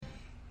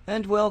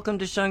And welcome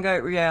to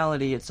Shungite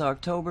Reality. It's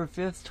October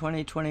 5th,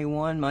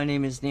 2021. My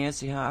name is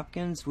Nancy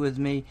Hopkins. With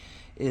me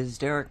is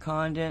Derek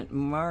Condent.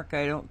 Mark,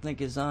 I don't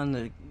think is on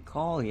the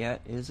call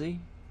yet, is he?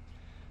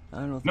 I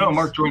don't think No,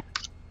 Mark joined.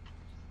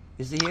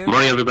 Is he here? Good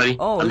morning, everybody.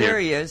 Oh, there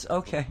he is.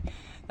 Okay.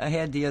 I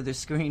had the other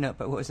screen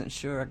up. I wasn't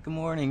sure. Good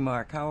morning,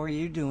 Mark. How are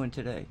you doing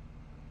today?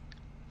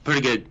 Pretty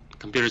good.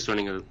 Computer's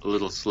running a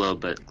little slow,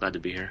 but glad to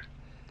be here.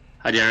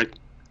 Hi, Derek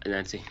and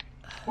Nancy.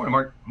 Morning,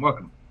 Mark.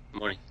 Welcome.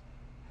 Morning.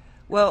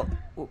 Well,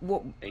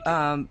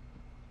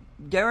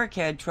 Derek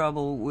had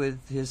trouble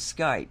with his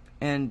Skype.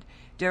 And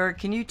Derek,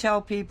 can you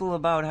tell people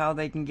about how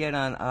they can get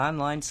on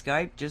online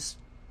Skype? Just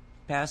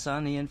pass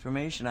on the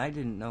information. I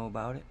didn't know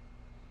about it.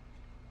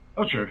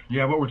 Oh, sure.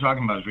 Yeah, what we're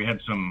talking about is we had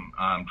some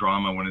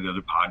drama on one of the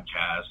other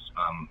podcasts.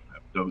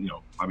 Probably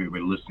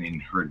everybody listening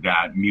heard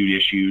that, mute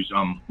issues.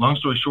 Long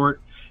story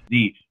short,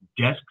 the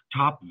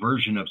desktop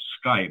version of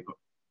Skype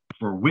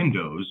for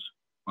Windows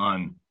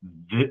on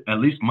at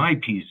least my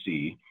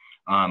PC,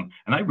 and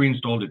I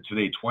reinstalled it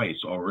today twice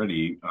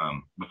already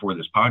before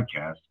this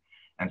podcast,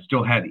 and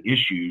still had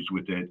issues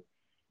with it.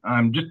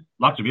 Just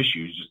lots of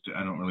issues. Just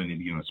I don't really need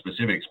to get into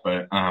specifics,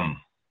 but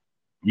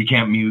you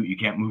can't mute, you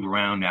can't move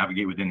around,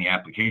 navigate within the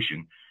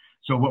application.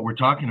 So what we're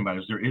talking about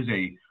is there is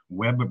a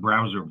web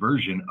browser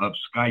version of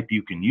Skype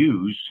you can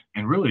use,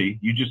 and really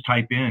you just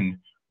type in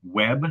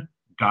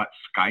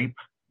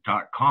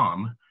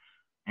web.skype.com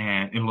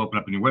and it'll open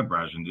up in your web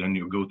browser, and then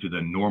you'll go through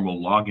the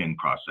normal login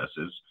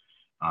processes,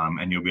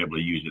 and you'll be able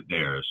to use it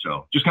there.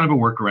 So just kind of a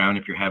workaround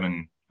if you're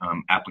having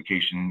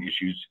application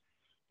issues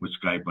with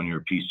Skype on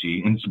your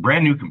PC. And it's a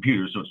brand new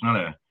computer, so it's not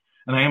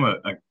and I am a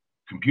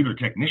computer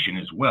technician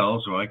as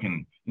well, so I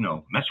can,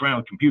 mess around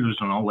with computers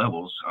on all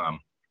levels. And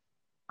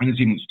it's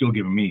even still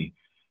giving me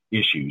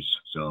issues.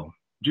 So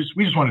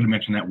we just wanted to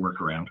mention that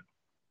workaround.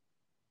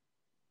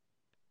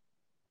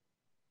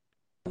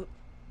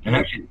 And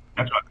actually,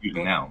 that's what I'm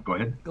using now. Go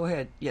ahead. Go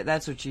ahead. Yeah,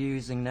 that's what you're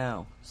using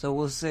now. So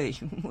we'll see.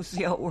 We'll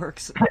see how it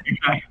works.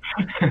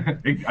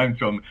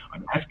 I'm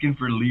asking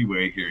for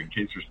leeway here in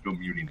case there's still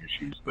muting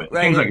issues, but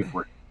right. It seems like it's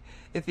working.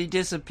 If he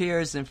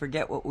disappears, then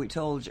forget what we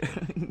told you.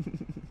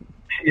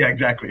 Yeah,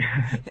 exactly.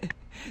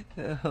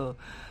 Oh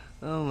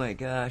my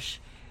gosh.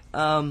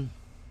 Okay,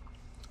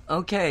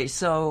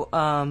 so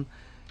all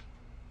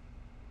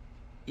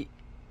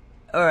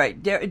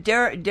right.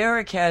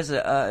 Derek has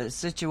a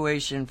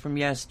situation from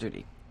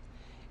yesterday,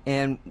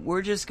 and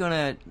we're just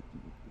gonna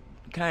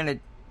kind of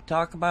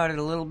talk about it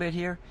a little bit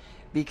here,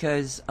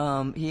 because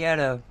he had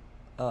a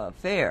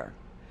fair,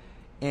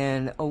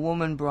 and a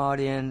woman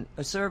brought in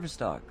a service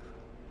dog,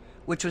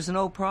 which was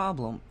no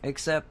problem,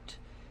 except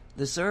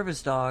the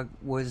service dog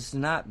was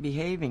not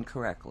behaving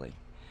correctly,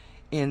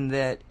 in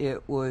that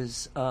it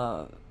was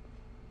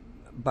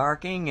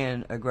barking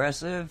and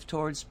aggressive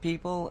towards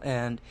people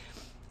and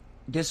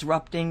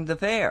disrupting the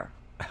fair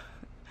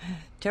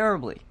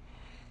terribly.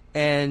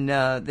 And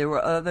there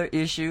were other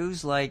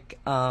issues like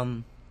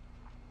the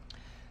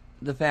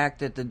fact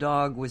that the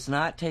dog was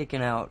not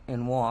taken out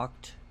and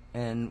walked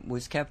and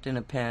was kept in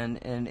a pen,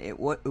 and it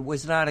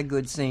was not a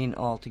good scene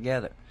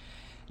altogether.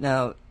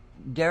 Now,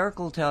 Derek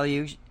will tell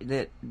you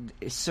that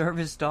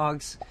service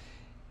dogs,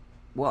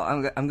 well,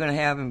 I'm going to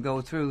have him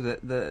go through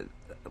the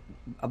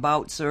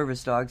about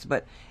service dogs,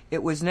 but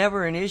it was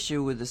never an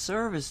issue with the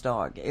service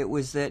dog. It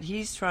was that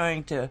he's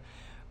trying to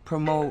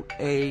promote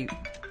an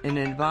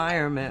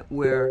environment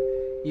where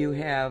you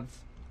have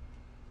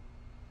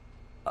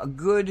a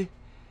good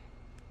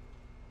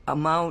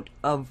amount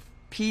of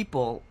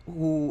people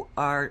who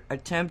are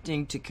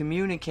attempting to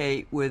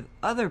communicate with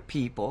other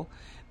people,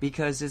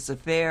 because it's a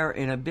fair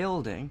in a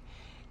building,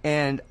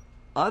 and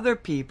other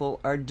people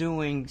are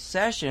doing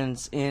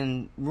sessions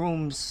in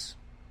rooms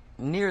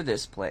near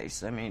this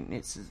place. I mean,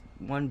 it's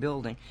one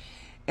building.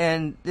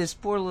 And this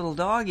poor little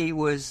doggy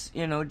was,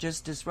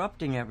 just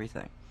disrupting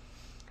everything.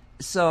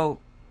 So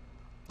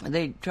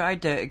they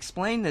tried to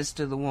explain this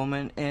to the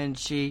woman, and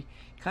she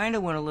kind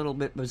of went a little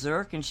bit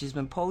berserk, and she's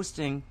been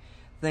posting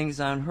things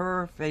on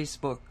her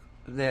Facebook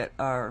that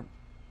are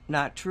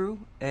not true,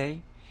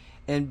 A,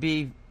 and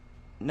B,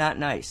 not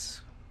nice.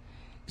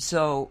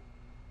 So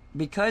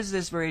because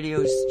this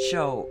radio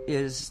show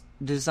is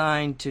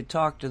designed to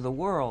talk to the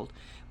world,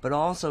 but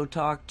also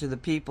talk to the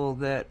people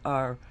that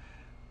are,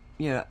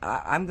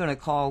 I'm going to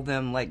call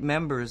them like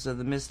members of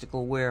the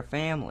Mystical Ware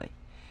family.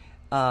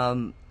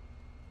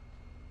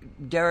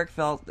 Derek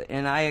felt,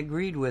 and I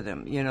agreed with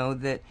him,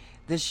 that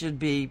this should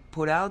be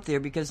put out there,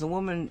 because the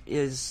woman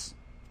is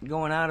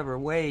going out of her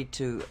way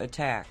to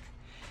attack,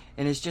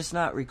 and it's just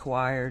not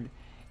required.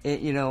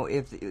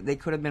 If they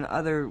could have been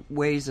other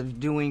ways of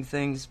doing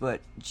things, but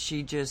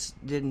she just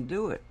didn't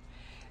do it.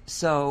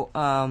 So,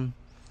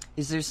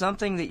 is there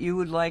something that you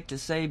would like to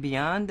say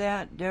beyond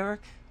that,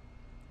 Derek?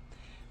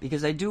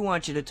 Because I do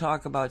want you to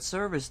talk about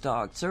service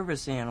dogs,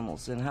 service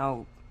animals, and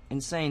how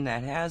insane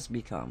that has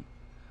become.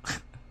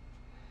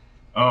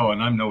 Oh,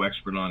 and I'm no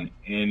expert on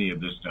any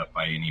of this stuff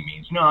by any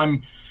means. No, I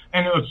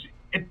know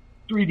it's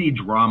 3D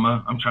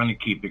drama. I'm trying to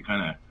keep it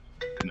kind of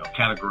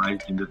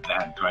categorized into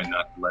that and try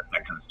not to let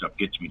that kind of stuff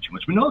get to me too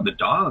much. But no, the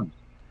dogs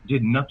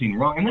did nothing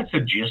wrong. And that's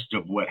the gist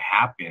of what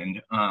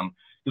happened.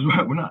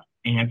 Because we're not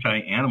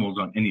anti-animals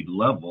on any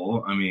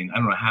level. I mean, I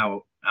don't know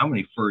how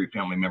many furry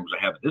family members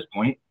I have at this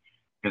point,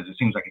 because it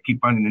seems like I keep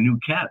finding a new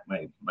cat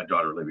my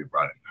daughter Libby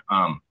brought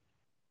in,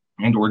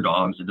 and or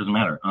dogs. It doesn't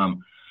matter.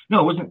 No,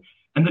 it wasn't.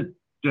 And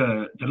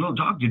the little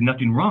dog did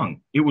nothing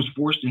wrong. It was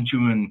forced into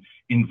an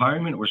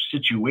environment or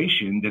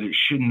situation that it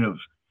shouldn't have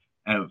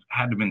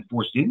had to been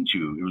forced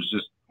into. It was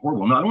just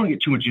horrible. No, I don't want to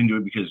get too much into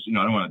it because, I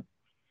don't want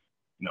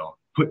to,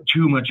 put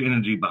too much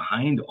energy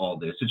behind all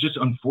this. It's just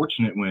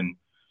unfortunate when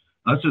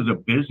us as a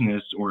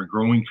business or a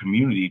growing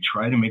community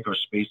try to make our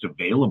space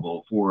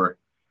available for,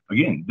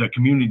 again, the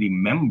community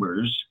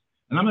members.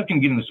 And I'm not going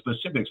to get into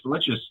specifics, but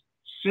let's just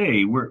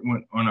say we're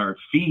on our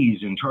fees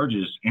and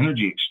charges,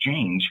 energy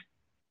exchange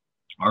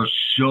are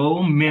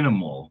so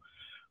minimal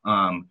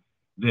that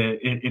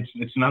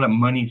it's not a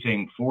money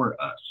thing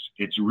for us.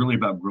 It's really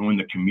about growing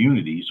the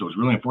community. So it's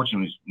really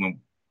unfortunate when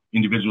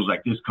individuals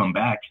like this come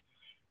back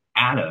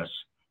at us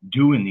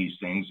doing these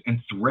things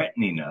and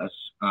threatening us,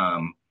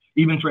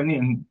 even threatening,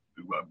 and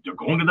they're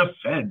going to the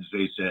feds,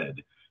 they said,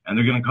 and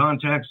they're going to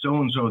contact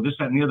so-and-so, this,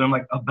 that, and the other. I'm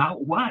like,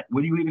 about what?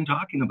 What are you even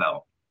talking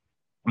about?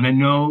 And I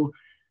know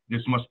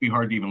this must be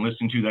hard to even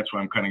listen to. That's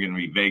why I'm kind of going to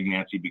be vague,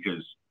 Nancy,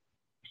 because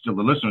still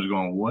the listeners are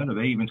going, what are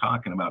they even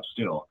talking about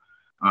still?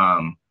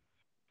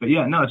 But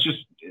yeah, no, it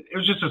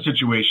was just a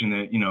situation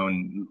that,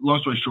 and long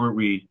story short,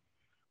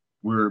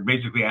 we're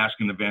basically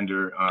asking the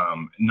vendor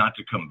not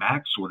to come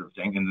back sort of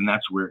thing. And then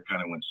that's where it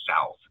kind of went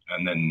south.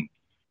 And then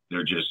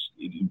they're just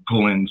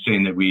pulling,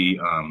 saying that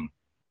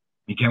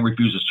you can't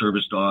refuse a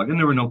service dog. And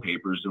there were no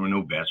papers, there were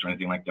no vests or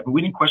anything like that. But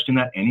we didn't question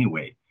that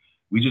anyway.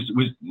 We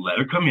let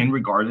her come in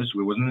regardless.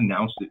 It wasn't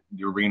announced that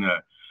they were bringing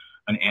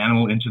an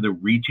animal into the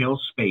retail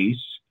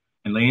space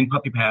and laying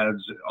puppy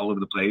pads all over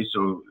the place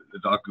so the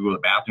dog could go to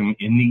the bathroom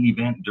in the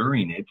event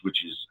during it,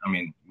 which is,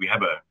 we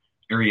have a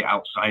area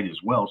outside as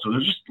well. So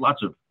there's just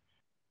lots of,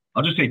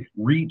 I'll just say,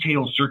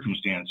 retail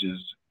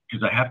circumstances,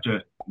 because I have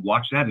to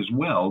watch that as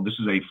well. This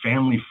is a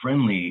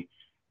family-friendly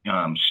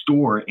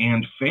store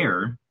and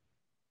fair,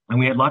 and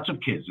we had lots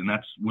of kids, and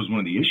that was one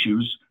of the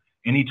issues.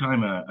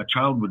 Anytime a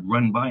child would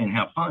run by and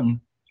have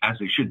fun, as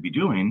they should be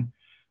doing,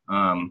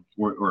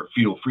 or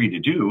feel free to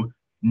do,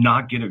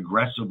 not get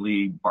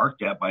aggressively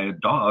barked at by a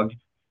dog,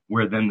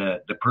 where then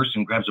the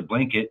person grabs a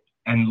blanket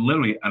and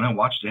literally, and I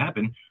watched it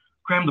happen,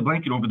 cram the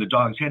blanket over the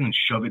dog's head and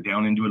shove it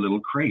down into a little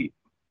crate.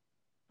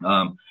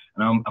 And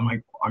I'm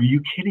like, are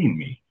you kidding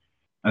me?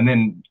 And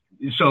then,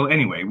 so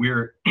anyway, it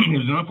was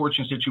an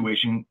unfortunate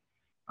situation.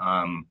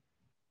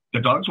 The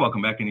dog's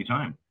welcome back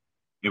anytime.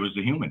 It was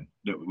the human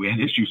that we had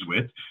issues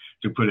with,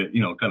 to put it,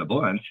 kind of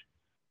blunt.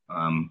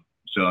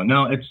 So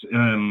no, it's,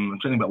 I'm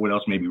thinking about what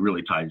else maybe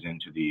really ties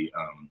into the,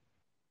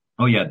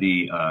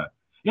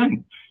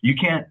 you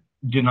can't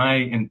deny,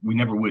 and we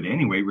never would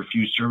anyway,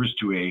 refuse service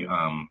to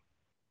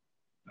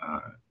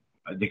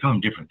they call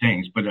them different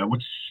things, but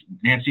what's,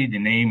 Nancy, the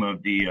name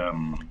of the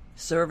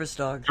service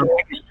dog?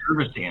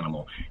 Service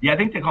animal. Yeah, I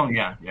think they call them.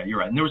 Yeah, you're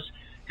right. And there was,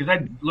 because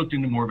I looked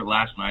into more of it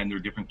last night, and there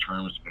are different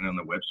terms depending on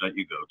the website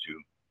you go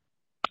to.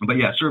 But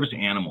yeah, service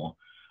animal.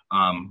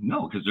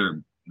 No, because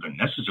they're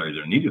necessary.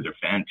 They're needed. They're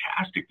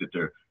fantastic that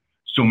there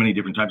so many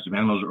different types of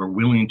animals are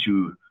willing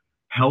to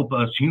help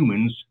us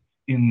humans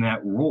in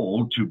that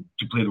role to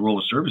play the role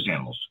of service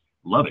animals.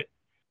 Love it.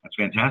 That's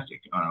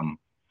fantastic.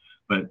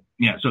 But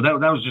yeah, so that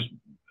was just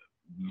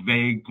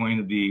vague point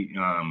of the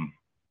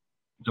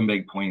some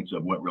vague points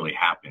of what really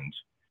happened.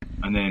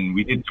 And then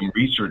we did some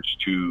research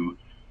to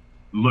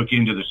look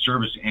into the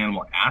service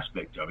animal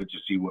aspect of it to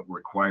see what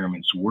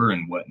requirements were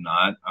and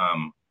whatnot.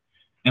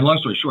 And long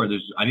story short,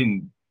 I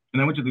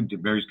went to the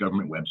various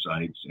government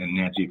websites, and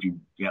Nancy, if you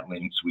got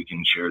links, we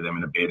can share them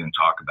in a bit and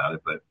talk about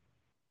it. But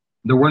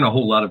there weren't a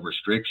whole lot of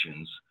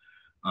restrictions.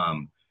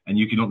 And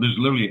there's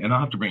literally, and I'll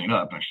have to bring it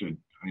up.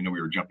 I know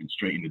we were jumping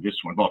straight into this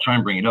one, but I'll try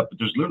and bring it up. But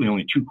there's literally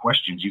only 2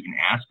 questions you can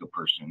ask a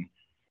person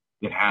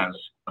that has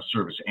a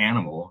service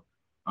animal.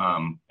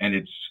 And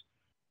it's,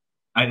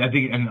 I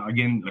think, and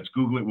again, let's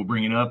Google it. We'll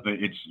bring it up. But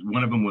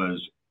one of them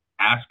was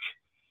ask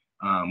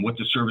what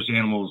the service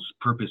animal's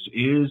purpose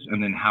is,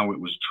 and then how it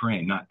was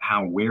trained, not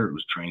where it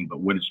was trained, but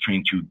what it's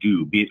trained to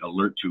do, be it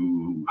alert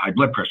to high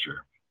blood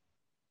pressure,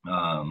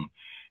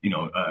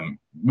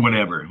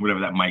 whatever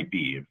that might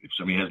be. If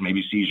somebody has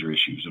maybe seizure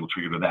issues, it'll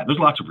trigger to that. There's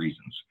lots of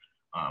reasons.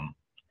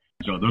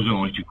 So those are the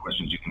only 2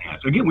 questions you can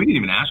ask. Again, we didn't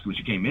even ask her when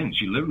she came in.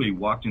 She literally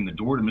walked in the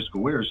door to Miss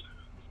Goware's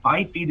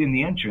 5 feet in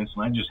the entrance,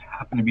 and I just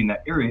happened to be in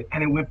that area,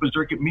 and it went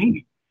berserk at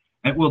me.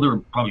 And well, there were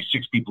probably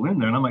 6 people in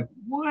there, and I'm like,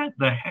 what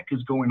the heck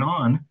is going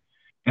on?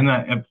 And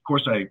of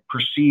course, I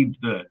perceived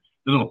the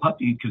little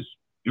puppy, because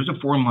it was a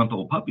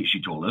 4-month-old puppy,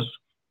 she told us.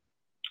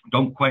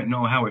 Don't quite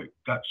know how it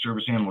got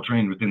service animal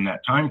trained within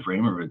that time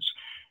frame, or it's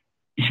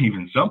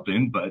even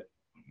something, but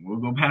we'll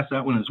go past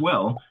that one as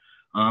well.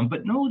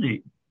 But no,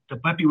 the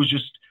puppy was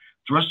just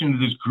thrust into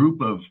this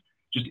group of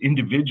just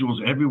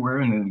individuals everywhere,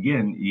 and then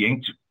again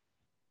yanked,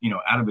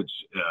 out of its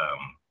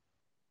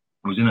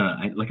I was in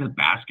a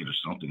basket or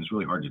something. It's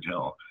really hard to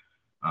tell.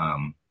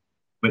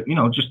 But,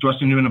 just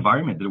thrust into an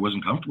environment that it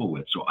wasn't comfortable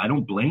with. So I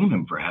don't blame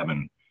him for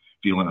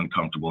feeling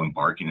uncomfortable and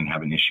barking and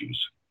having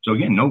issues. So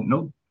again,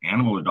 no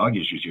animal or dog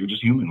issues here,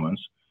 just human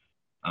ones.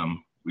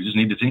 We just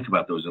need to think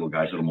about those little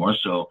guys a little more.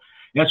 So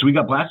yeah, so we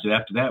got blasted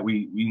after that.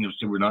 We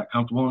said we're not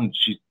comfortable, and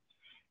she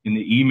in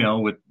the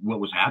email with what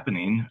was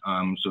happening.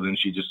 So then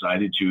she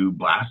decided to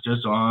blast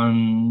us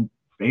on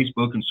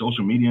Facebook and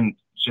social media and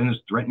send us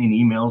threatening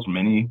emails,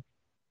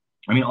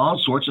 all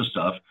sorts of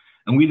stuff.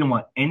 And we didn't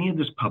want any of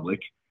this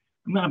public.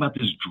 I'm not about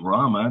this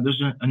drama.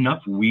 There's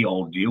enough we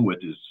all deal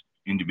with as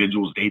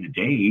individuals day to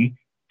day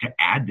to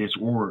add this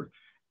or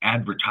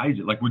advertise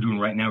it like we're doing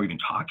right now, even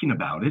talking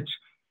about it.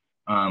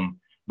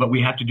 But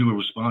we have to do a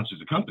response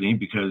as a company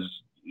because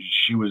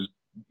she was,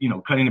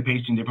 cutting and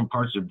pasting different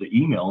parts of the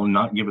email and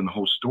not giving the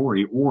whole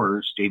story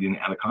or stating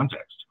it out of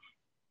context.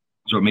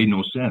 So it made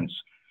no sense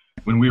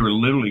when we were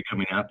literally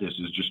coming at this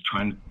as just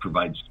trying to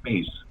provide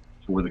space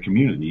for the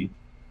community.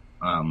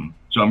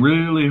 So I'm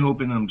really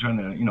hoping, I'm trying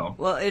to,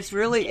 Well, it's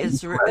really,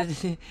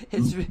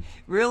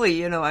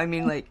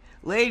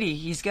 lady,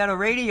 he's got a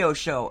radio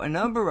show, a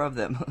number of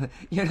them.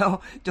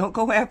 Don't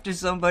go after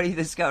somebody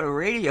that's got a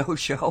radio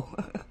show.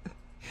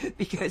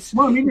 Because,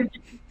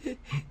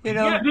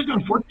 it's just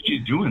unfortunate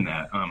she's doing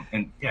that.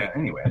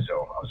 Anyway,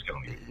 so I was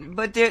going to leave.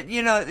 But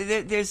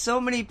there's so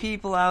many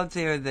people out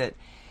there that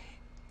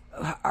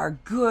are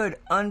good,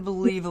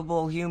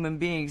 unbelievable human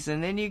beings,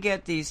 and then you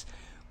get these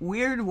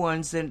weird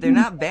ones that they're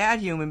not bad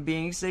human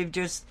beings. They've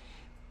just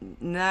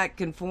not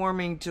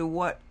conforming to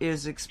what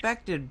is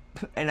expected,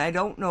 and I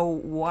don't know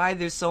why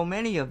there's so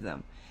many of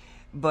them.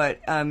 But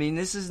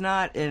this is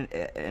not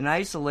an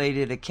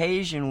isolated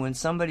occasion when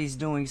somebody's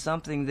doing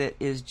something that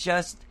is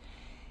just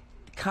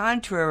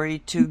contrary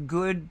to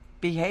good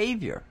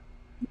behavior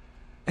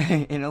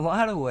in a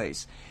lot of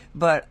ways.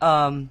 But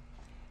the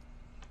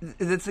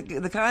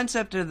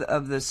concept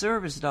of the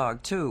service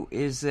dog too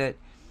is that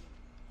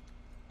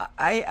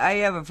I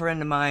have a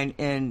friend of mine,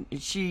 and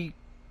she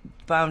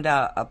found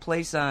out a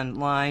place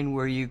online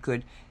where you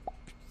could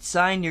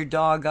sign your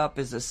dog up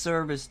as a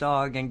service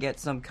dog and get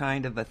some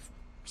kind of a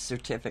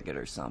certificate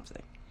or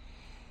something.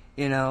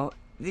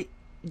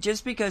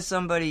 Just because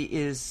somebody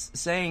is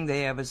saying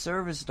they have a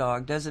service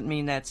dog doesn't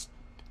mean that's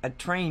a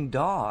trained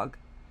dog.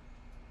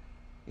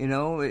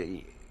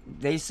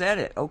 They said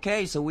it.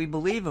 Okay, so we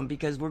believe them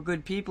because we're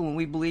good people and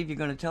we believe you're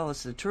going to tell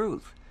us the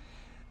truth.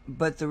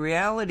 But the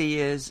reality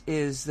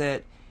is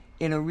that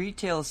in a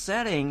retail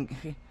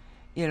setting,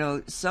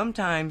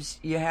 sometimes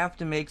you have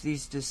to make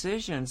these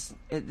decisions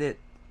that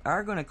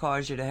are going to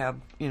cause you to have,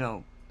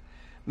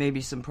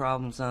 maybe some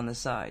problems on the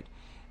side.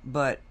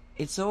 But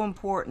it's so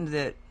important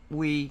that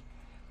we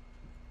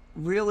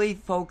really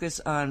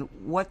focus on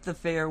what the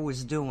fair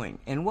was doing.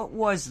 And what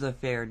was the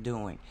fair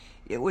doing?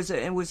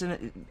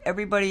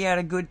 Everybody had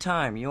a good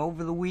time.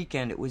 Over the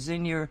weekend, it was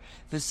in your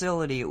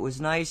facility. It was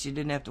nice. You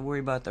didn't have to worry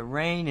about the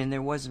rain, and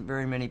there wasn't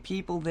very many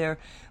people there.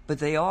 But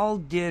they all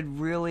did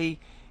really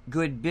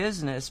good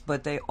business,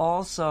 but they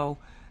also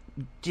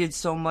did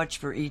so much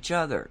for each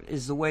other,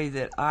 is the way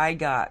that I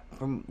got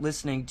from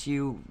listening to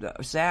you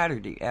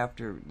Saturday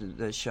after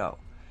the show.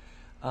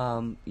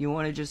 You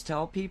want to just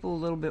tell people a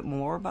little bit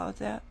more about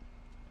that?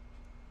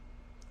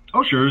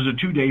 Oh, sure. It was a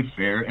 2-day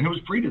fair, and it was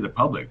free to the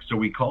public. So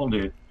we called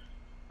it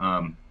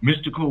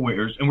Mystical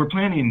Wares, and we're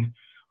planning,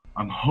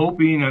 I'm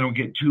hoping I don't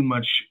get too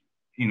much,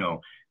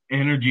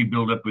 energy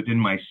buildup within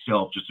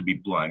myself, just to be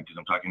blunt, because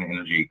I'm talking to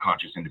energy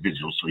conscious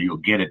individuals. So you'll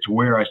get it to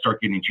where I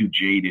start getting too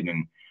jaded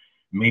and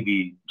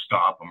maybe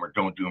stop them or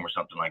don't do them or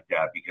something like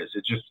that, because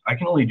it's just, I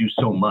can only do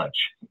so much.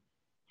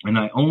 And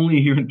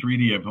here in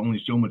 3D, I have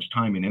only so much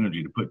time and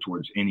energy to put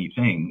towards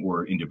anything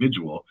or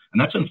individual.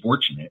 And that's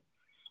unfortunate.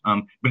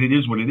 But it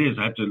is what it is.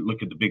 I have to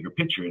look at the bigger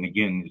picture. And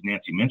again, as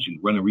Nancy mentioned,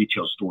 run a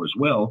retail store as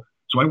well.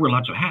 So I wear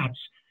lots of hats,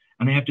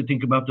 and I have to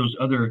think about those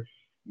other,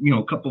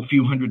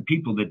 few hundred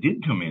people that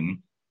did come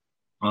in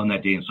on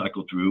that day and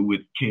cycle through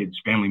with kids,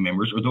 family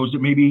members, or those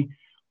that maybe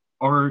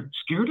are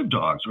scared of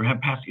dogs or have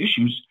past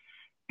issues.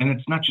 And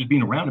it's not just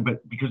being around it,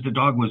 but because the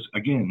dog was,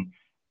 again,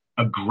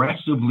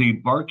 aggressively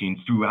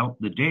barking throughout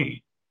the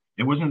day.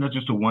 It wasn't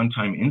just a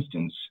one-time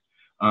instance.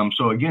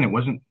 So again,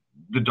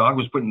 the dog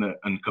was put in an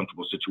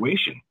uncomfortable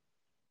situation.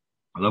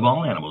 I love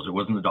all animals. It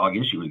wasn't a dog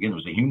issue. Again, it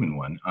was a human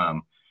one.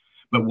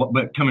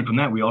 But coming from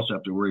that, we also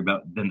have to worry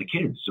about then the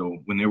kids. So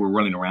when they were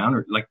running around,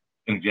 or like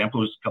an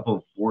example is a couple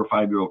of 4 or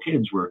 5-year-old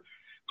kids were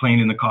playing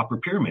in the copper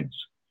pyramids.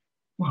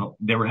 Well,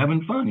 they were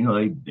having fun.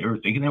 They were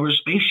thinking they were a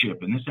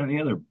spaceship and this and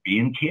the other,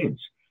 being kids.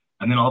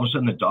 And then all of a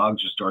sudden the dog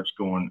just starts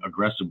going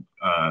aggressively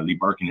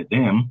barking at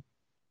them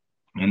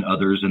and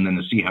others. And then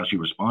to see how she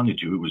responded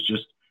to it was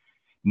just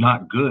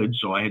not good.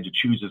 So I had to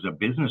choose as a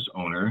business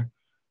owner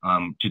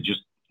to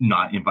just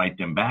not invite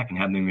them back and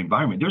have them in the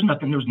environment. There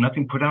was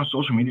nothing put out on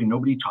social media.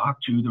 Nobody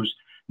talked to. There was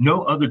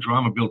no other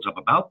drama built up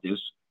about this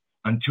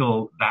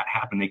until that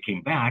happened. They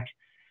came back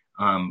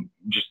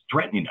just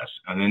threatening us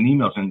and then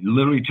emails and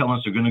literally telling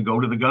us they're going to go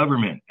to the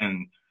government.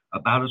 And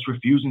about us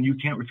refusing. You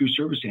can't refuse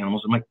service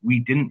animals. I'm like, we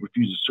didn't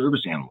refuse a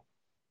service animal.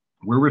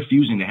 We're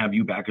refusing to have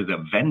you back as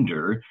a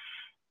vendor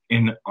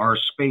in our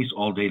space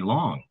all day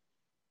long.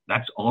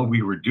 That's all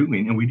we were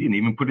doing, and we didn't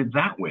even put it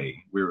that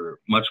way. We were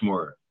much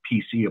more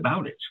PC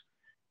about it.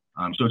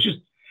 So it's just,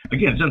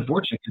 again, it's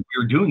unfortunate because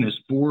we're doing this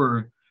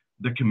for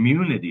the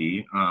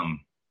community,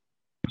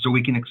 so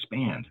we can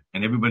expand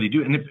and everybody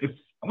do it. And if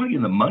I want to get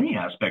in the money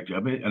aspect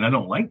of it, and I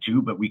don't like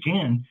to, but we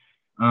can,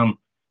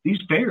 these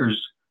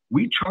fairs,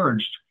 we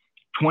charged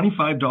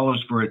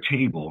 $25 for a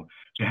table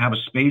to have a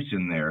space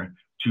in there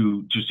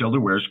to sell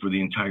their wares for the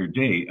entire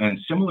day. And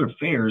similar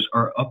fairs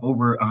are up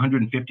over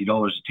 $150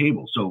 a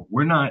table. So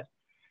we're not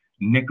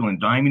nickel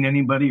and diming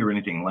anybody or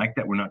anything like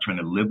that. We're not trying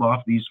to live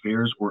off these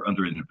fairs or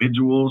other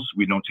individuals.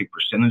 We don't take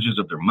percentages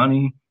of their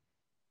money.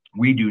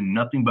 We do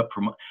nothing but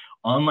promote.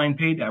 Online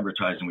paid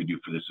advertising we do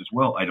for this as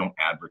well. I don't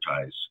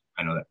advertise.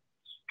 I know that's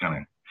kind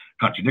of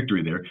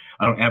contradictory there.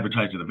 I don't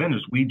advertise to the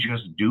vendors. We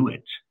just do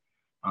it.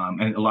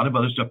 And a lot of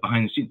other stuff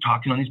behind the scenes,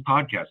 talking on these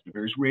podcasts, the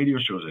various radio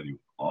shows I do,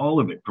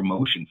 all of it,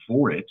 promotion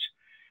for it.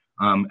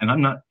 And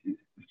I'm not,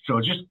 so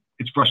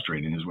it's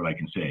frustrating is what I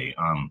can say.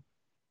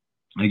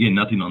 Again,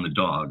 nothing on the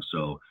dog.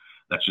 So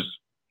that's just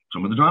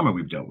some of the drama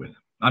we've dealt with.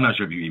 I'm not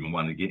sure if you even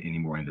want to get any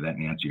more into that,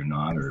 Nancy, or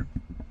not, or.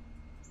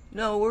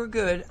 No, we're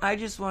good. I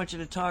just want you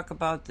to talk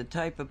about the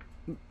type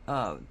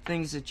of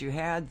things that you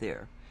had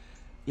there.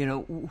 You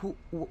know,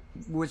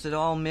 was it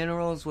all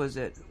minerals? Was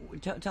it?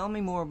 Tell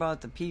me more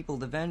about the people,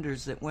 the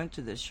vendors that went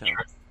to this show.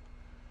 Sure.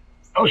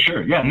 Oh,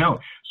 sure. Yeah,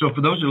 no. So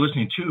for those who are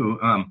listening too,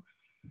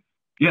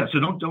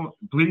 so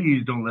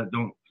please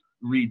don't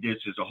read this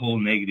as a whole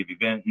negative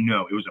event.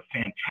 No, it was a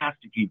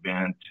fantastic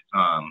event.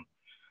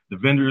 The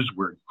vendors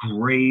were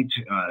great.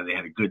 They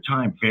had a good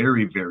time.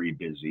 Very, very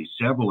busy.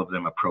 Several of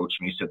them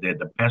approached me, said they had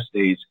the best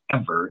days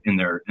ever in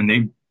there.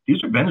 And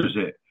these are vendors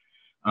that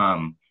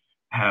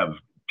have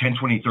 10,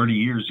 20, 30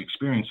 years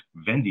experience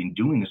vending,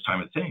 doing this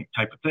type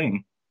of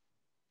thing.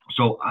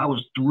 So I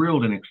was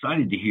thrilled and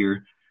excited to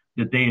hear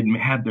that they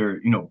had their,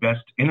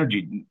 best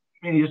energy,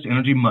 maybe just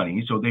energy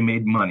money. So they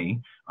made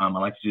money. I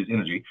like to say it's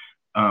energy,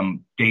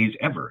 days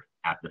ever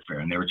at the fair.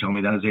 And they were telling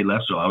me that as they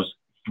left. So I was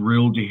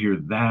thrilled to hear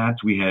that.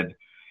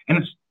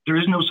 There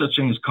is no such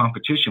thing as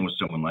competition with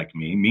someone like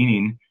me,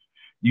 meaning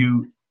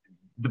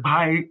the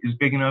pie is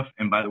big enough.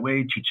 And by the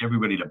way, teach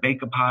everybody to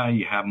bake a pie.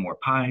 You have more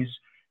pies.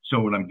 So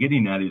what I'm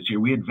getting at is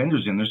here we had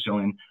vendors in there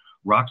selling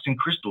rocks and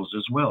crystals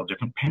as well,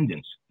 different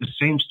pendants, the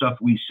same stuff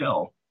we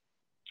sell.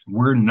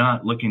 We're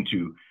not looking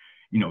to,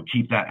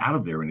 keep that out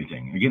of there or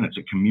anything. Again, it's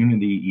a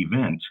community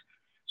event.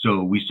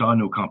 So we saw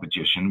no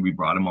competition. We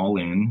brought them all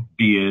in,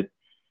 be it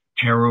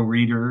tarot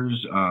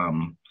readers,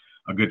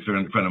 a good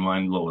friend of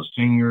mine, Lola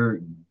Singer,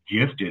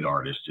 gifted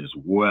artist as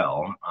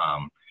well.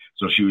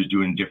 So she was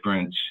doing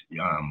different,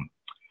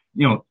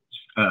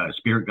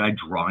 spirit guide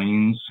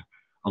drawings,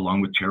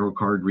 along with tarot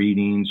card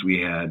readings. We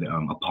had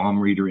a palm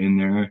reader in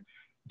there,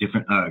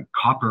 different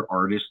copper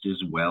artist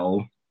as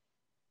well.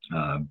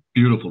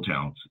 Beautiful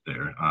talents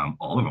there,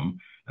 all of them.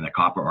 And that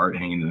copper art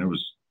hanging in there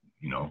was,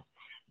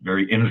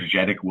 very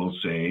energetic, we'll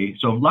say.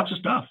 So lots of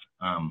stuff.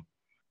 By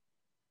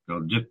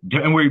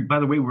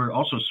the way, we're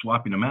also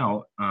swapping them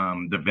out,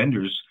 the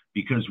vendors,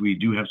 because we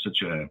do have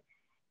such a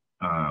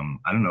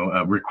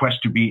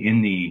request to be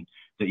in the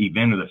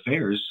event of the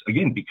fairs.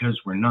 Again, because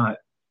we're not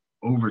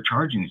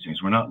overcharging these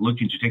things. We're not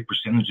looking to take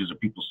percentages of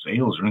people's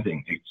sales or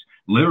anything. It's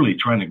literally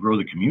trying to grow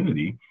the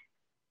community.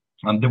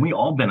 Then we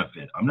all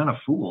benefit. I'm not a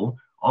fool.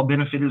 I'll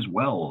benefit as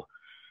well.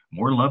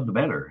 More love, the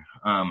better.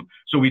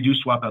 So we do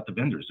swap out the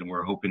vendors, and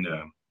we're hoping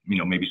to,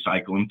 maybe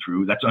cycle them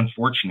through. That's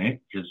unfortunate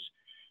because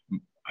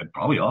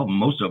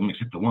most of them,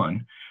 except the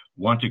one,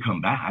 want to come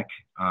back.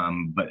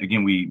 But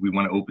again, we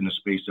want to open the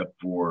space up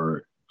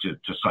to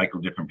cycle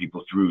different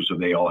people through so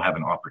they all have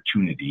an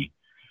opportunity.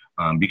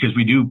 Because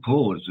we do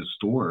pull as a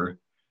store.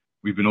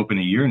 We've been open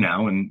a year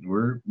now, and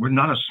we're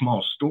not a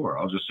small store.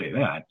 I'll just say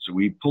that. So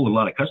we pull a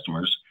lot of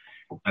customers,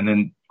 and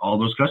then all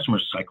those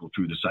customers cycle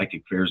through the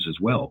psychic fairs as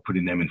well,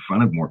 putting them in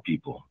front of more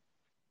people.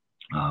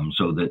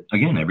 So that,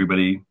 again,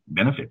 everybody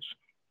benefits.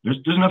 There's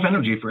enough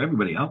energy for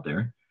everybody out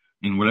there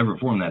in whatever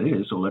form that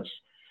is. So let's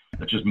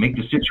just make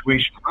the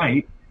situation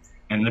right,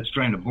 and let's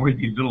try and avoid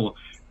these little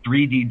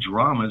 3D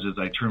dramas, as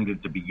I termed it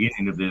at the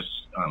beginning of this,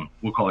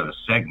 we'll call it a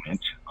segment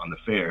on the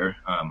fair,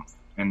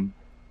 and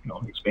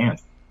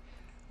expand.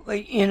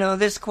 Well,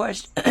 this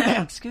question,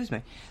 excuse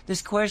me,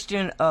 this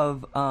question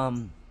of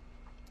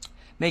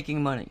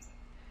making money.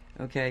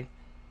 Okay,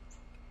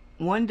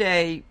 one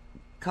day,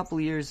 a couple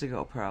of years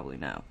ago, probably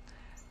now,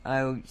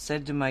 I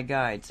said to my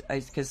guides,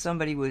 because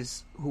somebody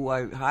who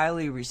I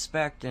highly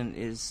respect and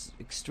is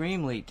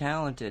extremely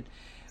talented,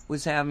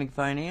 was having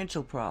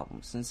financial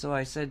problems. And so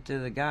I said to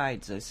the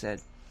guides, I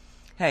said,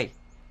 hey,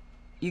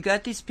 you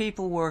got these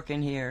people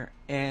working here,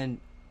 and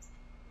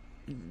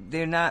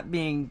they're not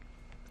being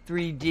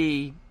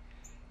 3D,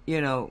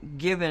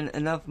 given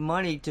enough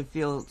money to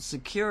feel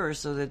secure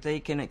so that they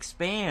can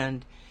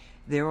expand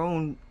their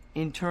own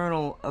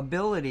internal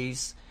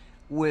abilities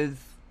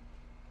with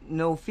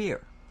no fear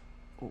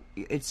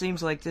it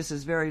seems like this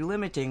is very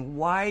limiting.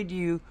 Why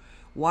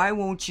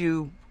won't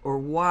you, or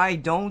why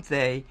don't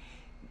they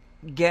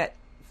get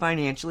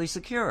financially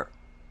secure?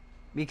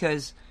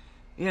 Because,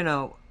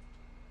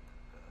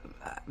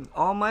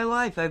 all my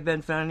life I've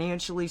been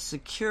financially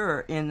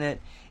secure in that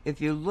if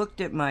you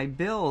looked at my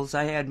bills,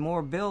 I had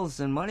more bills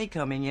than money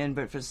coming in,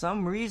 but for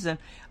some reason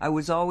I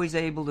was always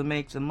able to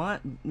make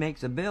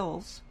the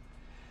bills.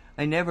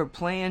 I never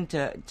planned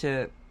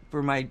to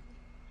for my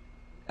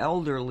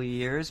elderly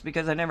years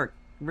because I never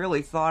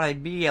really thought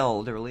I'd be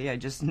elderly.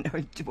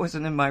 It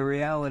wasn't in my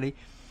reality.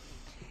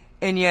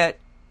 And yet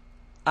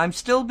I'm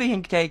still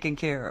being taken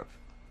care of.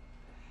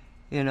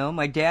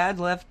 My dad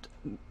left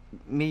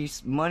me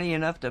money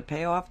enough to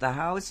pay off the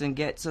house and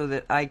get so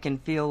that I can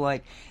feel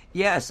like,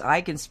 yes,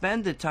 I can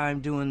spend the time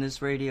doing this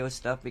radio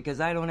stuff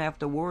because I don't have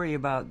to worry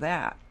about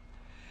that.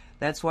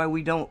 That's why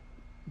we don't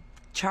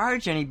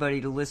charge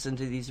anybody to listen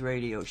to these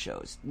radio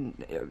shows.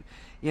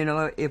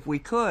 If we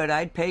could,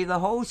 I'd pay the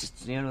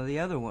hosts, the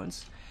other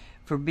ones,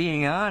 for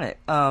being on it.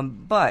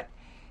 But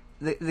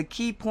the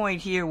key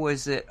point here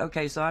was that,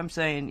 okay, so I'm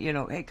saying,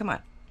 hey, come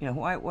on,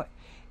 why, what?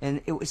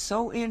 And it was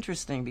so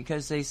interesting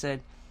because they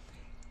said,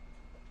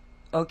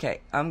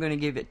 okay, I'm going to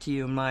give it to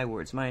you in my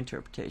words, my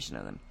interpretation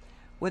of them.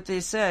 What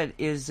they said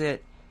is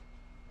that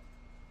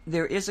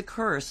there is a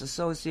curse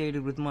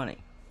associated with money.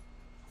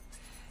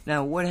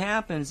 Now, what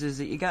happens is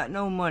that you got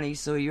no money,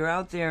 so you're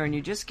out there and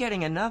you're just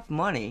getting enough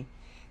money,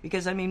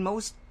 because,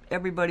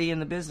 everybody in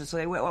the business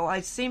say, well,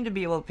 I seem to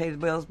be able to pay the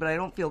bills, but I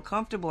don't feel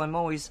comfortable. I'm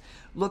always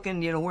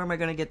looking, where am I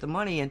going to get the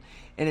money? And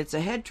it's a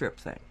head trip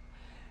thing.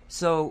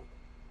 So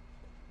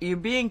you're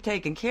being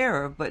taken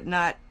care of, but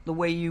not the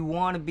way you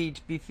want to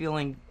be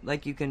feeling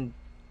like you can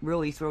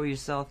really throw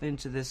yourself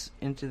into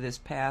this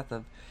path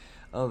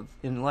of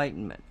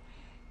enlightenment.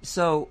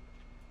 So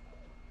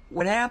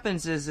what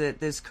happens is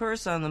that this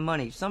curse on the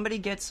money, somebody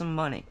gets some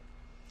money,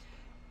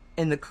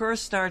 and the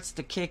curse starts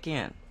to kick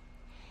in.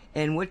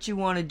 And what you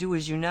want to do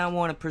is you now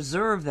want to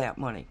preserve that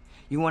money.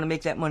 You want to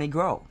make that money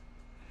grow.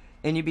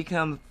 And you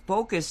become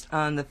focused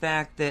on the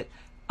fact that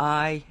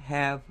I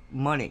have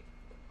money.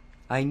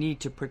 I need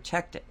to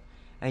protect it.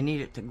 I need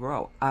it to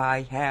grow.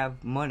 I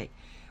have money.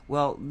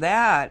 Well,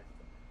 that,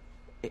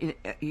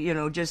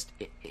 just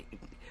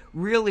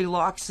really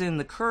locks in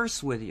the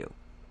curse with you.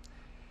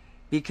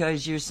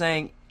 Because you're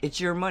saying,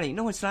 it's your money.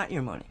 No, it's not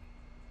your money.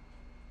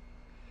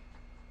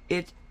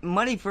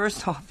 Money,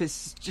 first off,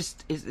 it's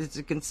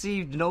a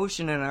conceived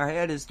notion in our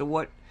head as to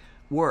what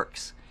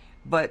works.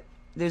 But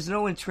there's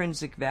no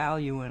intrinsic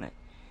value in it.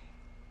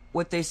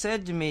 What they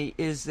said to me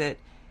is that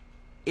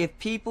if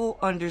people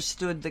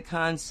understood the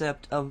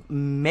concept of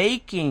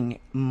making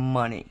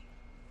money,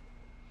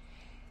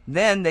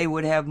 then they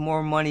would have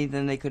more money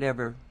than they could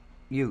ever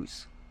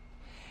use.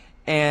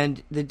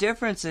 And the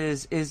difference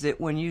is that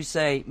when you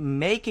say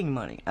making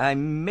money,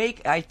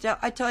 I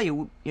tell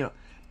you,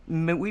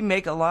 we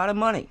make a lot of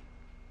money,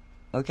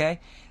 okay?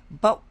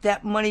 But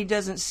that money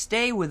doesn't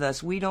stay with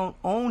us. We don't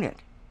own it.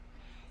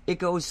 It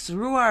goes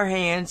through our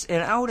hands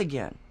and out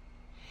again.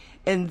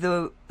 And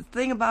the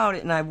thing about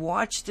it, and I've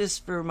watched this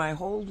for my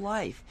whole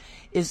life,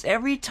 is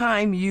every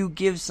time you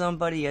give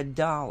somebody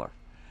 $1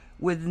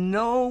 with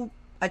no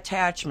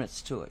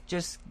attachments to it,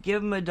 just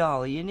give them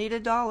 $1. You need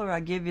 $1, I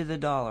give you the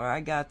 $1. I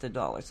got the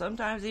 $1.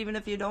 Sometimes even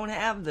if you don't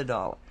have the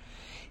 $1,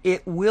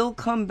 it will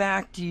come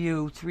back to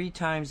you 3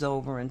 times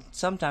over, and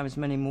sometimes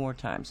many more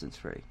times than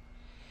 3.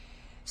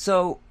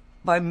 So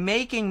by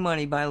making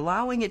money, by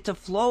allowing it to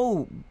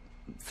flow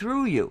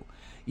through you,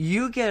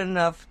 you get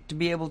enough to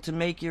be able to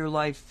make your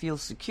life feel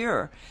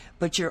secure,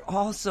 but you're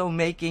also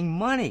making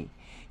money.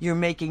 You're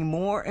making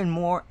more and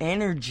more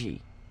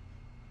energy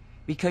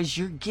because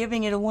you're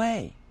giving it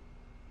away.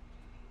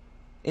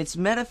 It's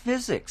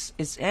metaphysics.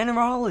 It's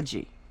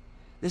enerology.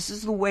 This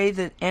is the way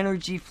that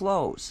energy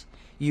flows.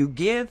 You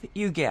give,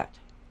 you get.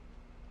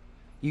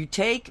 You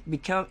take,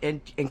 become,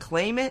 and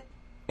claim it,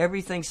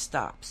 everything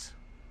stops.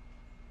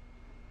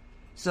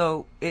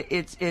 So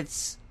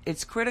it's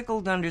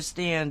critical to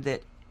understand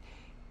that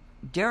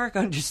Derek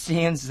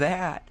understands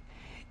that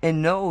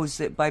and knows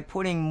that by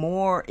putting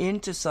more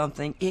into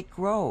something, it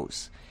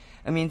grows.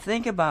 I mean,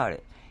 think about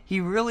it.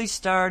 He really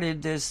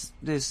started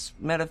this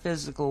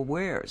metaphysical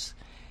wares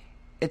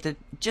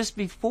just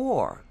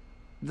before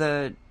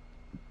the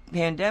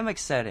pandemic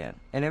set in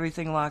and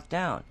everything locked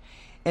down.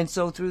 And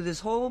so through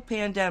this whole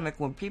pandemic,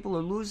 when people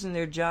are losing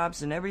their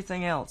jobs and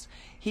everything else,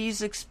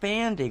 he's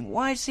expanding.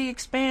 Why is he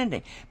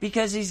expanding?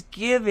 Because he's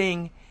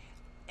giving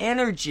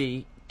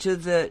energy to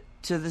the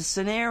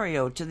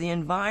scenario, to the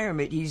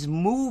environment. He's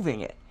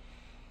moving it.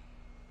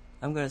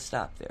 I'm going to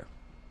stop there.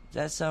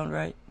 Does that sound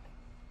right?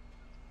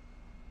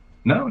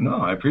 No,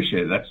 I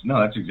appreciate it.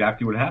 That's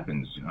exactly what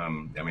happens.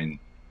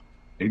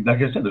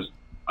 Like I said, there's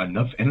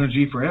enough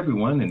energy for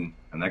everyone,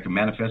 and that can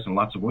manifest in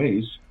lots of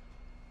ways.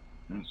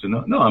 And so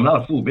no, I'm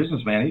not a fool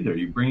businessman either.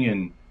 You bring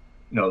in,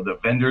 the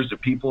vendors, the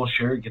people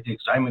share, get the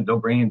excitement.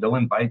 They'll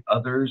invite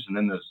others, and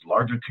then there's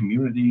larger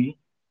community.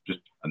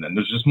 And then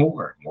there's just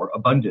more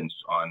abundance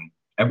on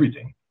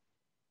everything.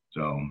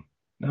 So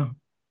no.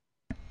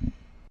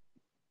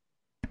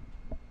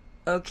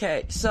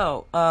 Okay,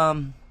 so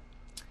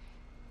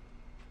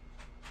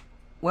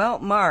well,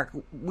 Mark,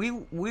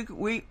 we're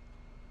going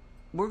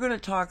to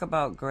talk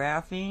about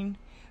graphene,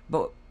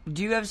 but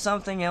do you have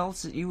something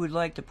else that you would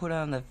like to put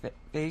on the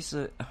face?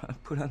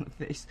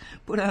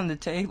 Put on the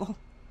table?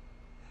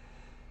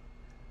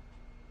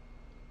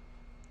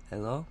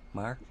 Hello,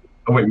 Mark?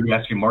 Oh, wait, you're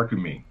asking Mark or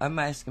me? I'm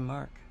asking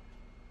Mark.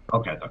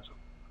 Okay, I thought so.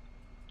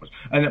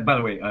 And by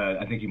the way,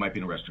 I think he might be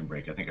in a restroom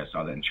break. I think I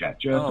saw that in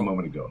chat just a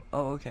moment ago.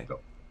 Oh, okay. So.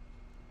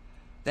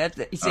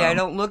 You see, I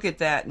don't look at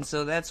that, and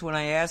so that's when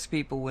I ask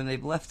people when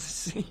they've left the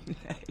scene.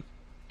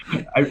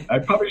 I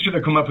probably should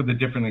have come up with a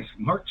different.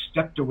 Mark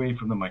stepped away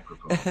from the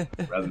microphone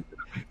rather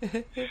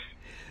than.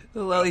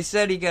 Well, he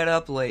said he got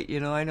up late.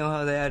 I know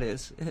how that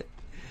is.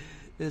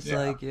 It's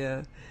like,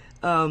 yeah.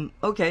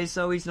 Okay,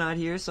 so he's not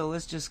here, so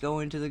let's just go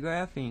into the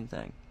graphene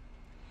thing.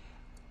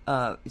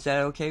 Is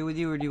that okay with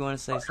you, or do you want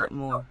to say something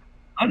more?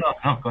 Oh, no,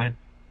 go ahead.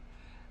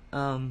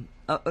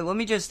 Let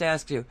me just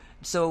ask you.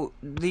 So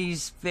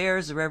these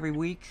fairs are every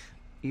week?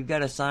 You've got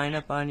to sign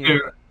up on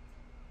your...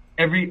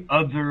 Every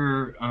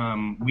other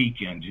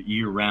weekend,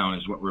 year-round,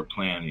 is what we're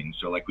planning.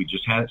 So like we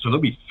just had... So there'll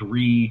be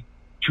 3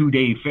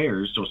 two-day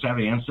fairs, so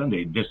Saturday and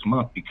Sunday this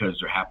month, because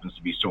there happens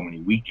to be so many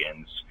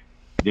weekends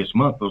this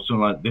month.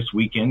 So this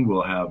weekend,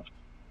 we'll have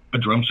a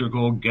drum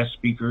circle, guest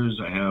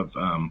speakers. I have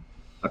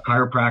a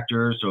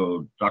chiropractor,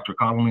 so Dr.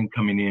 Cottleman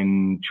coming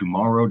in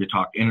tomorrow to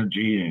talk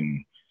energy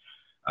and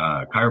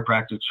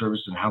chiropractic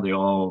service and how they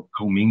all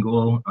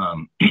commingle.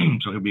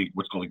 So he'll be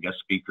what's called a guest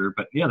speaker.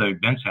 But yeah, the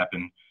events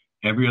happen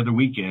every other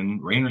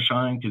weekend, rain or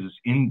shine, because it's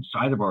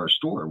inside of our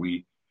store.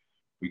 We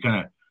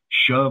kind of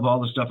shove all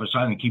the stuff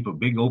aside and keep a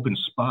big open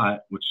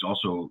spot, which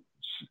also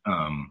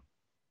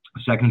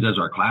seconds as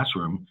our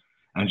classroom,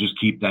 and just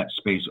keep that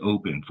space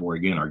open for,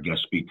 again, our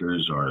guest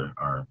speakers,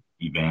 our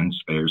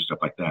events, fairs, stuff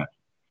like that.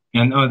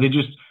 And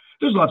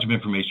there's lots of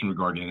information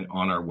regarding it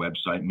on our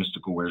website,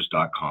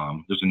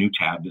 mysticalwares.com. There's a new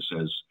tab that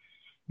says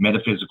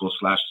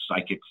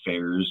metaphysical/psychic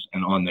fairs,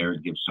 and on there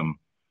it gives some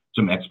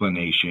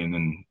explanation,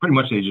 and pretty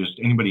much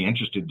anybody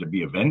interested to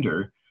be a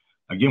vendor.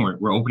 Again,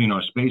 we're opening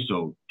our space,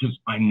 so because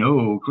I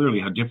know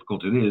clearly how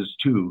difficult it is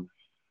to,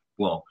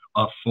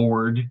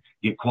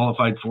 get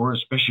qualified for,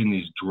 especially in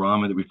these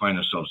drama that we find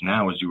ourselves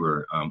now, as you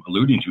were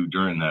alluding to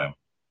during our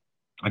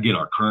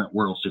current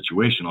world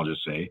situation, I'll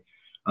just say,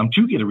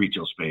 to get a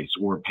retail space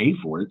or pay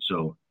for it.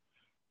 So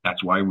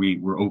that's why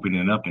we're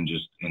opening it up and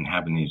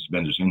having these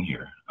vendors in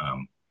here.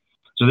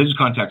 So they just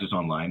contact us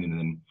online and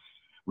then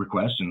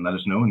request and let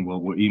us know, and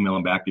we'll email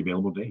them back the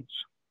available dates.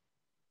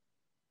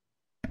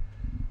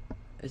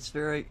 It's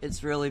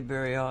really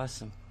very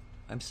awesome.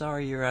 I'm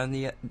sorry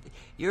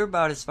you're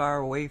about as far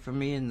away from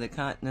me in the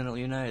continental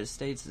United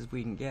States as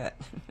we can get.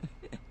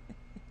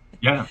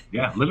 Yeah,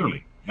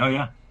 literally. Oh,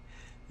 yeah.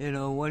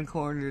 One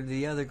corner to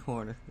the other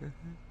corner.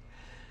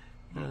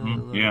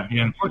 Yeah.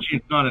 Unfortunately,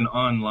 it's not an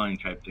online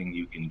type thing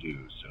you can do.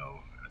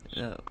 So,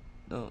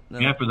 no.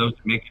 Yeah, for those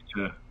that make it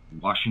to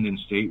Washington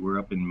State, we're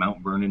up in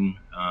Mount Vernon,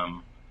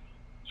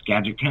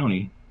 Skagit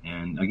County,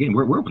 and again,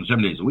 we're open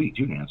 7 days a week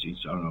too, Nancy.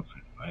 So I don't know if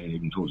I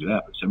even told you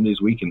that, but 7 days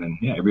a week, and then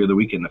every other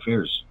weekend the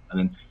fairs. And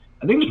then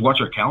I think just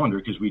watch our calendar,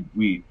 because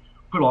we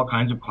put all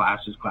kinds of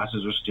classes.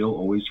 Classes are still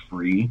always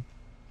free,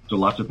 so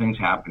lots of things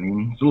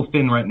happening. It's a little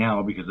thin right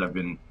now because I've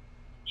been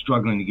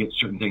struggling to get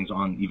certain things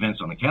on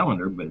events on the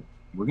calendar, but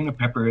we're going to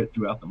pepper it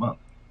throughout the month.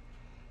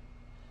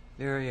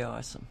 Very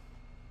awesome.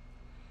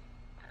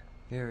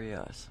 Very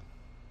awesome.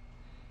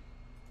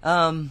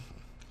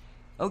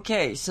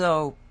 Okay,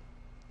 so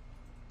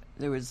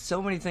there was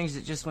so many things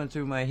that just went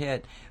through my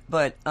head,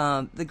 but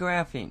the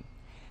graphene,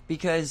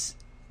 because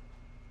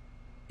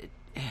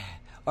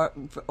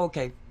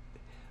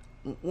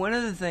one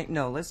of the things.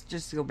 No, let's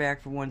just go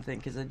back for one thing,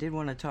 because I did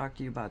want to talk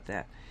to you about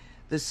that.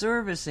 The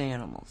service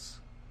animals,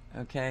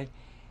 okay?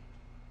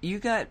 You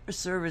got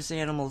service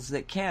animals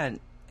that can,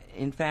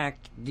 in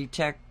fact,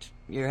 detect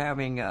you're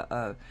having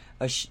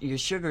your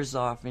sugar's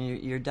off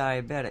and you're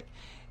diabetic,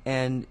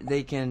 and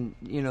they can,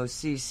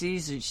 see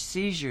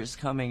seizures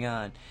coming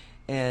on,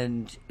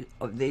 and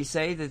they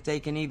say that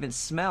they can even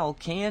smell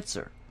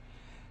cancer.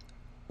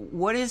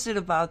 What is it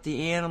about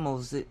the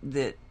animals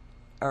that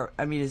are?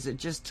 I mean, is it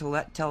just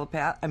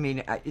telepath? I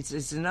mean,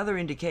 it's another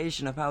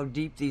indication of how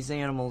deep these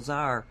animals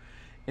are.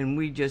 And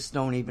we just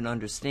don't even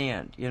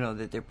understand,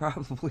 that they're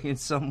probably in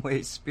some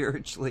ways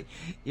spiritually,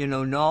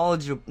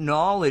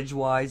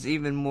 knowledge-wise,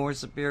 even more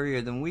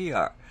superior than we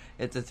are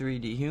at the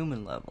 3D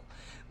human level.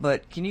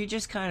 But can you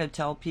just kind of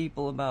tell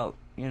people about,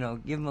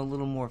 give them a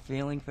little more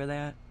feeling for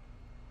that?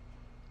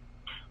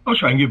 I'll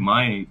try and give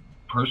my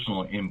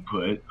personal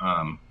input.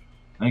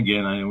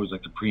 Again, I always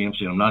like to preempt,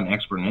 I'm not an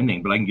expert in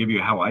anything, but I can give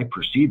you how I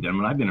perceive them,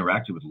 and I've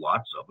interacted with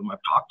lots of them.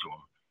 I've talked to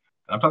them.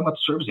 And I'm talking about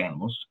the service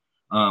animals.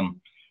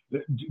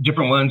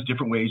 Different ones,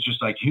 different ways,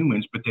 just like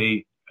humans, but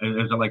they,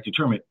 as I like to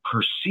term it,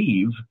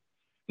 perceive.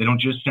 They don't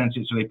just sense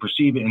it, so they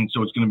perceive it, and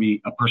so it's going to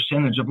be a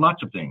percentage of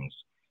lots of things.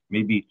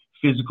 Maybe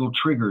physical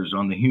triggers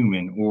on the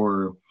human,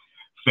 or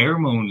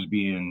pheromones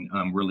being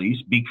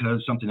released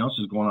because something else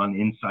is going on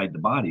inside the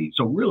body.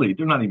 So really,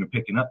 they're not even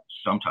picking up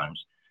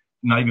sometimes,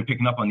 not even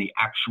picking up on the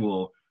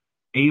actual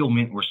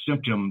ailment or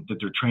symptom that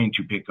they're trained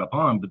to pick up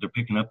on, but they're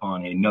picking up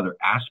on another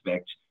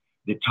aspect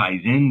that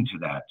ties into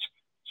that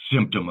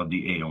symptom of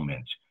the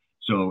ailment.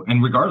 So,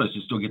 and regardless,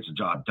 it still gets the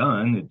job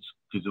done. It's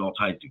because it all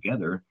ties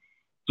together.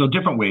 So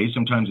different ways.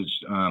 Sometimes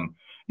it's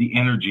the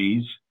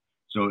energies.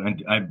 So,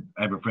 and I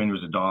have a friend who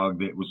has a dog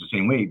that was the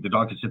same way. The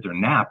dog could sit there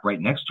and nap right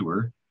next to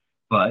her,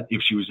 but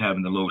if she was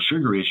having the low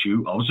sugar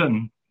issue, all of a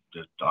sudden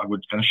the dog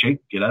would kind of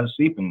shake, get out of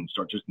sleep, and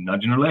start just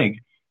nudging her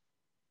leg.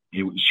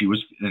 It was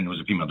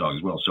a female dog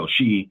as well. So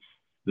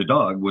the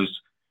dog was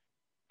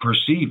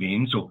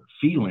perceiving, so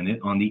feeling it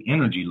on the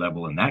energy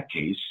level in that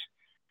case,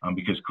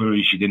 because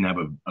clearly she didn't have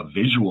a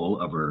visual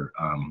of her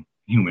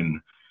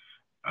human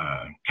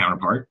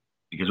counterpart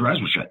because her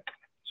eyes were shut.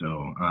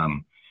 So,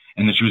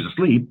 and then she was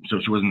asleep,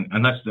 so she wasn't,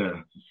 unless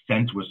the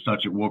scent was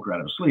such it woke her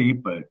out of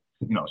sleep, but,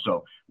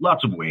 so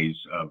lots of ways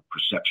of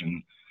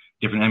perception,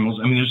 different animals.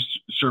 I mean,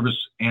 there's service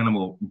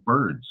animal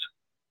birds.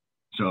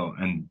 So,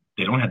 and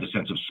they don't have the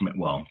sense of smell,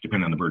 well,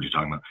 depending on the bird you're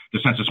talking about, the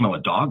sense of smell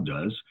a dog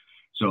does.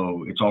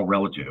 So it's all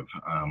relative.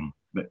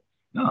 But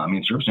no, I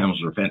mean, service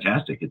animals are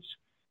fantastic. It's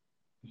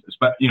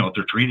if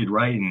they're treated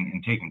right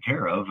and taken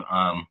care of.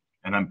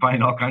 And I'm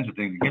finding all kinds of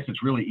things. I guess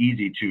it's really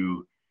easy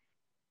to,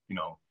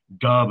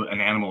 dub an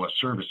animal a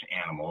service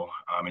animal.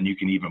 And you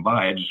can even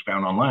buy, I just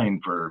found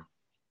online for,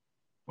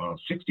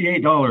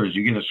 $68,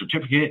 you get a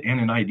certificate and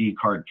an ID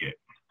card kit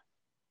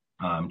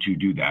to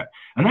do that.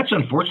 And that's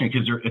unfortunate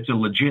because it's a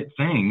legit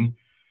thing.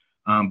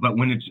 But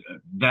when it's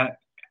that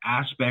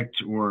aspect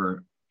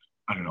or,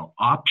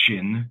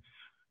 option,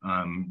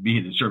 be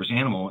it a service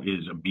animal,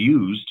 is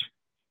abused,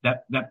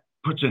 that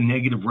puts a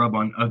negative rub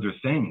on other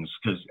things.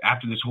 Because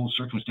after this whole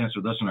circumstance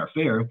with us in our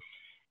fair,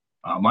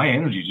 my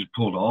energy just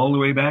pulled all the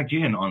way back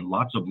in on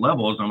lots of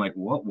levels. I'm like,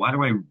 why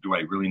do I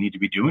really need to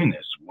be doing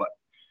this? What?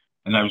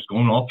 And I was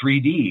going all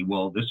 3D.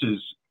 Well, this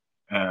is,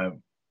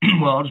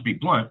 I'll just be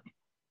blunt,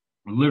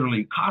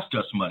 literally cost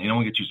us money. I don't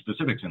want to get too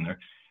specifics in there.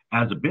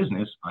 As a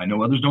business, I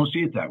know others don't see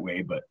it that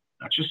way, but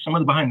that's just some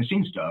of the behind the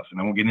scenes stuff.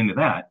 And I won't get into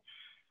that.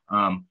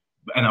 And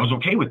I was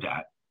okay with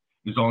that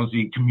as long as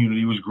the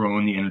community was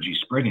growing, the energy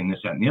spreading, this,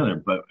 that, and the other.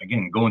 But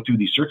again, going through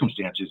these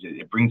circumstances,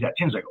 it brings that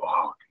tension, like,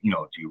 do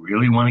you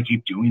really want to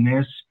keep doing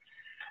this?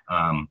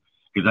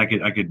 Because I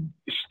could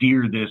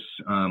steer this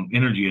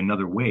energy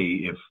another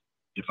way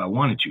if I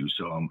wanted to.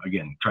 So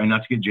again, trying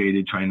not to get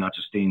jaded, trying not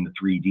to stay in the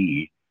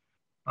 3D.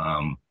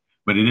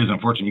 But it is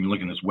unfortunate, even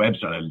looking at this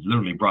website, I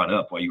literally brought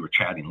up while you were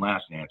chatting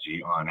last,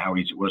 Nancy, on how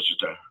easy it was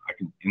I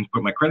can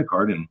input my credit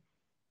card and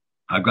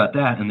I've got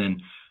that. And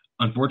then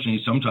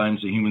unfortunately,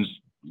 sometimes the humans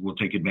will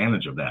take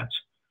advantage of that.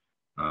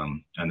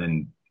 And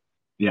then,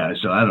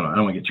 so I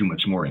don't want to get too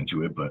much more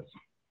into it, but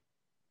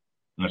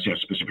unless you have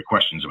specific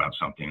questions about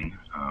something.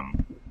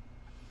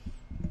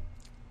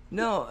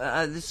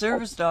 No, the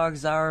service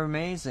dogs are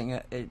amazing.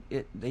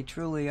 They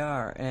truly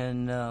are.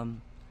 And,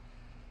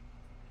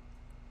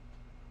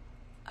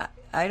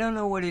 I don't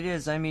know what it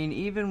is. I mean,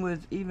 even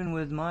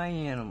with my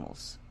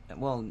animals,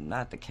 well,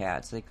 not the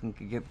cats, they can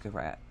give a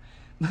crap,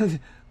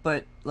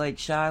 but like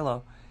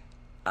Shiloh,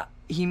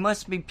 he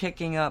must be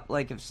picking up,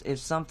 like if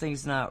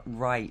something's not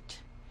right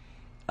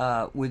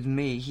with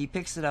me, he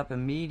picks it up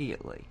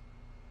immediately.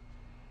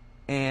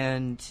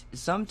 And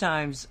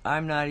sometimes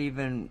I'm not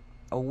even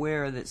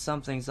aware that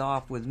something's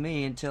off with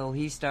me until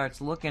he starts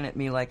looking at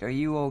me like, "Are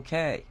you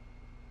okay?"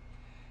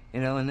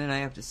 And then I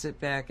have to sit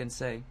back and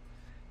say,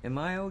 "Am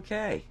I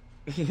okay?"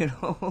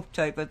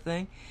 Type of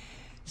thing.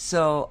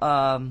 So,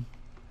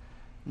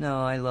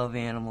 no, I love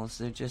animals.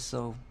 They're just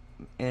so,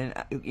 and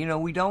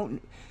we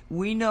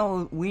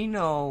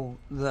know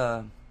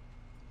the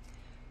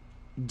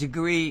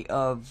degree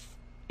of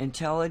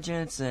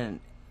intelligence and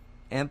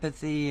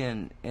empathy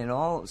and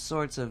all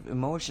sorts of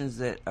emotions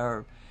that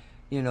are,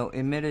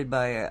 emitted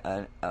by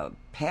a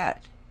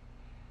pet.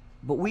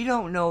 But we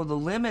don't know the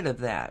limit of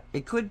that.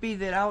 It could be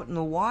that out in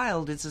the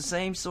wild it's the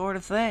same sort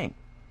of thing.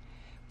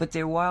 But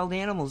they're wild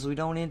animals. We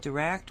don't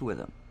interact with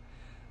them.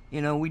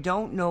 We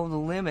don't know the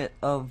limit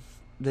of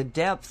the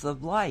depth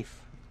of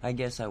life, I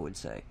guess I would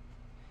say.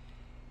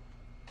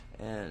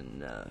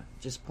 And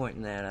just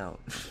pointing that out.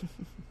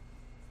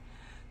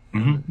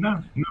 Mm-hmm.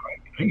 No,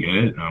 I get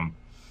it.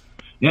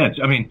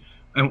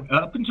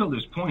 Up until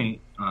this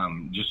point,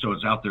 just so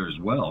it's out there as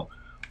well,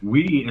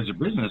 we as a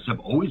business have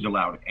always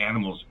allowed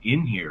animals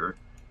in here,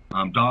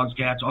 dogs,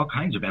 cats, all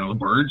kinds of animals,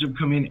 birds have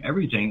come in,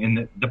 everything.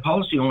 And the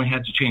policy only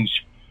had to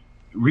change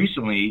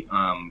recently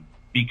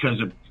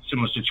because of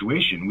similar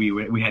situation.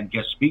 We had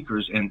guest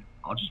speakers, and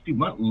I'll just be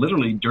blunt,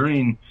 literally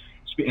during,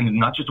 and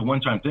not just a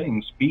one-time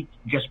thing,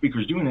 guest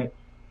speakers doing it,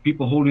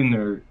 people holding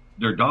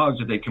their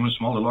dogs, if they come in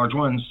small or large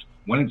ones.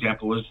 One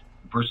example was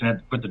the person had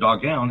to put the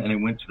dog down and they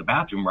went to the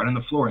bathroom right on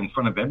the floor in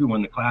front of everyone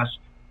in the class,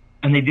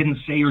 and they didn't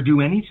say or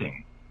do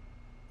anything.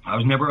 I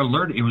was never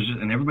alerted. It was just,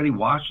 and everybody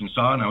watched and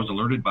saw, and I was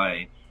alerted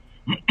by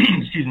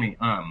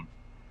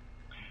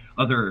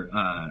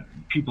other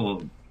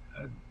people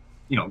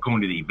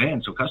going to the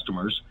event, so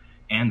customers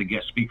and the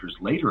guest speakers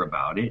later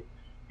about it.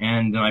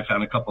 And then I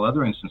found a couple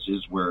other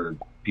instances where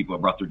people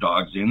have brought their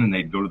dogs in and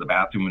they'd go to the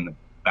bathroom in the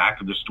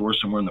back of the store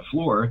somewhere on the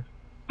floor,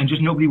 and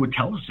just nobody would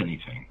tell us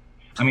anything.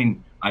 I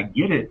mean, I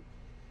get it.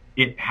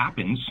 It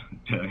happens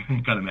to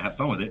kind of have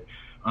fun with it.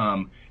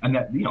 And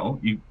that,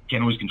 you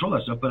can't always control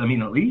that stuff, but I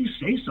mean, at least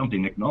say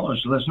something,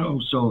 acknowledge, so let us know.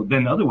 So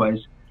then otherwise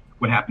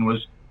what happened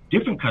was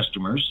different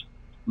customers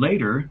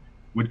later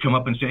would come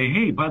up and say,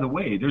 hey, by the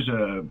way, there's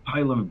a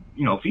pile of,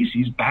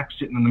 feces back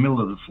sitting in the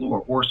middle of the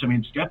floor, or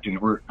somebody had stepped in,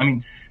 or, I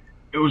mean,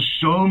 it was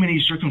so many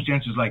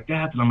circumstances like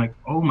that I'm like,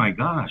 oh my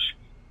gosh,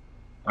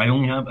 I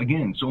only have,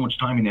 again, so much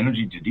time and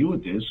energy to deal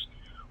with this.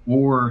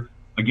 Or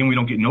again, we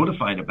don't get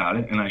notified about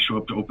it, and I show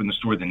up to open the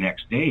store the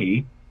next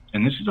day,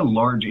 and this is a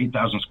large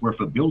 8,000 square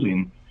foot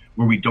building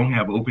where we don't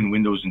have open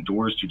windows and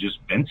doors to just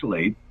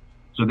ventilate.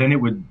 So then it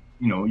would,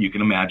 you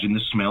can imagine the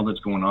smell that's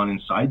going on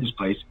inside this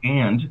place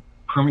and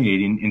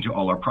permeating into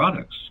all our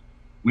products.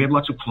 We have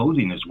lots of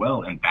clothing as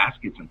well, and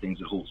baskets and things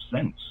that hold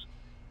scents.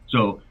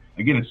 So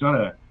again, it's not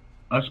a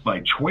us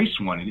by choice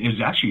one. It is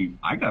actually,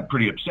 I got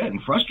pretty upset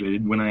and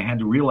frustrated when I had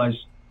to realize,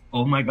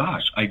 oh my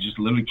gosh, I just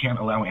literally can't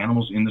allow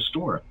animals in the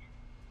store.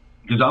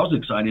 Because I was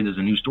excited as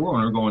a new store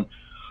owner going,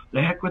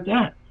 the heck with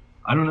that.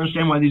 I don't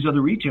understand why these other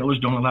retailers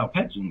don't allow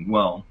pets in.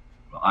 Well,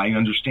 I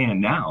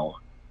understand now.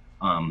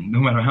 No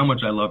matter how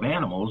much I love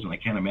animals, and I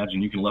can't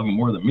imagine you can love them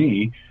more than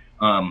me,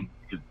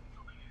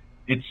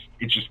 it's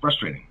just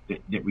frustrating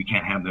that we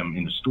can't have them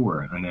in the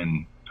store, and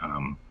then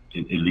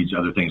it leads to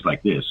other things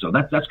like this. So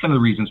that's kind of the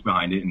reasons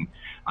behind it. And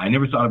I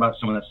never thought about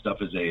some of that stuff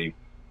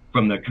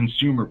from the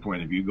consumer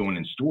point of view, going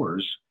in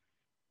stores,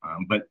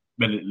 but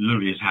it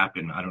literally has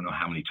happened. I don't know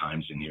how many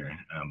times in here.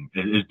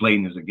 As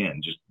blatant as,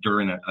 again, just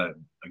during a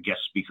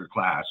guest speaker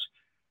class,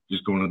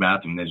 just going to the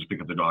bathroom, and they just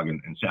pick up the dog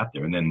and sat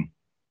there, and then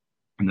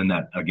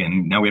that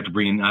again. Now we have to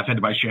bring in. I've had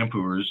to buy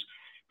shampoos,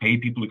 pay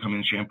people to come in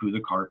and shampoo the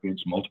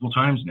carpets multiple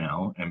times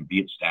now, and be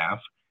it staff.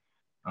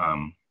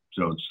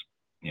 So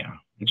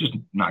it's just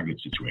not a good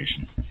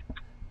situation.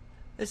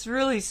 It's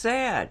really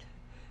sad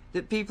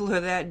that people are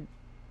that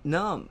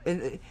numb,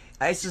 and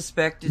I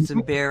suspect it's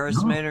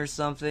embarrassment or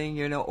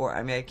something, or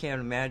I mean, I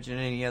can't imagine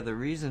any other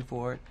reason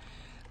for it.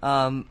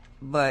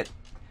 But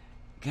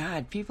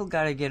God, people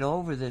got to get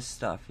over this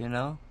stuff,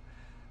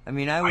 I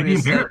mean, I would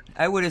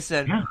have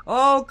said, yeah.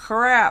 Oh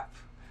crap,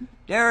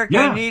 Derek,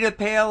 yeah. I need a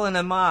pail and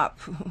a mop.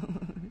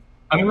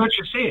 I mean, let's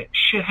just say it.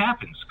 Shit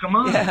happens. Come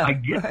on, yeah, I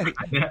get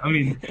it. I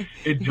mean,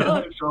 it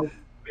does. So,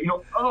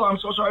 oh, I'm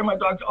so sorry, my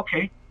dog.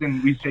 Okay,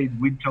 then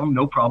we'd tell them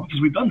no problem,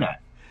 because we've done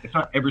that. It's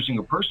not every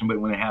single person, but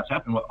when it has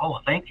happened, well, oh,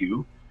 thank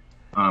you.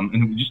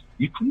 And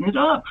you clean it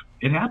up.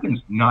 It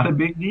happens. Not a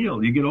big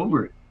deal. You get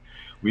over it.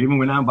 We even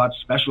went out and bought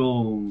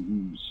special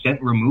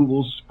scent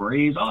removal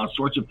sprays, all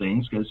sorts of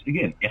things, because,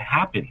 again, it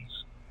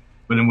happens.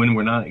 But then when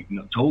we're not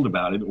told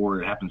about it,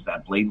 or it happens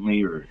that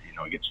blatantly, or,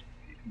 it gets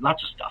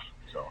lots of stuff.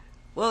 So.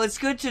 Well, it's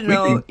good to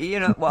know,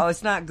 well,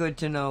 it's not good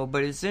to know,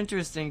 but it's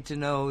interesting to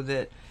know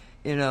that,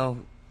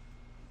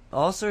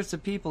 all sorts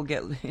of people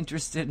get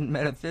interested in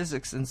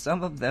metaphysics, and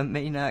some of them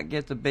may not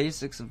get the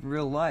basics of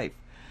real life.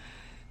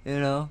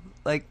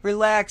 Like,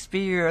 relax, be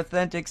your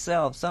authentic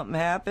self. Something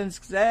happens,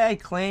 hey,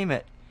 claim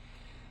it.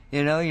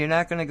 You're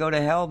not going to go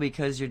to hell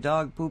because your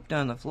dog pooped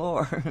on the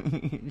floor. For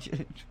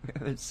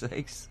heaven's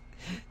sakes.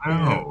 I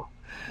know.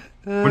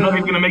 We're not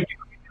even going to make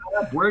it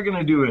up. We're going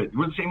to do it.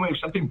 We're the same way. If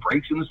something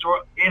breaks in the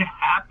store, it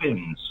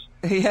happens.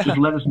 Yeah. Just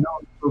let us know.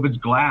 If it's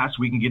glass,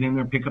 we can get in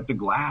there and pick up the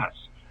glass.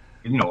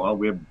 We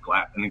have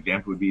glass. An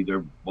example would be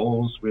their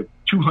bowls. We have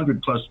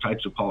 200 plus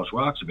types of polished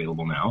rocks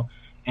available now.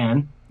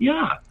 And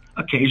yeah,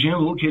 occasionally a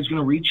little kid's going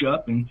to reach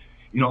up and,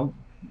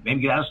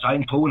 maybe get outside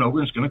and pull one over,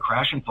 and it's going to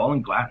crash and fall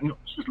in glass.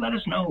 Just let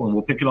us know, and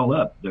we'll pick it all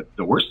up.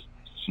 The worst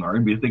scenario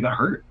would be if they got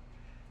hurt,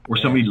 or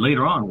somebody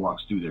later on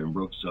walks through there and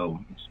broke. So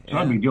it's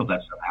not a big deal if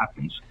that stuff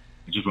happens.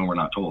 It's just when we're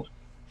not told.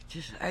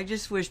 I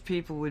just wish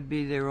people would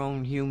be their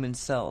own human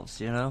selves,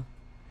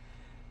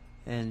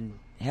 and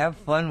have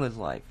fun with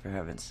life, for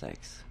heaven's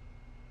sakes.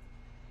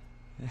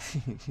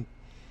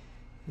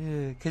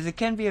 Because it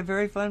can be a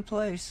very fun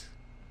place.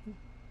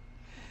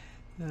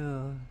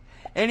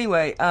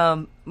 Anyway,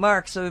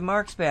 Mark, so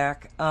Mark's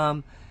back.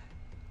 We're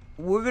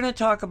going to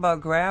talk about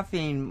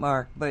graphene,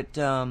 Mark, but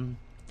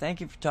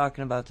thank you for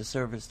talking about the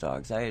service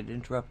dogs. I had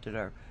interrupted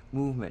our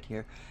movement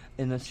here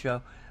in the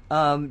show.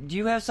 Do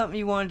you have something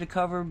you wanted to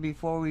cover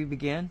before we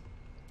begin?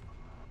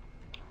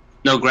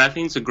 No,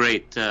 graphene's a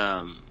great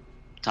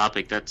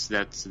topic. That's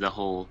the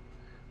whole,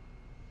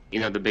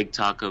 the big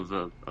talk of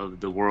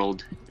the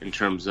world in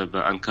terms of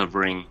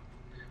uncovering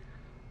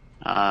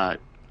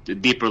the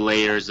deeper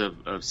layers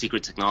of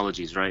secret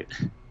technologies, right?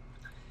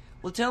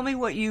 Well, tell me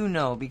what you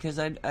know, because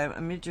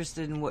I'm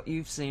interested in what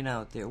you've seen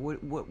out there.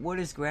 What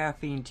is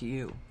graphene to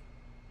you?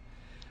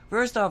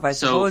 First off, I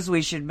suppose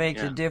we should make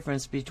the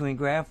difference between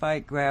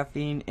graphite,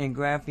 graphene, and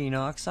graphene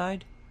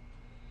oxide.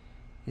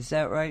 Is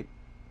that right,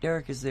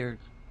 Derek? Is there?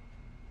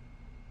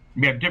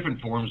 We have different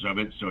forms of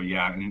it, so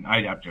yeah, and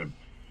I'd have to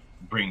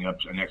bring up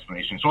an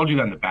explanation. So I'll do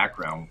that in the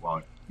background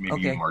while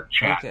maybe in our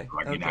chat, Okay.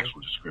 like an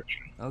actual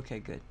description. Okay,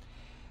 good.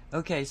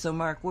 Okay, so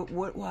Mark,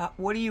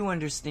 what do you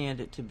understand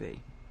it to be?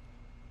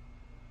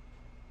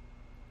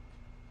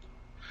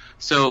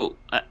 So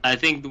I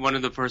think one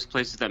of the first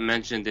places that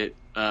mentioned it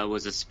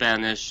was a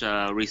Spanish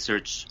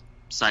research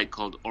site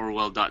called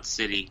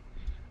Orwell.city.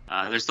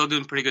 They're still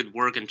doing pretty good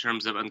work in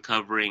terms of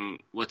uncovering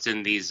what's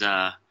in these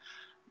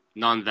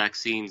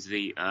non-vaccines,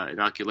 the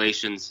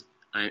inoculations,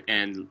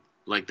 and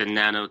like the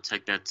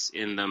nanotech that's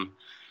in them.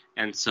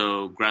 And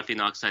so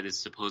graphene oxide is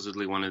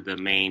supposedly one of the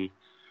main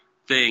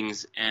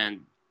things.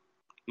 And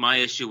my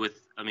issue with,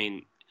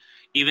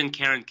 even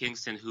Karen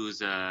Kingston, who's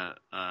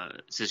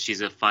says she's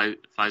a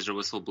Pfizer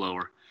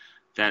whistleblower,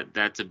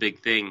 that's a big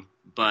thing.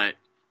 But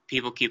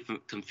people keep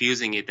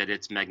confusing it that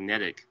it's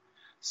magnetic.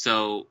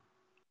 So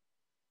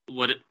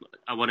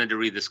I wanted to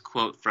read this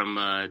quote from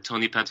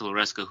Tony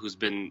Pantaloresco, who's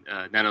been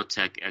a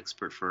nanotech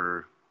expert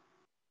or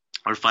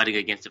fighting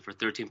against it for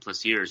 13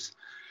 plus years.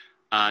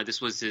 This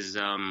was his,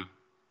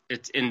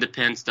 it's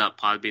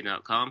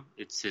independence.podbean.com.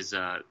 It's his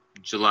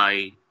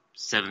July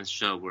 7th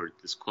show where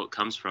this quote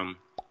comes from.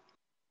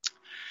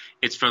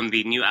 It's from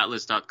the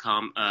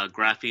newatlas.com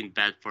Graphene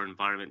Bad for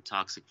Environment,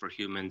 Toxic for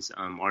Humans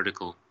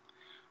article,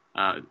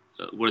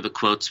 where the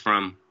quote's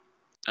from.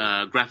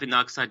 Graphene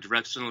oxide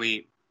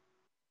directionally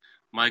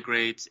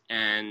migrates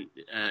and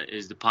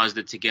is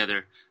deposited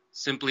together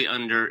simply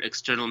under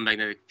external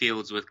magnetic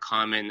fields with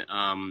common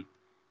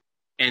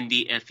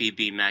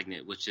NdFeB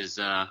magnet, which is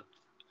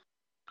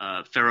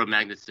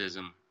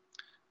ferromagnetism.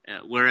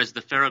 Whereas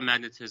the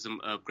ferromagnetism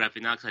of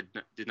graphene oxide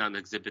did not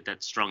exhibit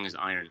that strong as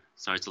iron.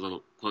 Sorry, it's a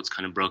little quote's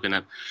kind of broken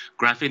up.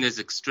 Graphene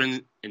is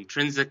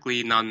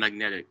intrinsically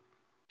non-magnetic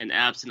and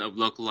absent of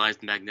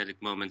localized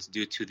magnetic moments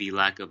due to the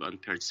lack of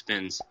unpaired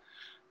spins.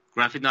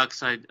 Graphene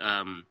oxide,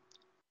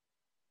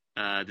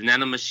 the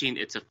nanomachine,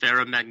 it's a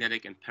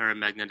ferromagnetic and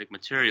paramagnetic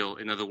material.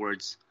 In other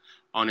words,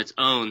 on its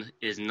own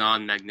is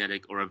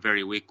non-magnetic or a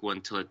very weak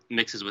one till it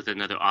mixes with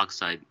another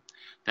oxide,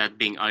 that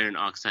being iron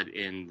oxide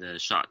in the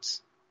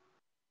shots.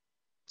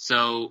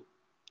 So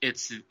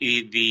it's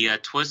the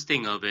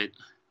twisting of it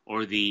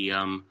or the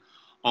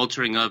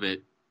altering of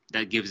it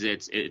that gives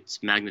it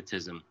its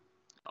magnetism,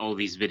 all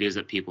these videos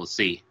that people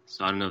see.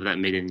 So I don't know if that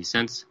made any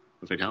sense,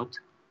 if it helped.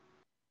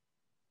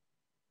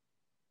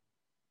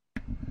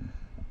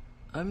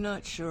 I'm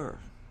not sure.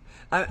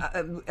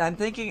 I'm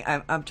thinking.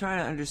 I'm trying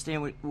to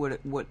understand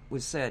what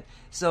was said.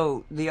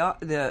 So the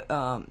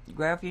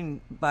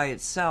graphene by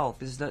itself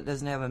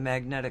doesn't have a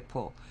magnetic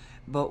pull,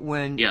 but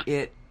when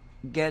it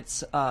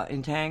gets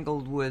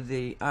entangled with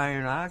the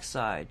iron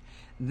oxide,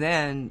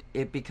 then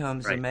it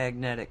becomes a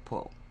magnetic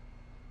pull.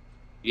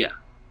 Yeah.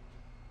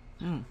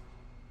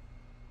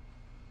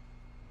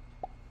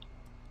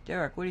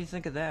 Derek, what do you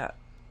think of that?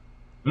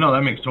 No,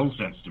 that makes total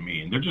sense to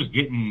me. And they're just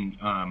getting,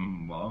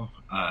 why?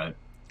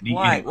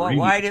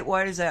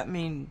 Why does that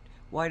mean?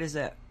 Why does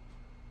that?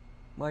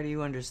 Why do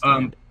you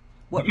understand?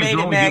 What made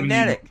it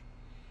magnetic?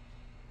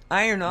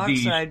 Iron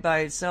oxide by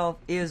itself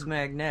is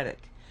magnetic.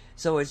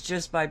 So it's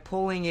just by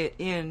pulling it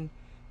in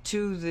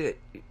to the...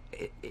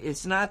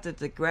 It's not that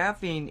the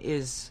graphene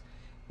is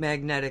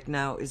magnetic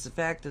now. It's the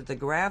fact that the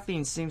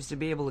graphene seems to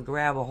be able to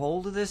grab a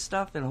hold of this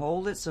stuff and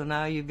hold it. So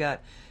now you've got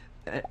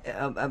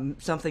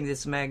something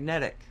that's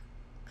magnetic.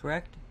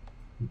 Correct?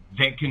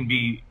 That can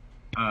be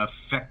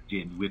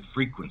affected with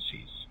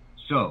frequencies.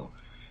 So,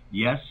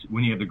 yes,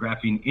 when you have the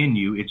graphene in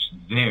you, it's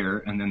there,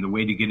 and then the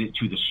way to get it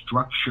to the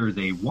structure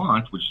they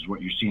want, which is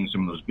what you're seeing in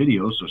some of those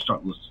videos, so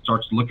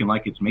starts looking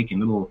like it's making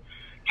little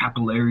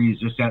capillaries,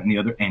 this, that, and the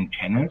other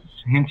antennas,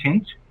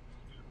 hint.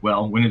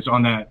 Well, when it's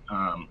on that,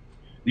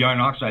 the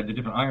iron oxide, the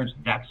different irons,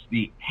 that's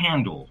the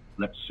handle,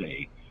 let's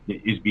say,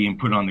 that is being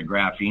put on the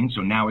graphene, so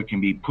now it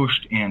can be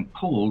pushed and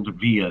pulled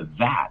via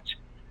that.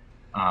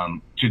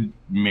 To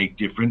make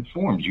different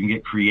forms. You can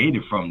get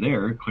creative from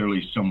there.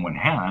 Clearly someone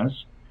has.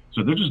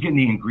 So they're just getting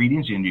the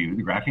ingredients into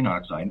the graphene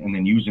oxide and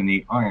then using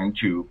the iron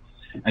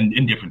and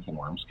in different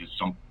forms, because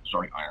some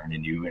iron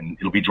in you, and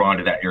it'll be drawn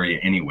to that area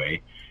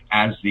anyway,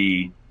 as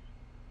the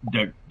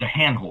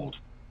handhold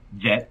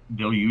that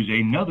they'll use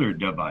another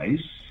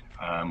device,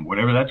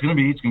 whatever that's going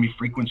to be. It's going to be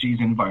frequencies,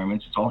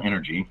 environments. It's all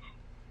energy.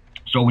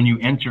 So when you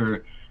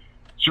enter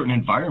certain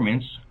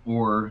environments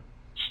or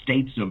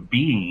states of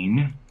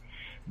being,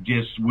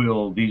 these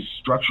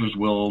structures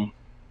will,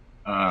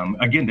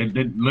 again,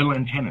 the little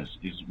antennas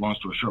is, long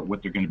story short,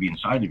 what they're going to be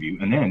inside of you.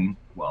 And then,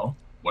 well,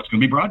 what's going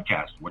to be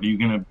broadcast? What are you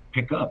going to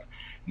pick up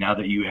now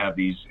that you have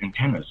these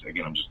antennas?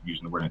 Again, I'm just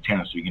using the word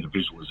antenna so you get a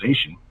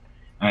visualization.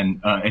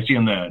 And I see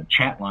on the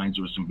chat lines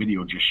there was some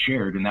video just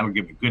shared, and that would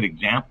give a good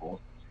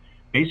example.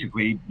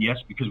 Basically, yes,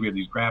 because we have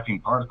these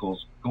graphene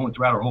particles going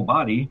throughout our whole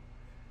body,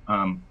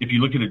 if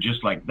you look at it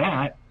just like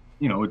that,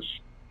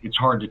 it's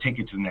hard to take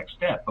it to the next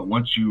step. But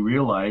once you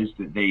realize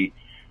that the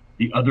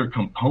other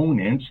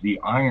components, the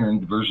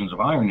versions of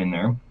iron in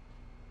there,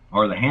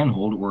 are the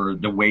handhold or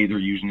the way they're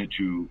using it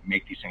to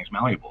make these things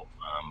malleable,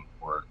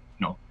 or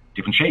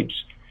different shapes,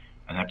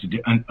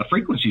 and a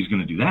frequency is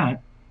going to do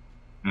that.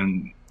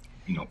 And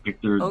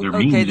pick their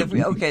means.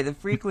 The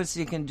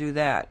frequency can do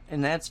that,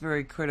 and that's a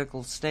very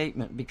critical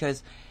statement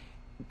because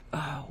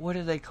what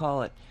do they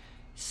call it?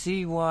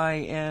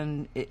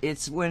 CYN.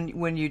 It's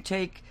when you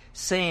take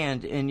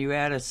sand and you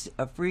add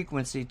a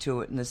frequency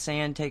to it, and the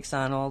sand takes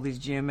on all these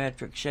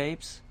geometric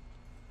shapes.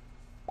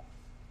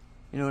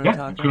 You know what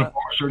I'm talking about?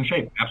 A certain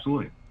shape,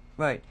 absolutely.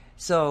 Right.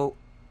 So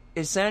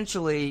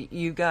essentially,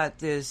 you got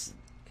this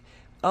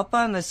up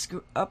in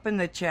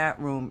the chat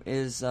room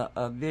is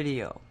a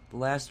video, the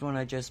last one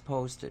I just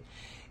posted,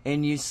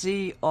 and you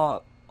see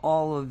all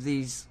of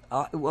these.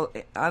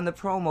 On the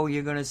promo,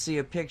 you're going to see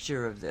a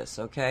picture of this.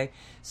 Okay,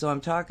 so I'm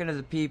talking to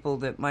the people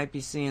that might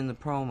be seeing the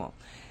promo,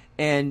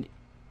 and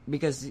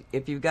because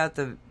if you've got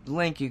the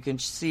link, you can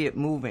see it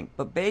moving.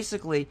 But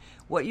basically,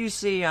 what you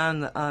see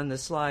on the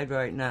slide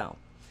right now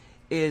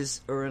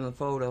or in the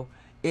photo,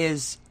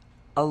 is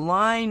a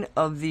line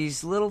of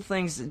these little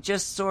things that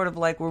just sort of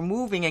like were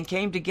moving and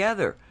came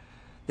together.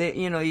 They,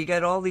 you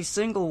got all these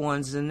single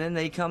ones, and then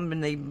they come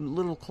and they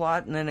little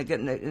clot, and then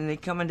they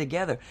come in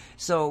together.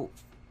 So,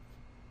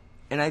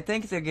 and I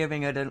think they're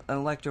giving it an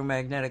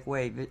electromagnetic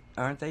wave,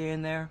 aren't they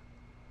in there?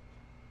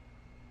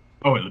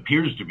 Oh, it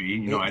appears to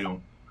be. I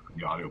don't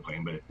the audio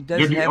playing, but they're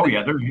hitting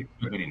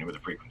it with a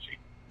frequency.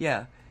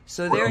 Yeah.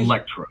 So they're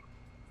electro.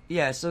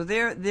 Yeah, so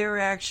they're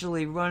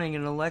actually running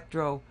an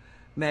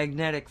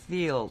electromagnetic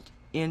field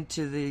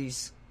into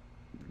these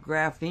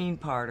graphene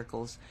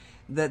particles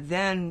that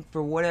then,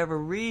 for whatever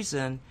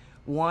reason,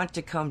 want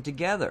to come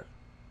together.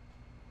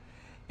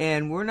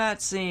 And we're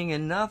not seeing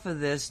enough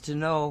of this to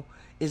know,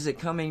 is it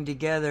coming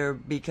together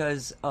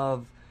because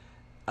of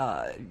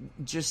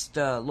just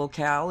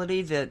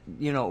locality that,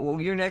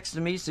 you're next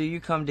to me, so you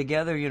come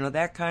together,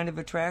 that kind of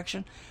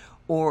attraction?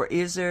 Or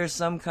is there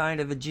some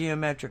kind of a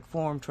geometric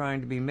form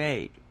trying to be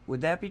made?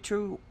 Would that be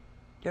true,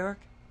 Derek?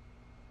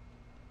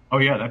 Oh,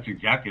 yeah, that's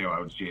exactly how I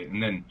would see it.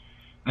 And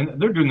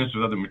they're doing this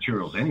with other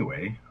materials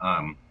anyway.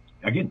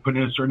 Again,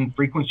 putting a certain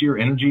frequency or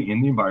energy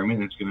in the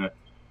environment, and it's going to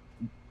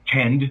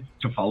tend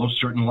to follow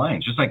certain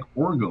lines, just like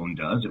orgone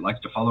does. It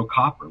likes to follow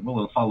copper. Well,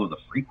 it'll follow the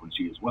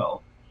frequency as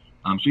well.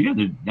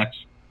 That's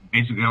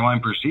basically how I'm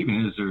perceiving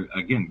it. Is they're,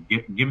 again,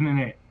 giving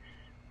it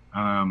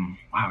wow,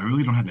 I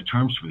really don't have the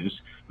terms for this.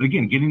 But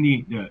again, getting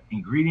the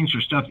ingredients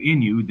or stuff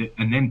in you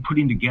and then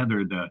putting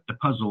together the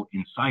puzzle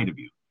inside of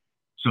you.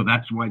 So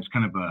that's why it's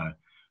kind of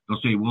they'll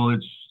say, well,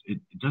 it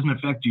doesn't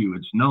affect you.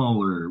 It's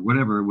null or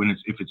whatever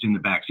if it's in the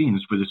vaccine.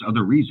 It's for this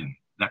other reason.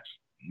 That's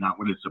not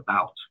what it's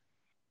about.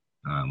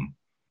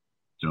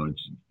 So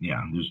it's,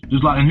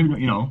 there's a lot, and they're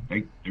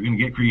going to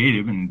get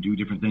creative and do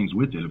different things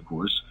with it, of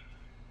course.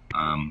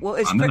 Well,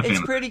 it's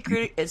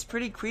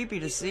pretty creepy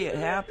to see it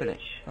happening.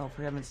 Oh,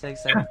 for heaven's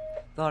sakes, I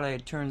thought I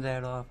had turned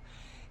that off.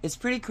 It's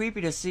pretty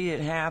creepy to see it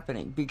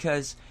happening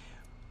because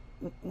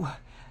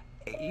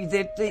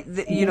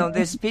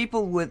there's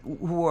people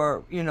who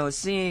are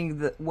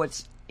seeing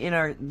what's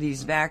in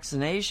these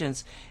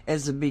vaccinations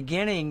as the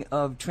beginning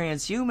of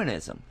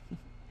transhumanism,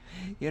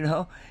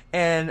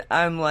 and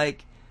I'm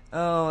like,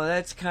 oh,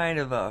 that's kind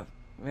of a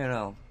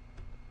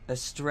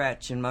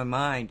stretch in my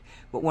mind.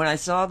 But when I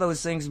saw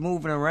those things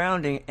moving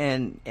around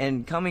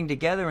and coming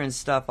together and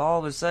stuff, all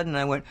of a sudden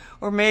I went,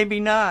 or maybe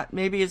not.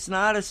 Maybe it's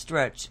not a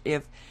stretch.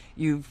 If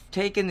you've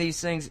taken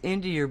these things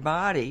into your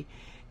body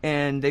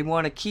and they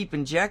want to keep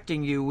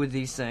injecting you with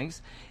these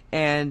things,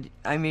 and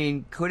I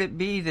mean, could it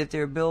be that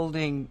they're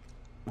building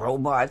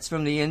robots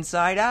from the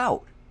inside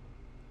out?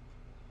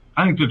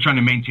 I think they're trying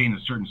to maintain a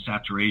certain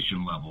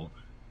saturation level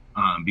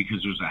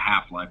because there's a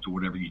half-life to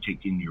whatever you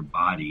take in your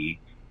body.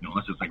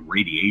 Unless it's like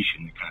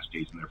radiation, it kind of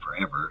stays in there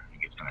forever.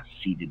 It gets kind of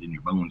seated in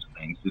your bones and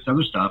things. This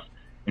other stuff,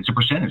 it's a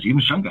percentage.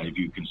 Even shungite, if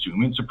you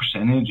consume it, it's a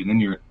percentage, and then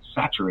you're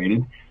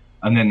saturated,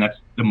 and then that's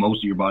the most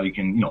of your body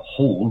can,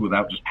 hold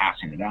without just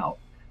passing it out.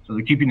 So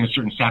they're keeping a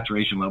certain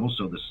saturation level,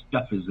 so the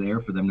stuff is there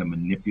for them to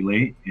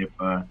manipulate if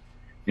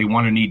they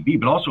want to need be.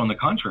 But also, on the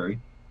contrary,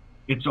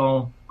 it's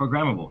all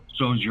programmable.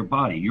 So is your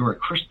body. You're a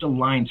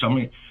crystalline. So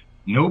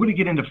nobody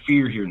get into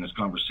fear here in this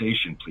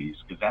conversation, please,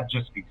 because that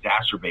just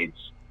exacerbates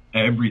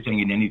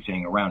everything and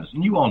anything around us.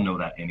 And you all know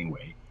that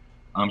anyway.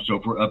 So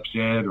if we're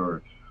upset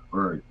or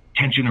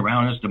tension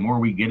around us, the more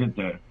we get it,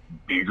 the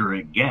bigger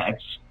it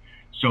gets.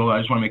 So I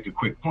just want to make a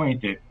quick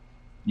point that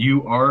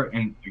you are,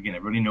 and again,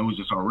 everybody knows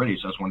this already,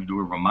 so I just want to do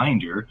a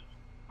reminder.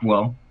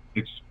 Well,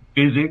 it's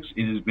physics.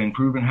 It has been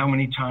proven how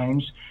many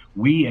times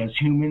we as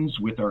humans,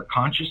 with our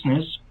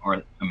consciousness,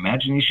 our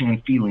imagination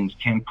and feelings,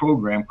 can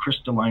program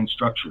crystalline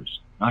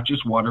structures, not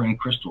just water and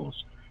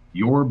crystals.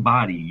 Your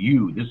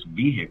body, this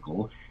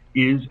vehicle,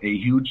 is a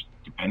huge,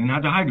 depending on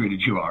how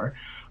dehydrated you are,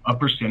 a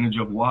percentage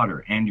of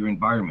water and your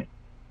environment.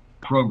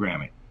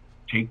 Program it.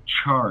 Take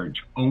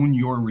charge. Own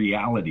your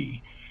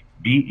reality.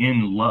 Be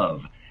in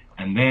love.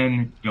 And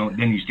then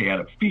you stay out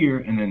of fear,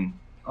 and then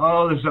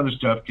all this other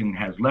stuff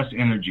has less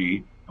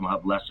energy and will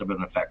have less of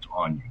an effect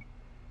on you.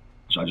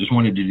 So I just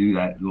wanted to do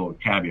that little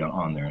caveat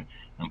on there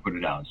and put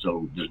it out.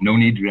 So there's no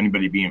need for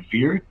anybody to be in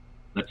fear.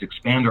 Let's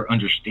expand our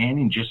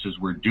understanding just as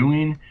we're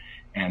doing,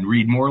 and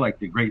read more like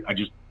the great, I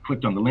just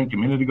clicked on the link a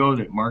minute ago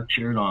that Mark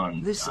shared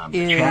on this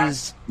the chat.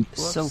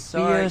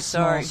 Sophia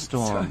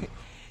Smallstorm.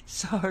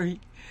 Sorry.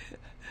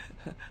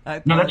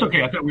 No, that's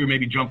okay. I thought we were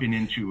maybe jumping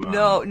into...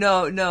 No.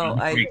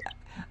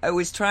 I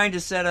was trying to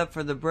set up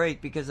for the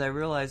break because I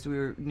realized we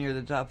were near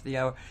the top of the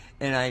hour,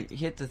 and I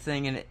hit the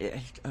thing, and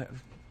I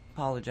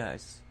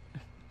apologize.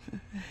 No,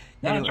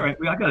 that's all right.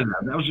 I got it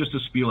out. That was just a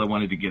spiel I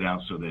wanted to get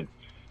out so that,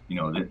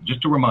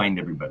 just to remind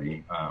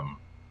everybody.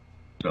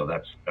 So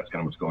that's kind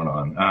of what's going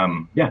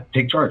on.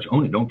 Take charge.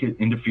 Own it. Don't get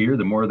into fear.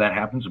 The more that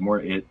happens, the more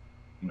it,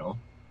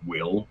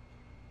 will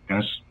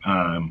kind of,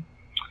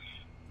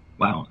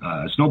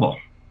 snowball.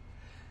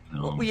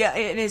 Well, yeah,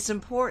 and it's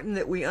important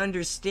that we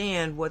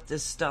understand what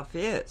this stuff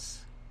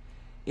is.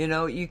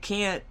 You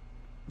can't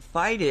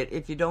fight it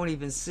if you don't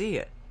even see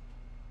it.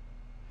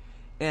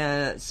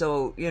 And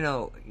so,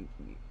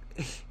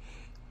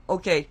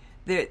 okay,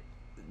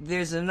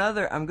 there's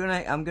another. I'm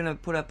gonna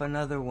put up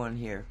another one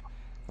here.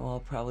 Well, I'll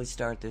probably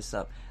start this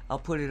up. I'll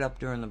put it up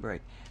during the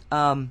break.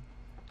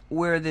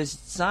 Where this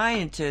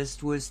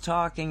scientist was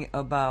talking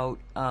about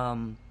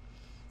what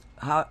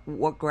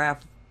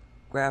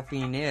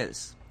graphene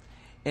is.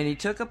 And he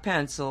took a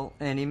pencil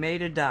and he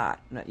made a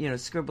dot,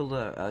 scribbled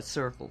a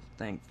circle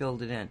thing,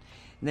 filled it in.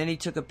 And then he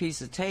took a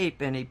piece of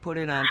tape and he put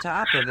it on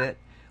top of it,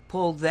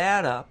 pulled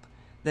that up,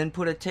 then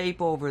put a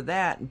tape over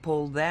that and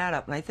pulled that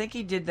up. And I think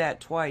he did that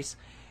twice.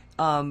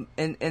 And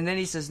then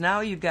he says,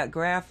 now you've got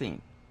graphene.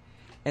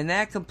 And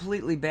that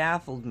completely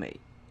baffled me,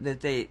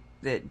 that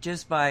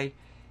just by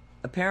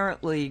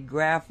apparently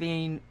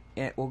graphene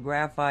or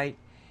graphite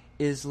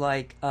is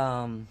like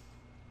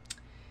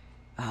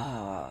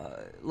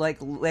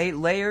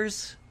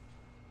layers.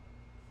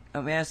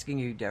 I'm asking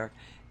you, Derek.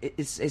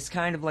 It's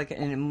kind of like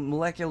a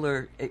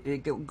molecular.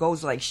 It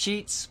goes like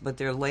sheets, but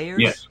they're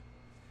layers. Yes.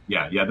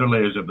 Yeah. They're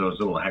layers of those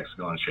little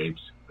hexagon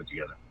shapes put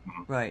together.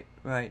 Mm-hmm.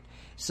 Right.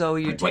 So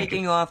you're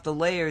taking off the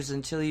layers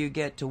until you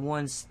get to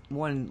one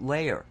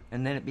layer,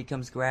 and then it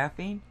becomes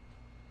graphene.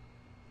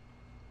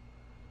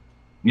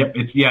 Yep.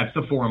 It's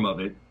the form of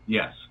it.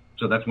 Yes.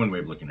 So that's one way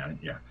of looking at it.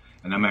 Yeah.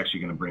 And I'm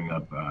actually going to bring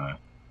up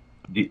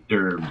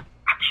their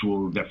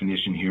actual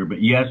definition here,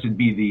 but yes, it'd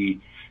be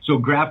so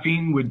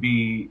graphene would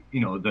be,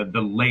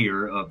 the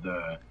layer of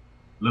the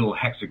little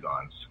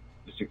hexagons,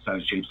 the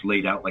six-sided shapes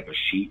laid out like a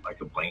sheet,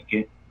 like a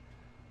blanket.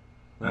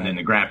 Right. And then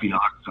the graphene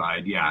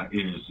oxide,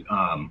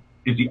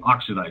 is the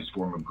oxidized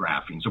form of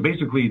graphene. So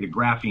basically the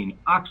graphene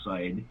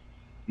oxide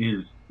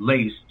is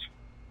laced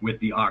with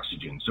the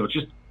oxygen. So it's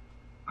just,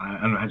 I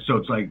don't know, so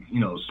it's like,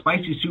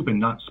 spicy soup and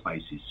not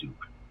spicy soup.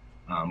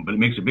 But it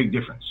makes a big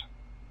difference.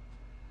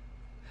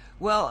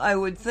 Well, I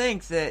would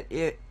think that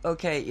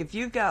if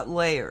you've got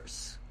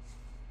layers,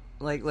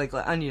 like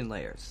onion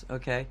layers,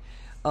 okay,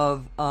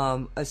 of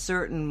a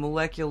certain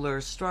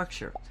molecular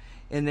structure,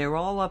 and they're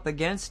all up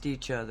against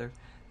each other,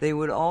 they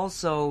would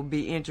also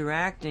be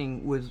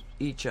interacting with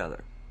each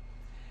other,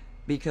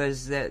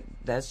 because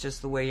that's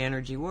just the way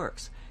energy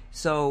works.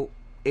 So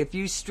if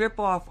you strip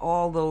off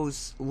all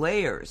those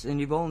layers and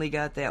you've only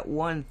got that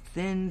one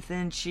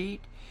thin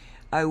sheet,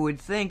 I would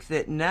think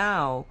that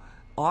now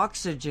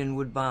oxygen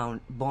would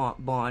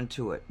bond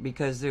to it,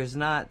 because there's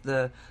not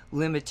the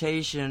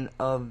limitation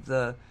of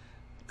the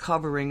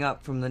covering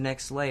up from the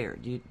next layer.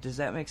 Does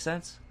that make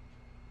sense?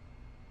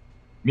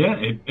 Yeah,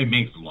 it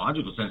makes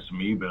logical sense to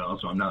me, but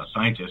also I'm not a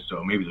scientist,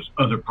 so maybe there's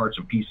other parts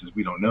and pieces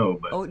we don't know.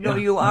 But no,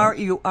 you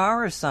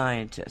are a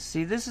scientist.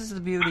 See, this is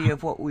the beauty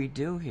of what we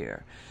do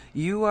here.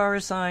 You are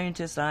a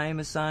scientist. I am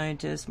a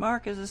scientist.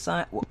 Mark is a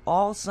scientist. We're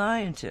all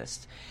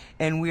scientists,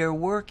 and we are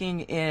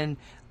working in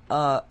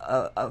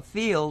a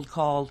field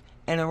called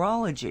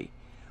enerology,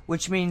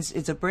 which means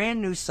it's a brand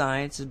new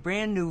science, a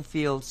brand new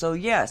field. So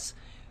yes,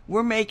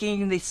 we're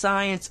making the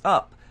science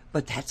up,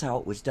 but that's how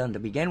it was done to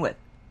begin with.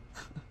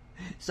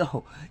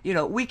 So,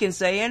 we can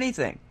say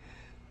anything.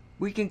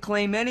 We can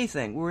claim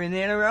anything. We're in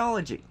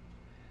enerology.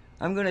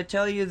 I'm going to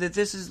tell you that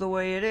this is the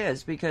way it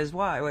is. Because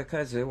why?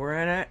 Because we're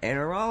in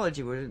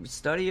enerology. We're in the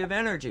study of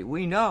energy.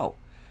 We know.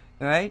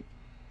 Right?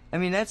 I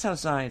mean, that's how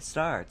science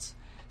starts.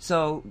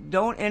 So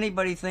don't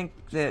anybody think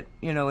that,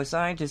 a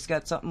scientist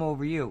got something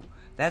over you.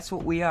 That's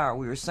what we are.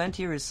 We were sent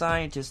here as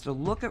scientists to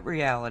look at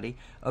reality,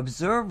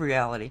 observe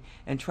reality,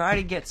 and try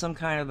to get some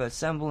kind of a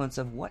semblance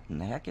of what in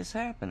the heck is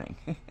happening.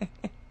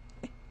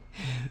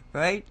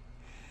 Right?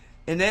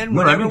 And then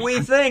whatever we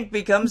think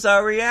becomes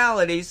our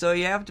reality, so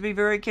you have to be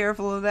very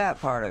careful of that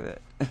part of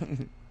it.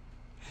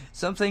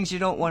 Some things you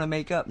don't want to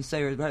make up and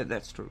say, right,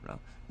 that's true.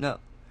 No.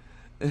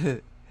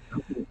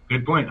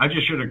 Good point. I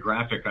just showed a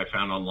graphic I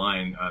found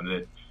online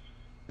that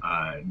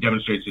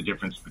demonstrates the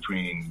difference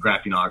between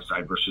graphene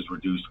oxide versus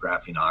reduced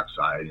graphene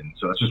oxide, and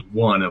so that's just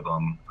one of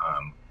them.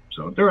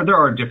 So there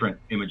are different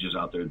images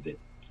out there that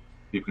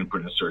you can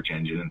put in a search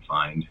engine and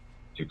find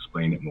to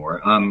explain it more.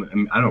 I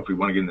don't know if we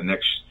want to get into the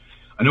next.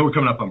 I know we're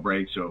coming up on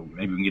break, so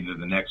maybe we can get into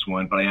the next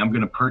one. But I am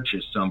going to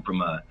purchase some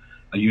from a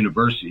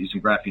university,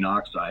 some graphene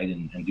oxide,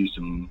 and do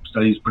some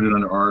studies. Put it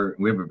under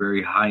we have a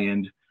very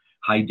high-end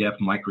high-def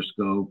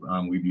microscope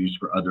we've used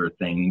for other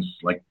things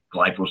like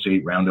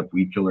glyphosate, Roundup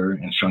weed killer,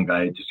 and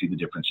shungite to see the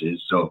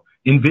differences. So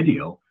in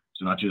video,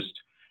 so not just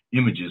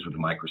images with a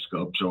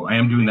microscope. So I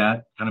am doing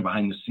that kind of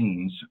behind the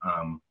scenes.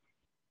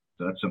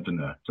 So that's something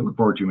to look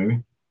forward to,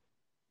 maybe.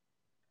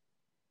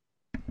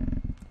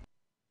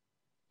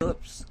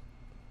 Oops.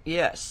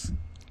 Yes.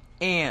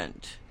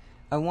 And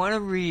I want to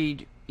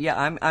read.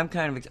 Yeah, I'm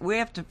kind of. We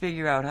have to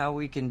figure out how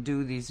we can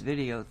do these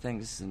video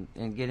things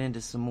and get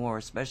into some more,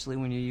 especially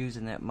when you're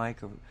using that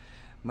microphone.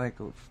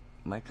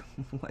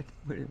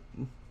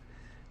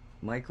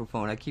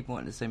 I keep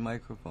wanting to say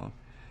microphone.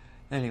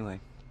 Anyway,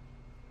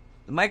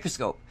 the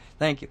microscope.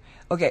 Thank you.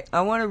 Okay,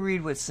 I want to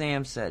read what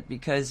Sam said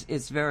because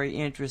it's very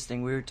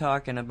interesting. We were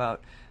talking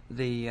about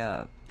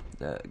the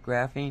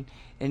graphene,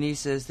 and he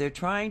says they're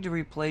trying to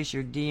replace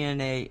your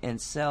DNA and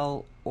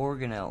cell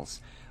organelles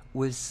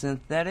with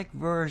synthetic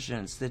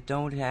versions that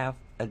don't have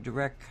a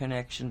direct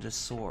connection to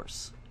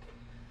source.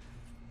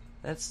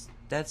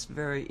 That's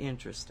very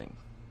interesting.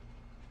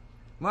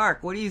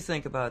 Mark, what do you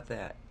think about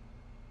that?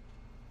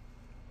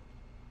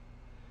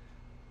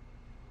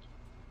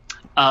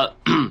 I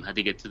had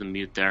to get to the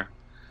mute there.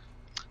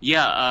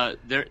 Yeah,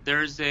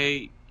 there's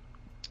a,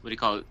 what do you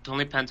call it?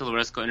 Tony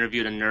Pantalleresco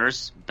interviewed a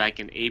nurse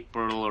back in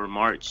April or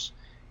March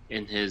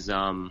in his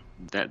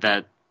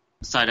that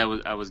site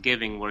I was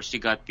giving, where she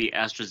got the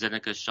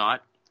AstraZeneca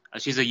shot.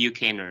 She's a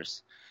UK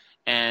nurse,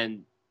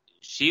 and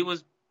she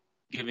was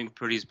giving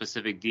pretty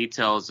specific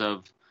details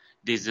of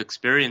these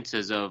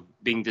experiences of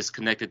being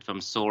disconnected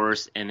from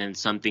source and then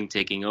something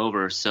taking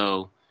over.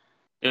 So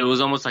it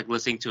was almost like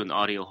listening to an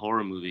audio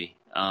horror movie.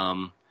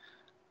 I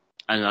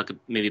don't know, I could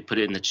maybe put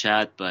it in the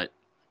chat, but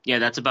yeah,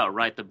 that's about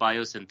right. The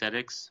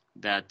biosynthetics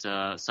that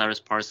Cyrus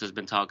Parse has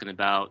been talking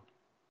about,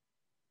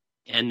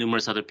 and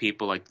numerous other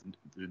people like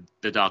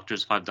the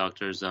doctors, 5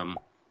 doctors,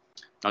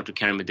 Dr.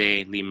 Karen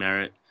Madej, Lee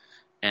Merritt,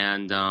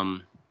 and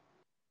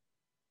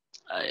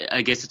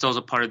I guess it's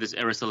also part of this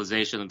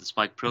aerosolization of the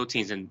spike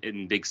proteins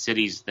in big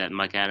cities that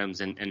Mike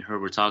Adams and her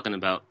were talking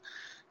about.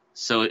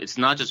 So it's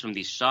not just from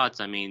these shots.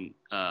 I mean,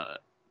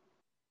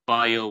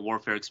 bio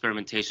warfare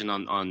experimentation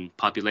on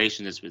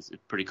population is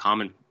pretty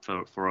common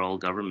for all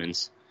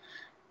governments.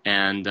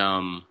 And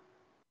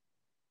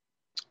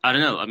I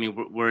don't know. I mean,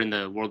 we're in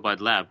the worldwide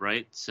lab,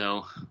 right?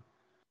 So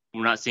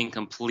we're not seeing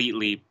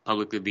completely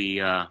publicly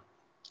the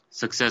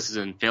successes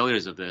and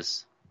failures of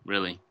this,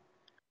 really.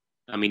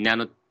 I mean,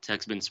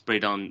 nanotech's been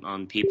sprayed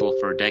on people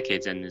for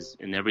decades and is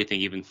in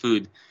everything, even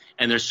food.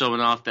 And they're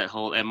showing off that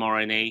whole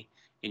mRNA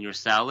in your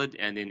salad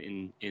and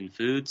in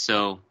food.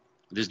 So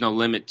there's no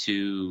limit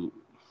to,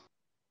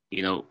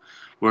 you know,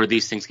 where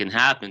these things can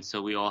happen.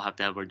 So we all have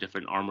to have our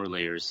different armor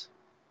layers.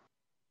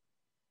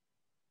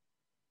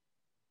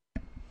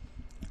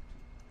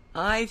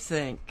 I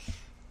think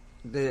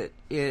that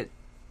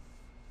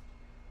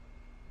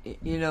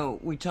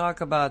we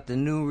talk about the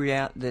new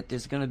that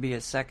there's going to be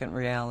a second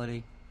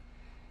reality.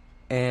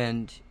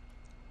 And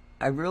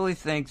I really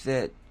think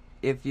that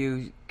if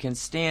you can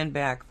stand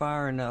back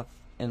far enough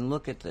and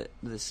look at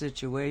the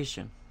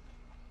situation,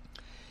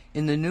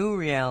 in the new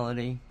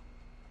reality,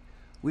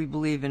 we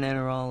believe in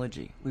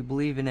enerology. We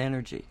believe in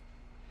energy.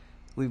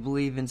 We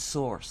believe in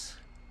source.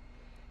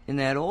 In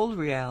that old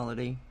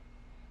reality,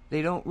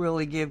 they don't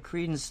really give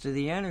credence to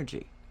the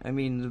energy. I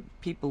mean, the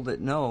people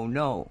that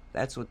know,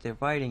 that's what they're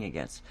fighting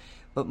against.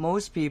 But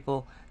most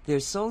people, they're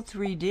so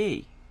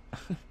 3D.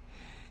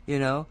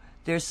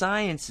 Their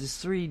science is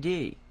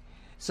 3D.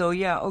 So,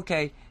 yeah,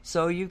 okay,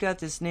 so you've got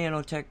this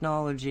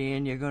nanotechnology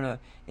and you're going to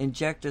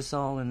inject us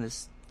all in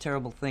this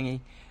terrible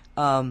thingy,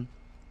 and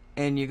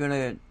you're going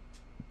to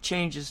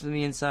change us from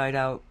the inside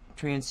out,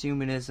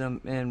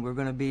 transhumanism, and we're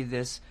going to be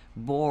this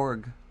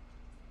Borg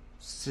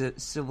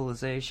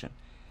civilization.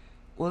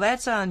 Well,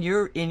 that's in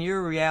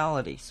your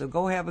reality, so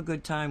go have a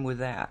good time with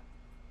that.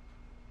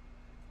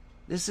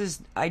 This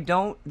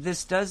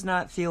does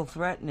not feel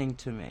threatening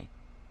to me.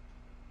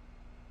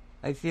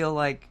 I feel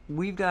like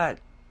we've got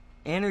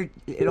energy.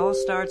 It all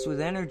starts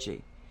with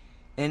energy.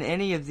 And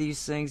any of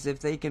these things, if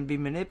they can be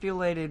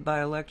manipulated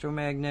by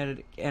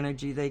electromagnetic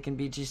energy, they can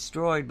be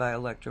destroyed by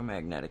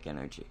electromagnetic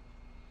energy.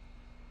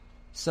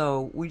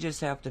 So we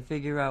just have to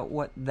figure out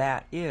what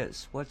that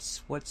is. What's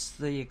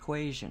the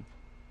equation?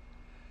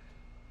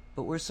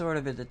 But we're sort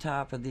of at the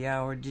top of the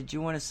hour. Did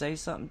you want to say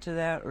something to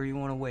that, or you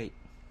want to wait?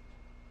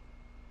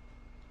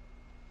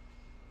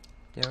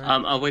 Derek?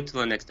 I'll wait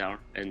till the next hour.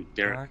 And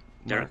Derek?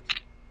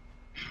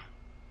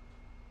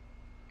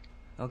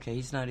 Okay,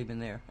 he's not even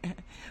there.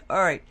 All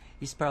right,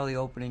 he's probably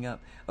opening up.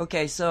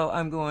 Okay, so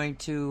I'm going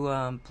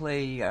to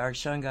play our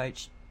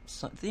Shungite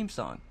theme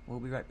song.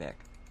 We'll be right back.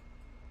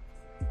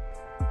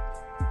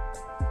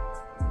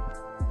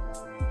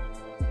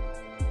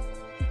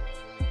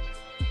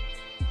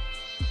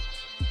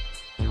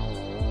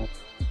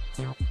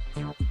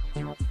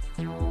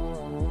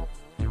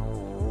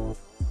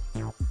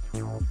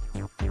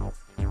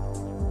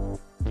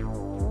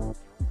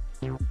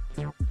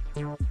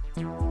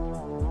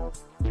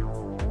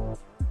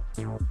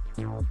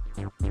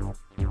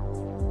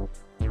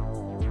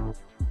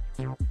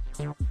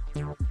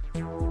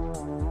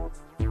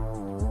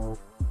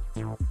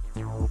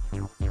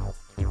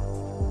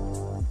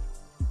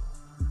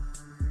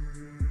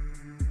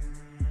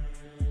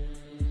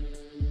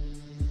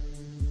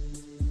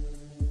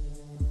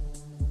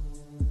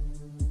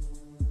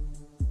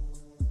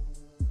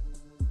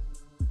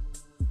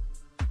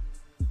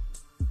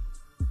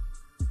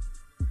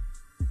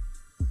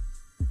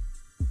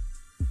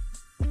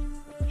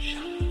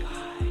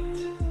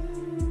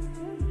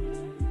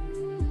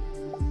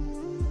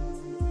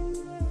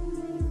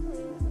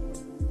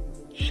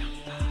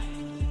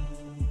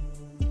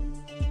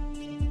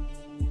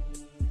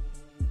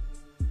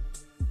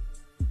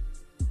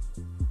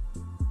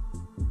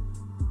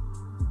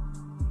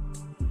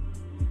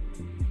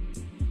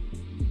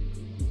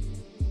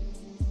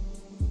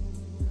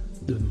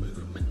 The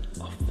movement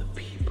of the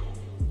people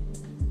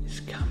is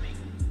coming.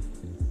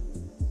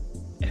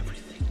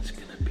 Everything's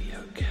gonna be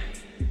okay.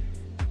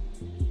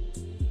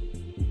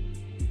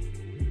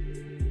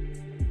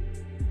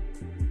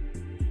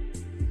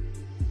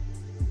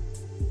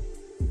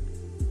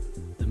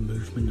 The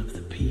movement of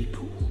the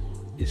people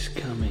is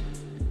coming.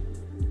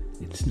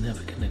 It's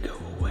never gonna go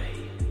away.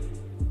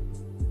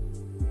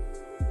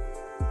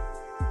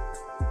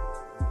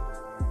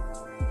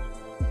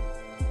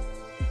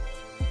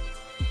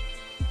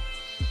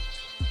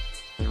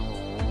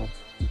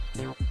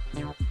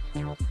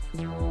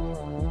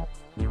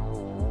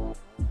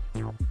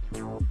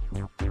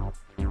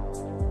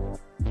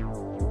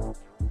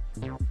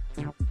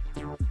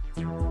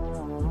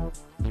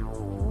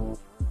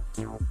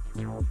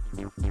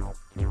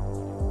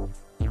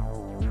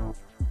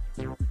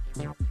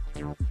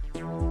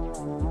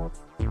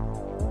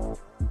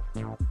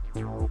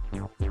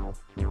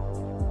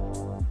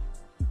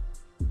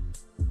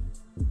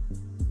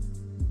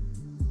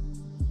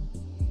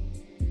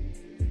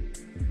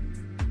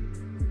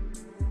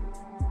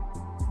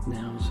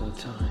 Now's our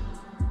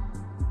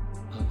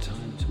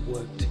time to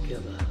work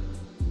together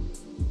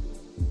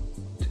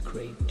to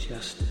create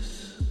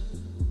justice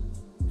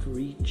for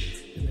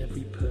each and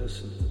every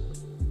person.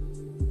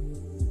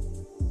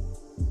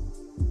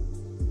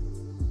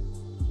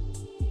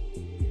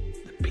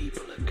 The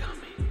people are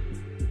coming.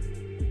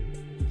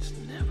 It's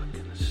never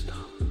gonna stop.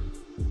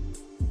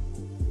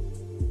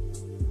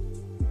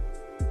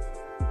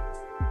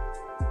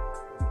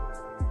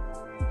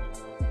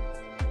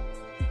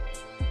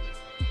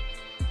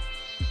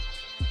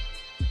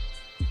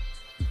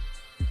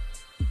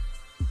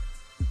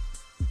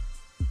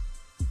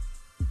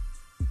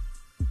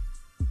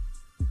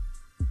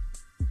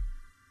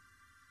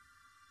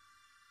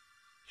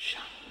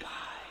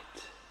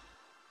 Shungite.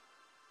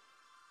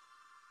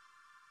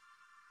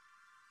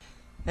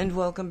 And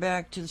welcome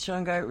back to the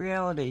Shungite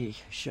Reality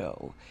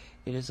Show.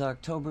 It is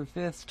October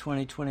 5th,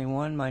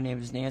 2021. My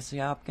name is Nancy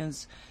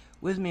Hopkins.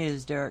 With me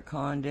is Derek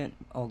Condon,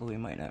 although he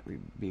might not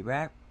be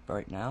back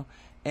right now,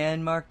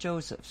 and Mark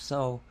Joseph.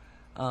 So,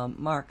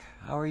 Mark,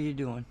 how are you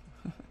doing?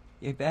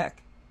 You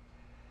back?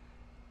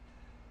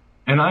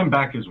 And I'm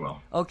back as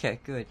well. Okay,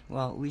 good.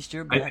 Well, at least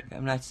you're back.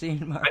 I'm not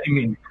seeing Mark. I didn't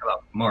mean to cut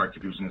off Mark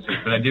if he was going to say,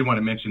 but I did want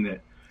to mention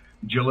that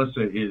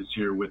Jalissa is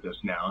here with us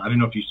now. I don't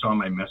know if you saw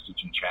my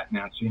message in chat,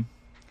 Nancy.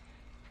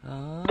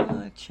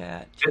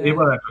 Chat.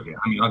 Well, that's okay.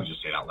 I mean, I'll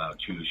just say it out loud,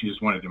 too. She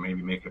just wanted to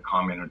maybe make a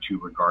comment or two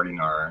regarding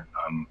our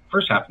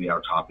first half of the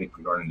hour topic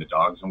regarding the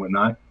dogs and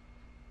whatnot.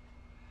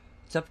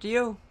 It's up to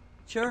you.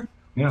 Sure.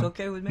 Yeah. It's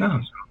okay with me.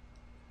 No,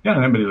 yeah,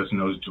 everybody listening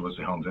knows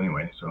Jalissa Helms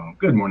anyway. So,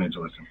 good morning,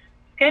 Jalissa.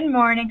 Good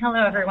morning.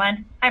 Hello,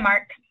 everyone. Hi,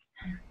 Mark.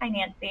 Hi,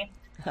 Nancy.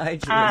 Hi,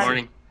 Jalissa. Good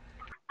morning.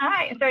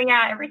 Hi. So,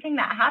 yeah, everything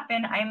that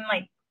happened, I'm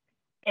like,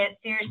 it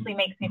seriously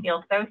makes me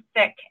feel so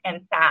sick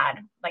and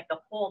sad, like the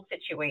whole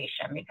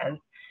situation, because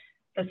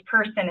this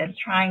person is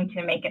trying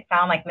to make it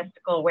sound like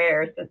Mystical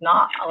Wares does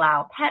not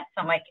allow pets.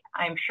 I'm like,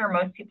 I'm sure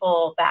most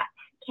people that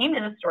came to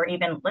the store,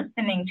 even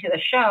listening to the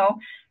show,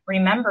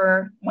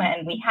 remember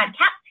when we had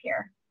cats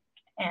here.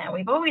 And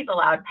we've always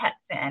allowed pets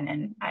in.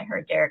 And I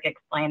heard Derek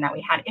explain that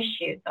we had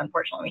issues. So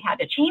unfortunately, we had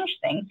to change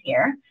things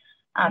here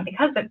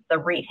because it's a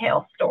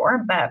retail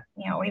store. But,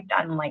 you know, we've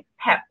done like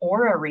pet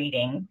aura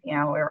readings. You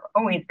know, we're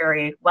always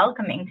very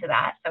welcoming to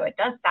that. So it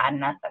does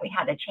sadden us that we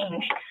had to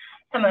change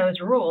some of those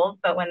rules.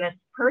 But when this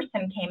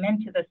person came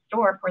into the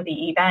store for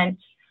the event,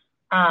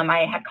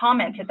 I had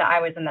commented that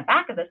I was in the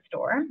back of the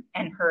store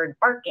and heard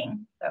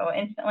barking. So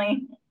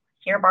instantly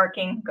hear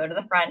barking, go to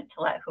the front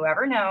to let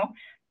whoever know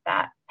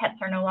that pets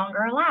are no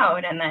longer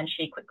allowed. And then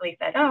she quickly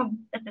said, oh,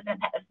 this isn't a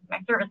pet, this is my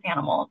service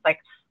animal. It's like,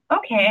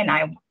 okay. And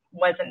I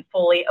wasn't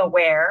fully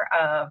aware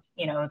of,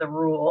 you know, the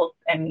rules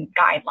and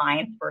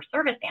guidelines for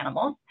service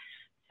animals.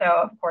 So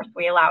of course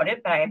we allowed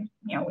it, but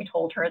we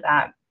told her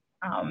that,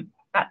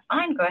 that's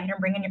fine, go ahead and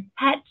bring in your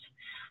pet.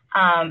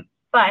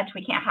 But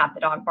we can't have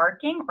the dog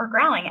barking or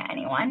growling at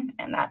anyone.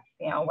 And that's,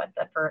 you know, what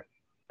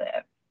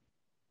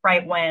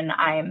right when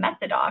I met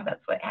the dog,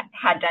 that's what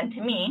had done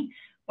to me,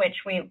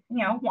 which we, you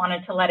know,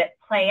 wanted to let it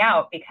play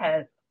out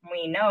because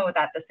we know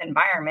that this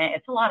environment,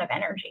 it's a lot of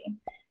energy.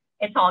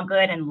 It's all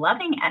good and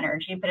loving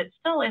energy, but it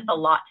still is a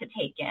lot to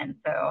take in.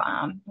 So,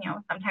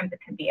 sometimes it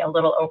can be a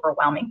little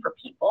overwhelming for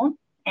people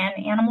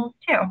and animals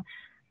too.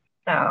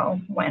 So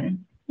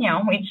when,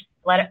 we just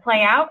let it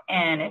play out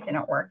and it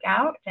didn't work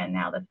out. And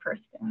now this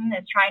person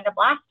is trying to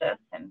blast us.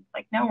 And it's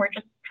like, no, we're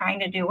just trying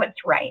to do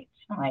what's right.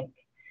 Like,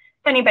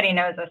 if anybody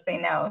knows us, they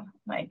know,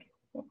 like,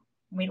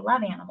 we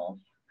love animals.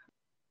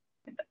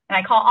 And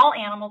I call all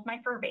animals my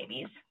fur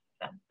babies.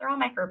 So they're all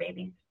my fur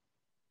babies.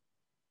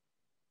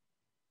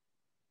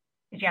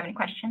 Did you have any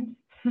questions?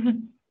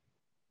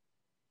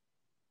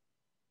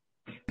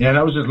 Yeah, and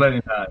I was just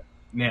letting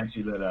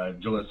Nancy, let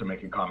Jalissa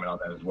make a comment on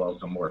that as well,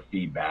 some more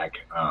feedback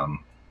on,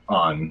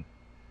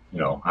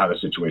 how the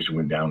situation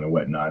went down and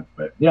whatnot.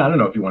 But, yeah, I don't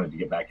know if you wanted to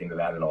get back into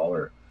that at all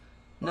or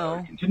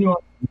no. Continue on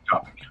the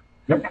topic.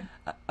 Yep.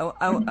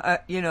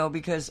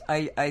 because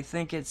I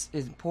think it's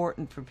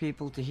important for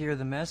people to hear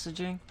the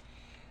messaging,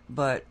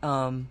 but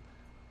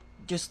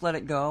just let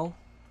it go.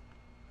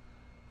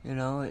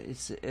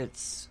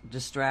 It's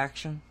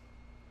distraction,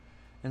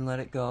 and let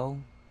it go,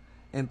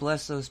 and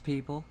bless those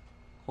people.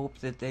 Hope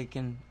that they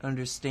can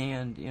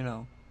understand.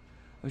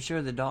 I'm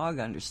sure the dog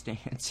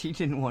understands. He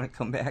didn't want to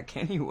come back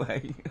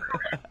anyway.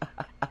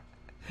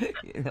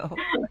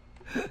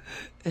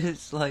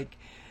 It's like,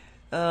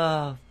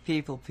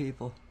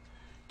 people,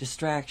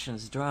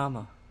 distractions,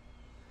 drama.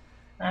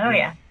 Oh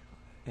yeah.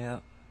 Yeah.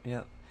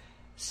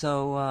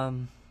 So,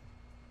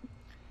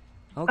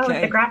 okay. Oh,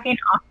 the graphene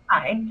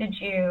oxide.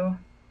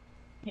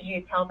 Did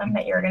you tell them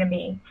that you're going to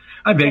be?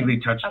 I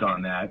vaguely touched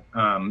on that.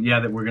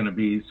 That we're going to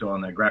be, so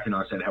on the graphene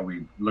oxide, how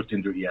we looked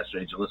into it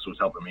yesterday, Jalissa was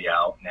helping me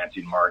out,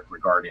 Nancy and Mark,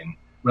 regarding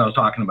what I was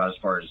talking about as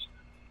far as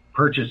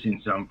purchasing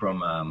some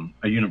from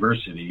a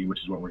university, which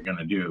is what we're going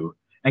to do,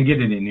 and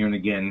get it in here and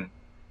again,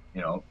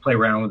 play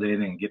around with it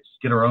and get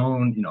our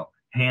own,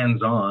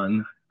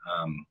 hands-on,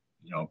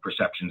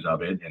 perceptions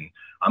of it. And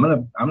I'm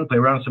gonna play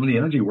around with some of the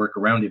energy work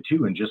around it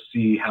too, and just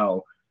see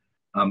how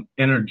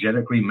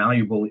energetically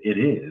malleable it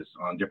is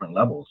on different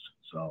levels.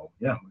 So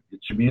yeah, it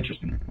should be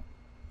interesting.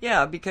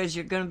 Yeah, because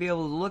you're going to be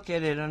able to look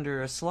at it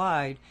under a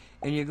slide,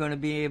 and you're going to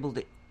be able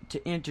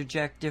to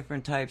interject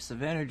different types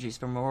of energies,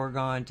 from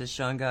orgone to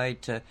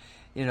shungite to,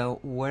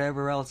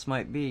 whatever else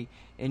might be,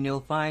 and you'll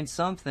find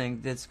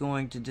something that's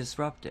going to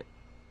disrupt it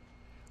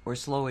or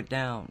slow it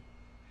down,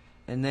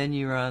 and then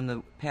you're on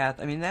the path.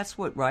 I mean, that's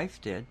what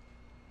Rife did.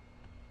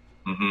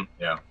 Mm-hmm.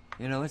 Yeah.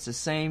 It's the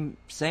same.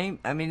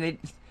 I mean,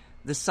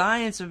 the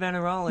science of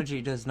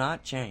venerology does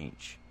not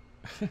change.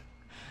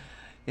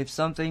 If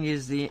something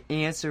is the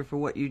answer for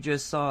what you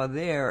just saw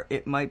there,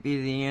 it might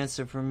be the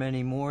answer for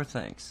many more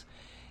things.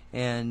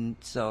 And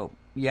so,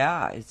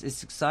 yeah,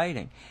 it's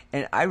exciting.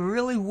 And I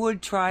really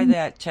would try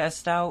that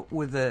test out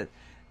with a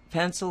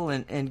pencil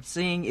and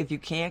seeing if you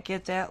can't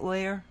get that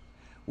layer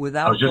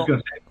without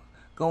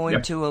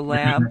going to a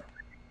lab.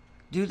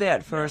 Do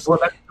that first. Well,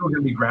 that's still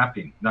going to be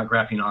graphene, not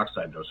graphene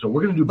oxide, though. So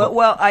we're going to do both.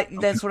 But,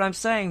 that's what I'm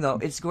saying, though.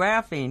 It's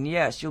graphene,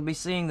 yes. You'll be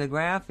seeing the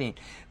graphene.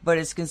 But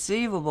it's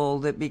conceivable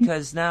that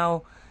because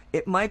now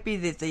it might be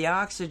that the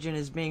oxygen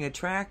is being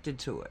attracted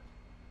to it.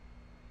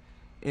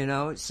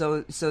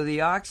 So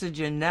the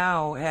oxygen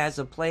now has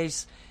a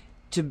place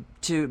to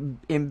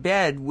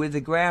embed with the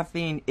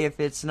graphene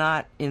if it's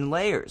not in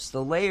layers.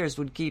 The layers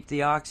would keep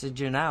the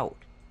oxygen out.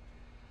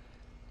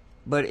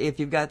 But if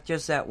you've got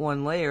just that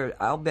one layer,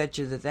 I'll bet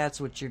you that's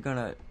what you're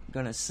gonna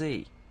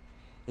see,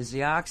 is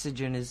the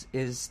oxygen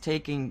is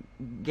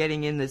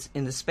getting in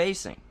the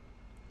spacing.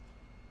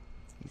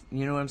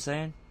 You know what I'm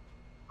saying?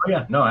 Oh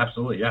yeah, no,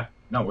 absolutely, yeah.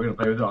 No, we're gonna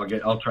play with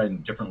it. I'll try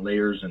in different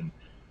layers, and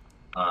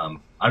I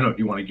don't know if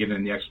you want to get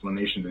in the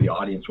explanation to the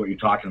audience what you're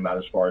talking about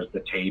as far as the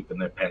tape and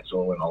the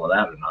pencil and all of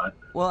that or not.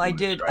 Well, I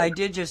did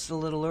just a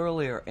little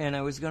earlier, and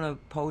I was gonna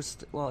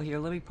post. Well, here,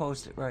 let me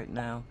post it right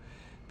now,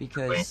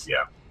 because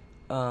yeah.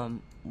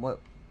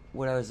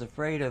 What I was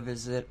afraid of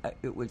is that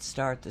it would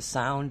start the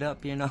sound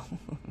up, and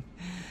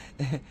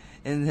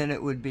then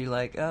it would be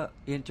like,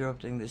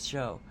 interrupting the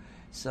show.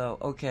 So,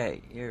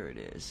 okay, here it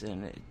is,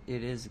 and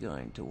it is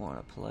going to want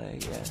to play.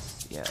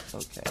 Yes, yeah,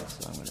 okay,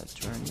 so I'm going to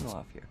turn you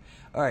off here.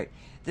 All right,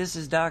 this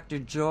is Dr.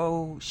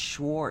 Joe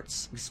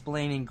Schwartz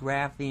explaining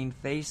graphene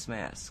face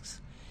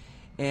masks.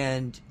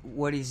 And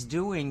what he's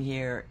doing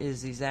here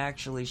is he's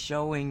actually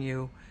showing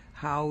you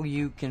how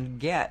you can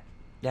get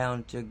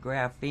down to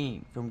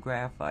graphene from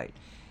graphite.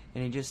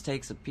 And he just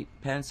takes a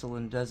pencil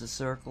and does a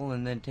circle,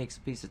 and then takes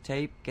a piece of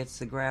tape, gets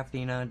the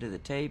graphene onto the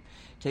tape,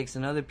 takes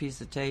another piece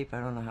of tape, I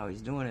don't know how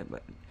he's doing it,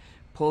 but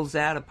pulls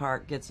that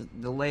apart, gets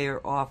the layer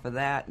off of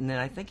that, and then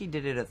I think he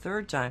did it a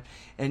third time,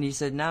 and he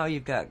said, now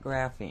you've got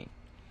graphene,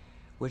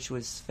 which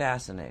was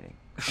fascinating.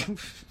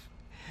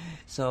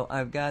 So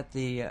I've got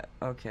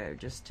okay,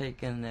 just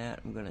taking that,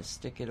 I'm going to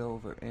stick it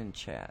over in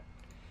chat.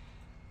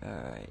 All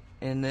right,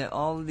 and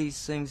all of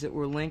these things that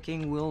we're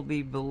linking will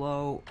be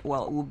below.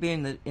 Well, it will be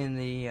in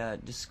the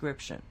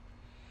description.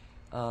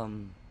 If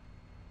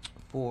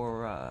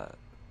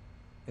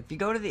you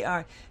go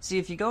to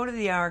if you go to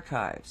the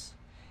archives,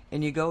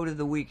 and you go to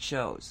the week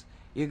shows,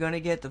 you're going to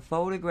get the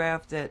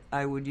photograph that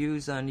I would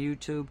use on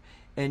YouTube,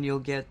 and you'll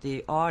get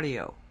the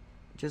audio,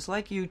 just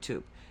like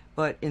YouTube.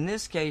 But in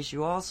this case,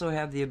 you also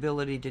have the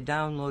ability to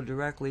download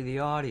directly the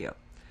audio.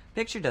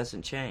 Picture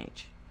doesn't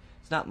change.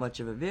 Not much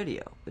of a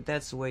video, but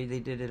that's the way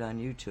they did it on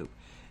YouTube.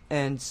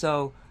 And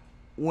so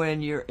when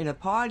you're in a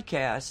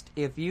podcast,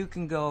 if you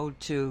can go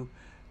to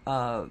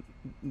the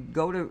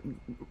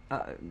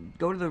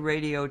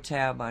radio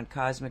tab on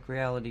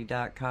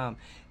cosmicreality.com,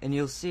 and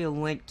you'll see a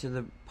link to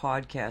the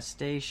podcast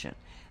station.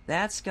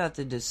 That's got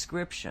the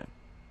description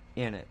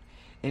in it,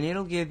 and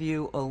it'll give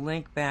you a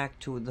link back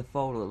to the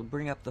photo. It'll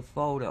bring up the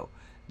photo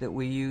that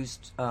we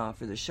used for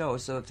the show.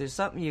 So if there's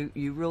something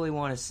you really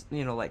want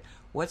to, like,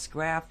 what's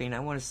graphene? I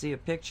want to see a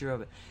picture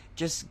of it.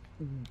 Just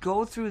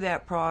go through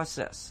that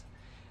process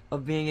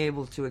of being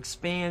able to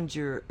expand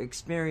your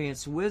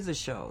experience with the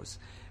shows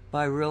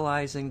by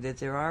realizing that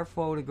there are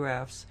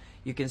photographs.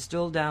 You can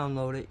still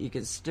download it. You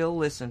can still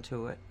listen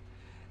to it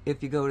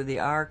if you go to the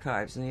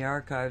archives. And the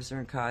archives are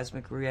in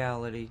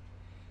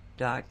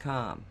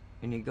cosmicreality.com.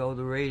 And you go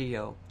to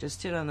radio.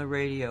 Just hit on the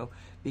radio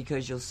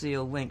because you'll see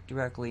a link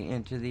directly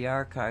into the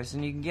archives.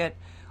 And you can get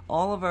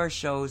all of our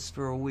shows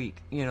for a week.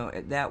 You know,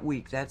 that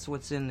week, that's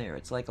what's in there.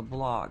 It's like a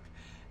blog.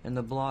 And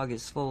the blog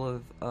is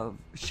full of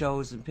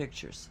shows and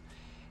pictures.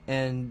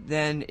 And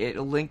then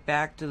it'll link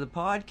back to the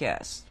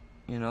podcast,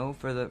 you know,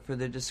 for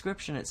the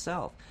description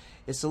itself.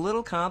 It's a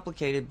little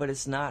complicated, but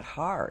it's not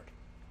hard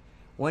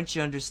once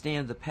you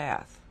understand the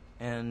path.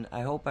 And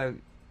I hope I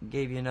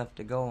gave you enough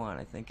to go on.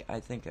 I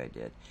think I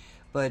did.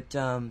 But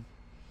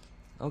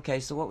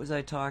okay, so what was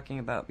I talking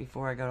about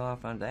before I got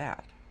off on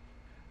that?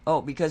 Oh,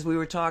 because we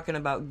were talking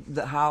about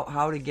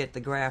how to get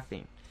the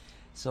graphene.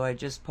 So I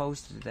just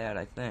posted that,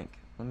 I think.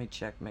 Let me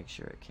check, make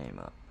sure it came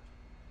up.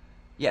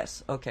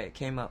 Yes, okay, it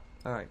came up.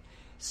 All right.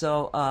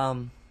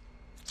 So,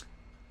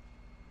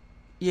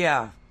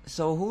 yeah.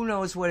 So who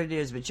knows what it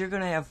is, but you're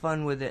going to have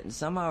fun with it, and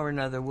somehow or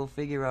another we'll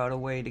figure out a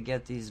way to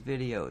get these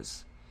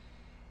videos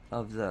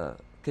of the...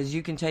 Because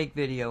you can take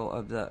video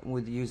of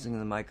with using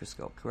the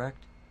microscope,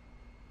 correct?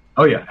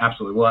 Oh, yeah,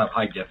 absolutely. We'll have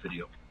high-def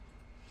video.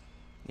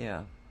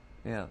 Yeah.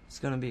 Yeah, it's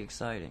going to be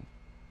exciting.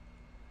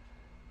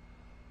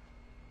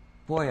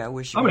 Boy, I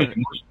wish you weren't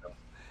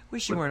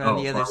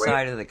on the other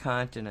side of the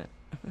continent.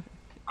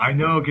 I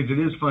know, because it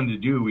is fun to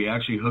do. We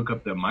actually hook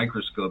up the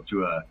microscope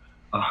to a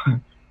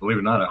believe it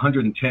or not,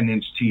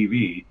 110-inch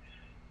TV,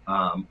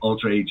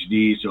 Ultra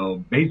HD.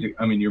 So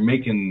I mean, you're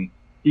making,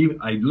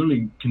 I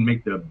literally can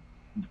make the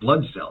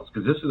blood cells,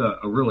 because this is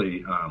a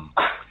really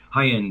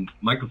high-end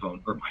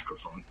microscope,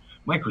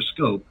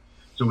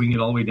 so we can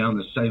get all the way down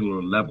to the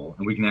cellular level,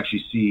 and we can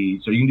actually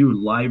see, so you can do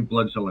live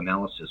blood cell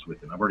analysis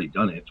with it. I've already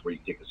done it, where you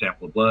can take a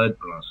sample of blood,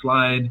 put it on a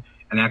slide,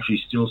 and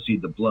actually still see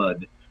the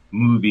blood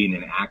moving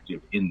and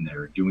active in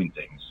there, doing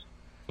things.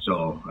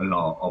 So, and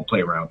I'll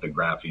play around with the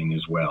graphene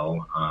as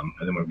well, and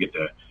then we'll get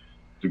the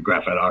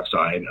graphite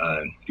oxide,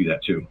 do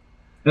that too.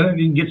 And then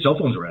you can get cell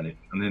phones around it,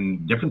 and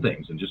then different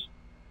things, and just,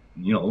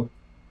 you know,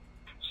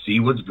 see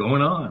what's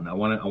going on. I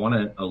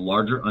want a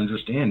larger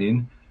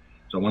understanding,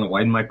 so I want to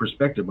widen my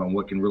perspective on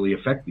what can really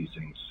affect these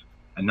things,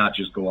 and not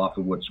just go off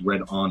of what's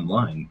read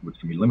online, which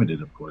can be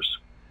limited, of course.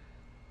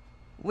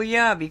 Well,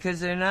 yeah, because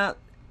they're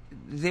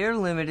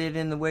limited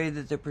in the way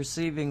that they're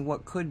perceiving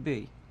what could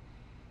be.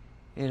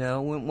 You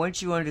know,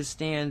 once you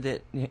understand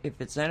that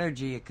if it's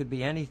energy, it could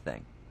be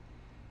anything.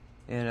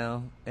 You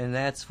know, and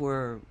that's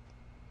where,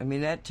 I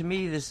mean, that to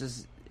me,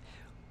 that's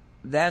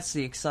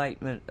the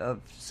excitement of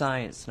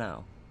science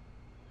now,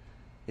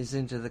 is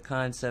into the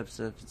concepts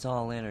of it's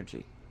all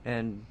energy.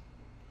 And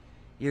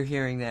you're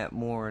hearing that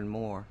more and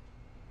more.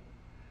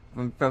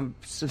 There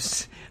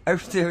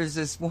was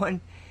this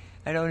one,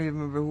 I don't even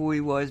remember who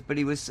he was, but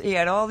he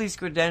had all these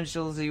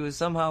credentials. He was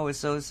somehow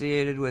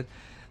associated with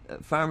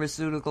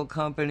pharmaceutical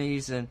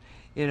companies, and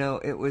you know,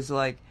 it was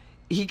like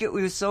he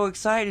was so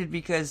excited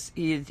because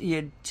he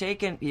had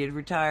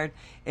retired,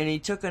 and he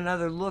took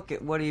another look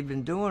at what he'd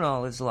been doing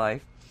all his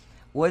life,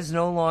 was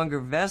no longer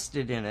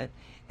vested in it,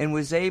 and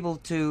was able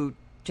to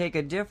take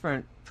a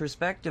different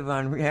perspective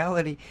on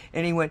reality.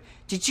 And he went,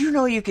 "Did you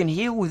know you can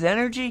heal with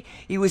energy?"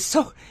 He was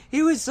so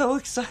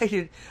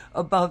excited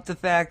about the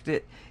fact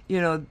that, you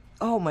know,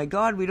 oh my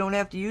God, we don't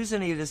have to use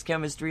any of this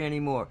chemistry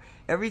anymore.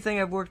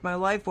 Everything I've worked my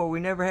life for, we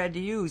never had to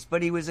use.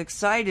 But he was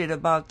excited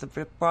about the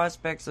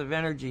prospects of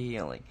energy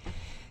healing,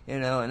 you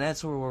know, and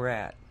that's where we're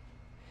at.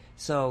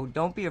 So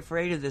don't be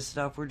afraid of this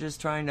stuff. We're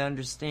just trying to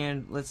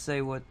understand, let's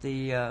say, what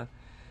the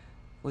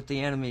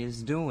enemy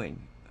is doing.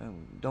 I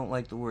don't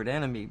like the word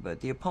enemy, but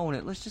the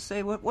opponent. Let's just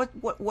say what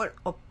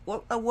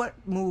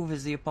move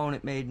has the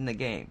opponent made in the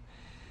game,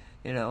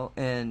 you know?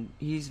 And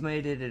he's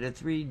made it at a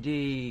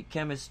 3D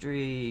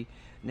chemistry,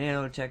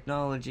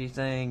 nanotechnology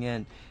thing,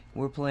 and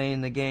we're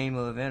playing the game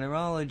of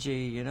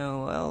enerology, you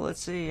know. Well,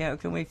 let's see, how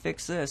can we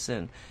fix this?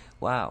 And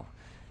wow.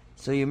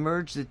 So you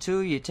merge the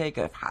two, you take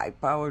a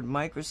high-powered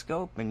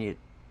microscope, and you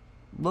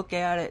look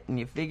at it, and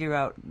you figure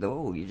out,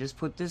 oh, you just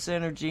put this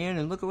energy in,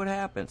 and look at what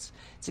happens.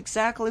 It's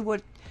exactly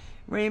what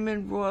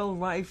Raymond Royal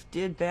Rife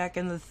did back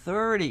in the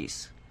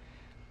 30s.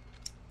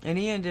 And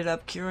he ended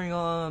up curing,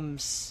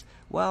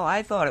 well,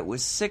 I thought it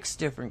was 6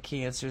 different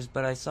cancers,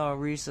 but I saw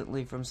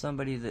recently from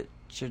somebody that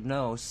should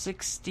know,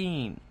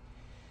 16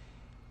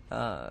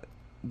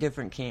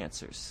 different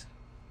cancers.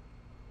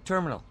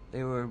 Terminal.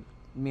 They were,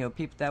 you know,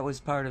 people, that was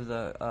part of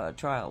the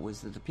trial,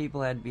 was that the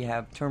people had to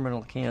have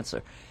terminal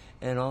cancer,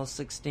 and all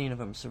 16 of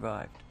them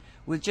survived.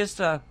 With just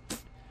a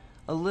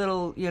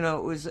little, you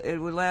know, it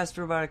would last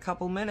for about a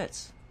couple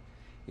minutes.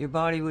 Your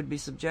body would be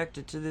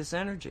subjected to this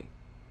energy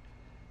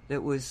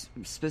that was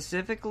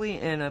specifically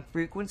in a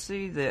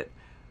frequency that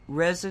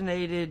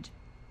resonated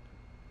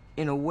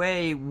in a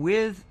way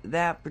with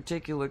that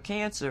particular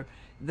cancer,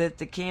 that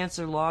the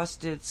cancer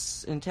lost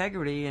its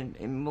integrity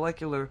and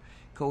molecular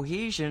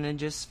cohesion and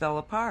just fell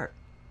apart.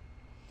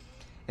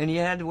 And you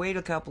had to wait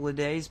a couple of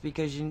days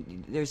because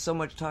there's so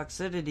much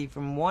toxicity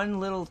from one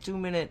little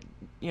 2-minute,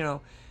 you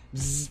know,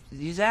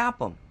 you zap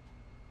them,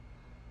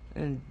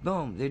 and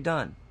boom, they're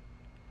done.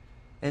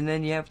 And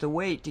then you have to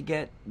wait to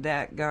get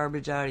that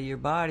garbage out of your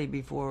body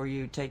before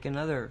you take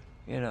another,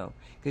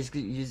 because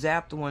you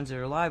zap the ones that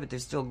are alive, but they're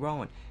still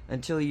growing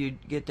until you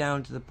get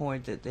down to the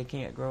point that they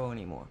can't grow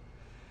anymore.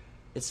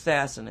 It's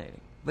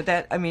fascinating. But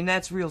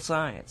that's real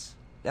science.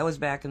 That was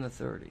back in the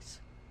 30s.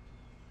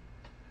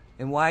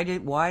 And why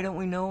don't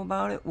we know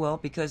about it? Well,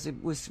 because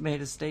it was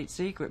made a state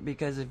secret,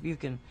 because if you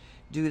can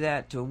do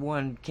that to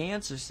one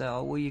cancer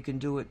cell, well, you can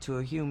do it to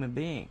a human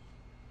being.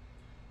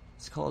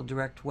 It's called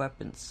direct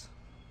weapons.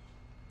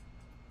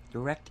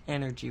 Direct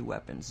energy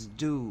weapons.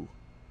 DEW.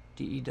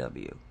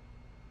 D-E-W.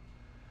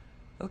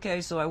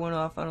 Okay, so I went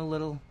off on a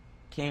little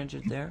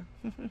tangent there.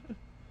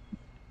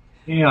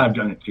 Yeah, I've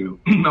done it too.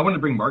 I want to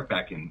bring Mark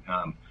back in.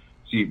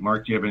 See,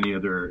 Mark, do you have any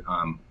other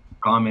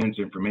comments,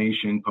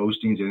 information,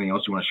 postings, anything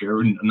else you want to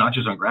share? Not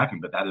just on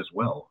Graphene, but that as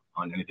well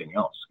on anything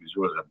else, because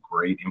there was a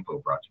great info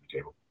brought to the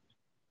table.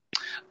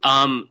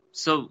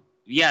 So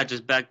yeah,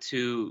 just back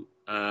to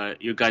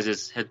your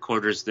guys'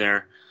 headquarters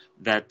there,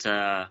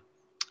 that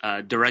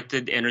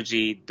directed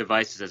energy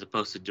devices as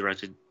opposed to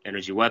directed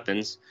energy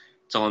weapons.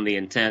 It's all in the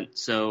intent.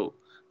 So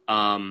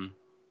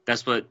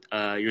that's what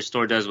your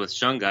store does with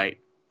Shungite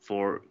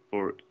for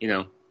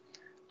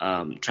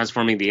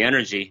transforming the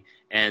energy.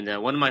 And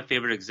one of my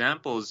favorite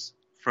examples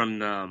from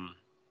the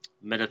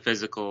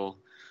metaphysical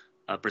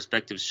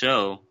perspective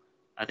show,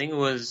 I think it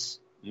was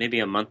maybe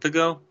a month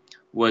ago,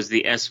 was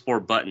the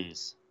S4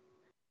 buttons.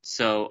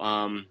 So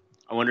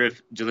I wonder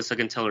if Jalissa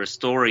can tell her a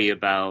story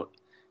about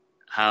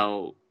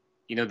how,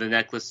 the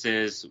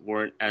necklaces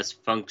weren't as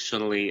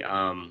functionally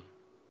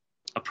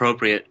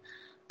appropriate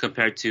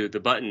compared to the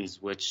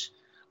buttons, which,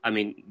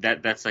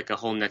 that's like a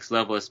whole next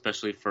level,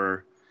 especially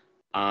for,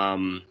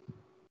 I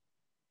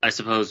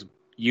suppose,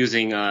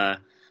 using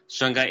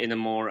Shungite in a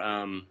more,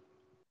 I'm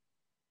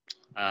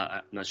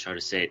not sure how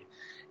to say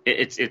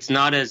it. It's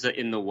not as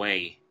in the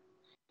way,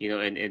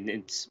 and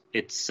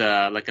it's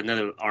like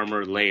another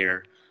armor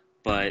layer,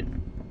 but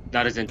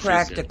not as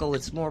intrusive. Practical.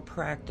 It's more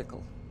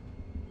practical.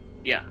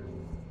 Yeah.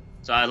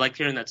 So I liked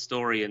hearing that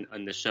story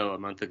on the show a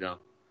month ago.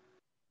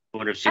 I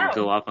wonder if she could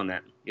go off on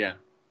that. Yeah.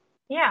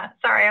 Yeah.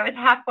 Sorry, I was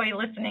halfway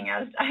listening.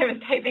 I was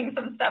typing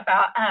some stuff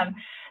out.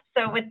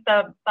 So with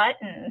the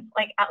buttons,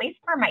 like at least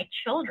for my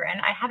children,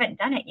 I haven't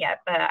done it yet,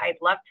 but I'd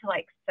love to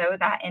sew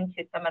that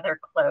into some of their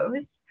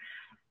clothes,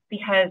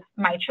 because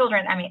my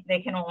children,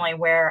 they can only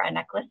wear a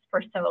necklace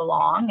for so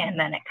long and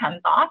then it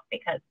comes off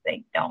because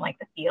they don't like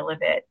the feel of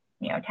it,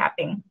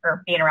 tapping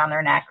or being around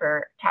their neck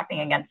or tapping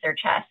against their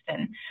chest.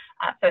 And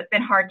so it's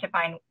been hard to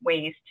find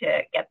ways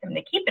to get them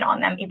to keep it on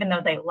them, even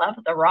though they love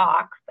the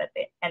rock, but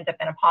it ends up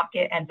in a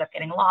pocket, ends up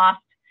getting lost,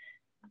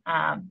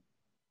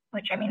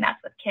 which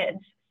that's with kids.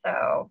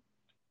 So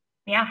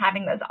yeah,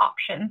 having those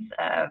options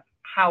of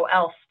how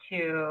else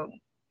to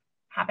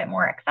have it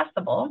more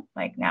accessible.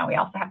 Like now we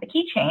also have the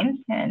keychains,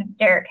 and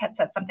Derek had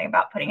said something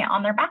about putting it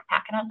on their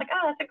backpack. And I was like,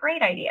 oh, that's a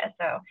great idea.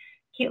 So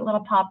cute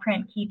little paw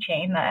print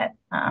keychain that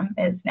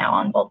is now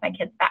on both my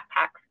kids'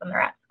 backpacks when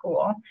they're at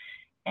school.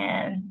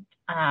 And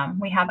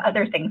we have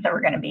other things that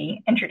we're going to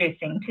be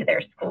introducing to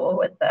their school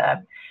with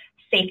the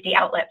safety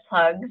outlet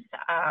plugs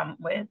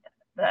with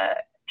the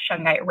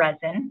Shungite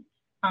resin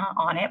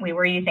on it. We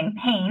were using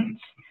paint,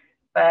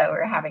 but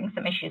we're having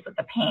some issues with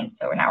the paint.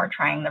 So now we're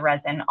trying the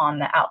resin on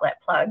the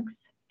outlet plugs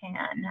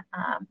and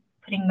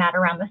putting that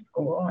around the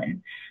school.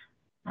 And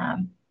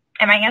am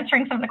I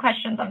answering some of the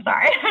questions? I'm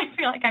sorry. I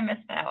feel like I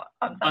missed out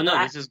on some Oh, no, of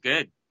that. this is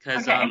good.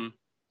 Because Okay.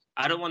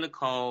 I don't want to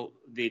call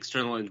the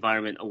external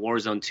environment a war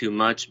zone too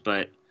much,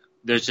 but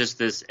there's just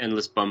this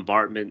endless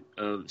bombardment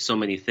of so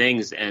many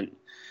things. And,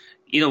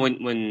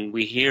 when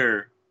we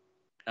hear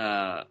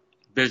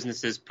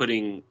businesses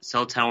putting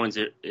cell towers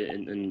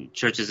in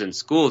churches and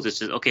schools, it's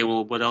just, okay,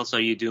 well, what else are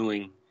you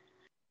doing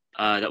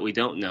that we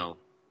don't know?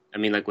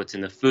 Like what's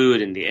in the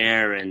food and the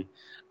air and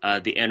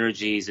the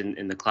energies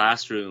in the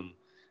classroom.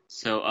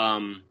 So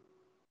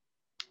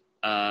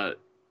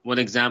one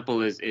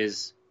example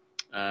is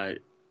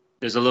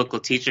there's a local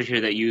teacher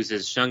here that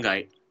uses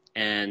Shungite,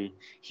 and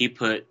he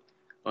put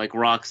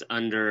rocks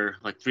under,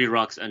 3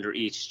 rocks under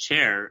each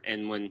chair.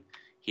 And when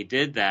he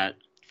did that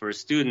for his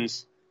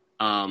students,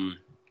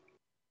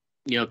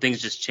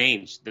 things just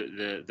changed,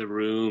 the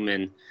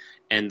room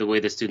and the way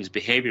the students'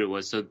 behavior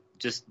was. So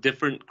just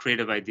different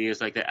creative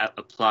ideas like that,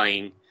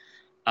 applying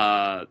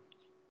the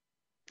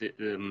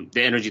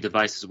energy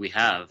devices we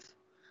have.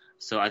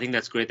 So I think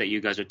that's great that you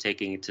guys are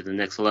taking it to the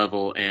next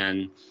level,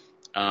 and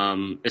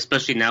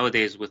especially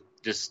nowadays with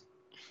just,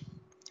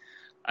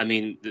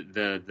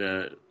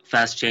 the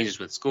fast changes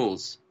with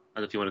schools. I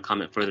don't know if you want to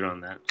comment further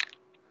on that.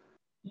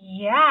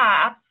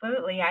 Yeah,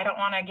 absolutely. I don't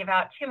want to give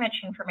out too much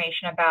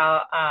information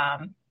about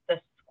the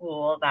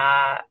school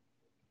that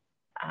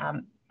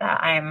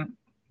I'm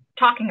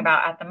talking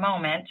about at the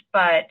moment,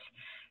 but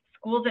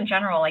schools in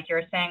general, like you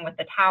were saying with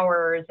the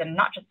towers, and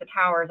not just the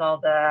towers, all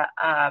the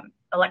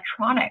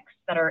electronics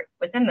that are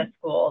within the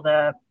school,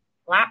 the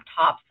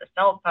laptops, the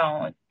cell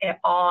phones, it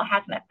all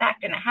has an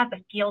effect and it has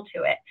a feel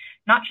to it,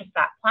 not just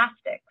that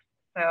plastic.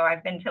 So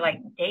I've been to like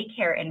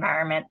daycare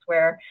environments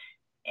where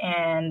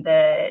in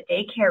the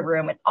daycare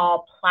room, it's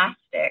all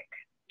plastic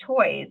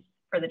toys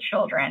for the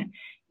children.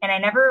 And I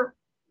never,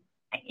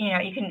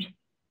 you can just,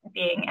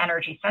 being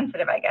energy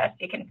sensitive, I guess,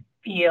 you can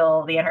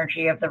feel the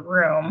energy of the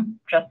room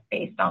just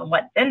based on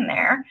what's in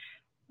there.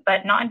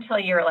 But not until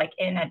you're like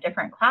in a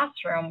different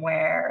classroom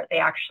where they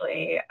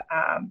actually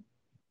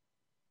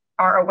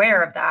are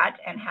aware of that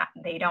and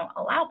they don't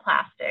allow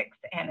plastics,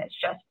 and it's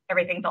just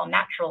everything's all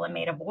natural and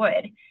made of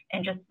wood,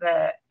 and just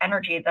the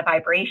energy, the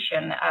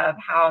vibration of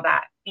how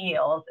that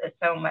feels is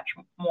so much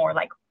more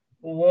like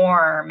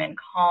warm and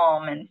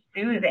calm and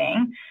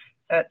soothing.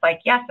 So it's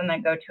like, yes, and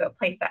then go to a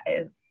place that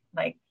is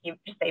like, you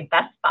just say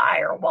Best Buy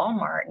or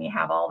Walmart, and you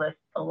have all this,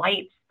 the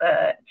lights,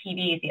 the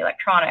TVs, the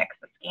electronics,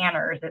 the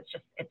scanners.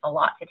 It's a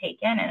lot to take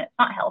in, and it's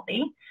not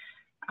healthy.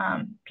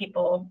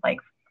 People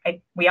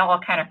we all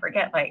kind of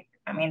forget,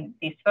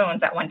 these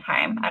phones at one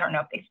time, I don't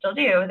know if they still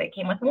do, they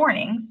came with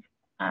warnings.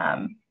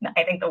 I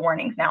think the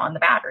warning's now on the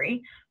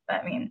battery,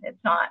 but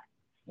it's not,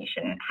 you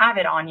shouldn't have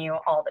it on you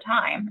all the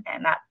time.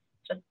 And that's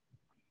just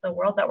the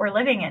world that we're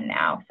living in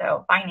now.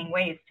 So finding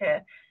ways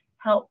to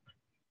help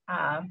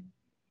us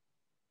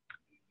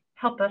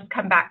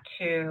come back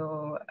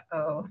to,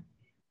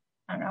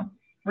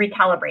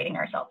 recalibrating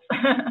ourselves,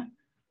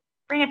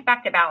 bring us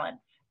back to balance.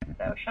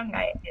 So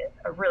Shungite is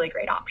a really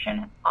great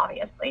option,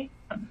 obviously.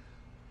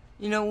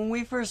 When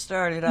we first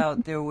started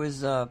out, there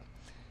was a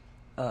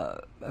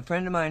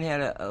friend of mine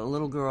had a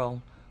little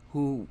girl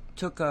who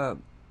took a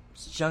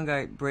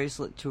Shungite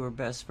bracelet to her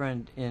best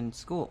friend in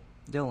school,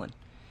 Dylan.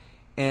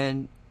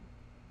 And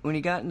when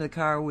he got in the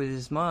car with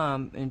his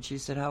mom, and she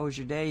said, "How was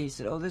your day?" He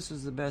said, "Oh, this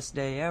was the best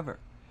day ever."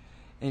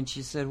 And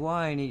she said,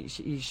 "Why?" And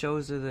he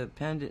shows her the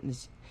pendant, and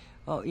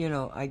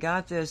I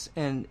got this,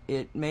 and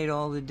it made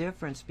all the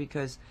difference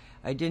because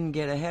I didn't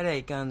get a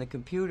headache on the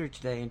computer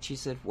today. And she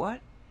said, "What?"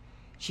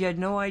 She had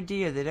no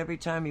idea that every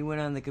time he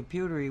went on the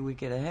computer, he would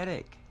get a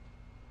headache.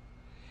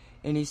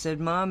 And he said,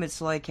 "Mom, it's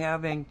like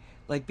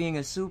being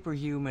a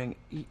superhuman,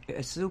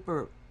 a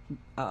super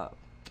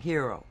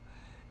hero,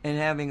 and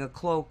having a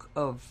cloak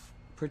of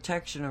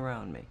protection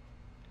around me."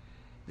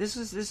 This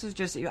was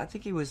just, I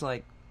think he was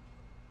like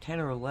 10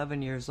 or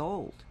 11 years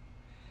old.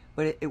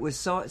 But it was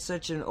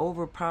such an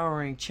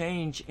overpowering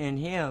change in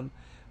him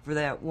for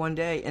that one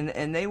day.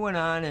 And they went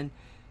on, and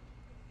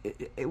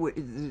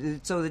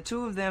so the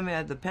two of them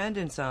had the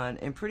pendants on,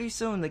 and pretty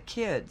soon the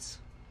kids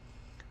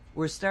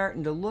were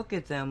starting to look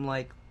at them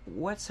like,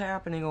 what's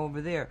happening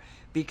over there?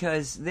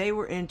 Because they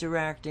were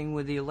interacting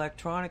with the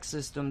electronic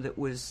system that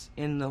was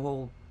in the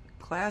whole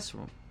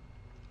classroom.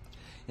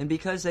 And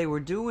because they were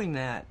doing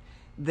that,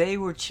 they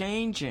were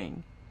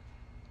changing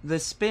the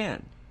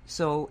spin.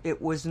 So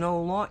it was no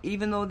longer,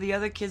 even though the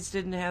other kids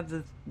didn't have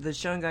the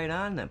Shungite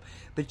on them,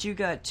 but you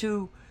got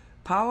two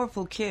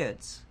powerful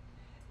kids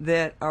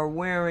that are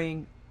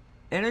wearing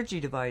energy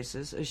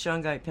devices, a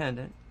Shungite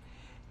pendant,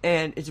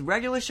 and it's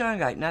regular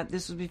Shungite,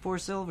 this was before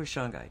silver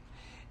Shungite,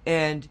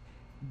 and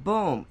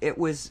boom, it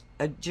was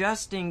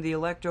adjusting the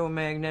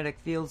electromagnetic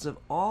fields of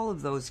all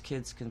of those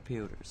kids'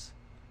 computers.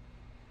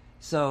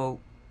 So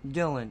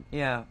Dylan,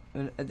 yeah,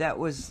 that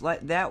was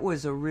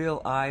a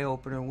real eye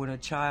opener when a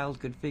child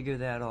could figure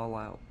that all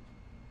out.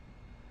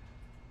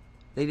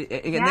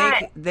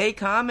 They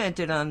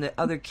commented on the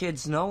other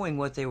kids knowing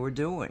what they were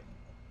doing.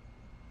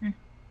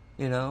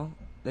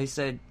 They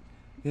said,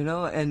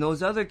 and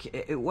those other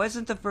it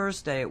wasn't the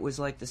first day, it was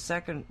like the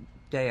second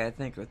day, I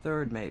think, or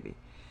third maybe.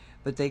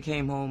 But they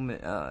came home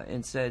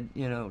and said,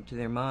 to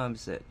their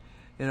moms that,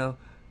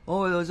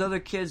 oh, those other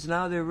kids,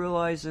 now they're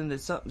realizing that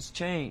something's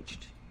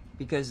changed.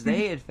 Because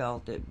they had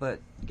felt it, but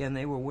again,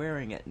 they were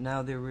wearing it.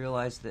 Now they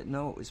realized that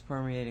no, it was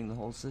permeating the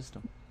whole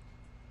system.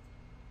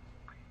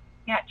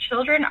 Yeah,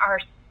 children are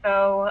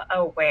so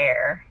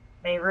aware.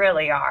 They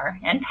really are.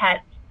 And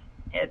pets,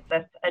 it's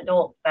us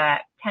adults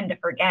that tend to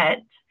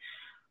forget.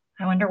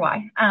 I wonder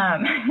why.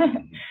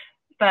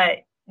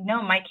 But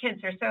no, my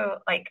kids are so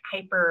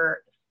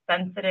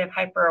hypersensitive,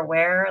 hyper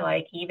aware.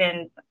 Like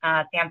even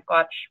Sam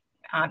Squatch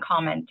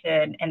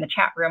commented in the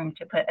chat room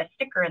to put a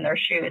sticker in their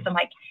shoes. I'm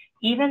like,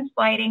 even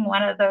sliding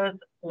one of those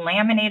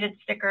laminated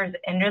stickers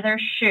into their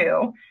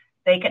shoe,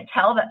 they could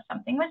tell that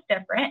something was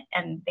different,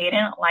 and they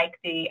didn't like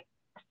the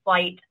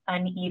slight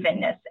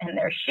unevenness in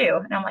their shoe.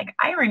 And I'm like,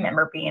 I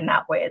remember being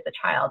that way as a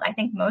child. I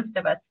think most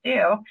of us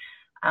do.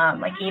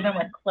 Even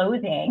with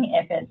clothing,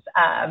 if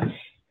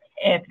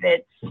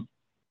it's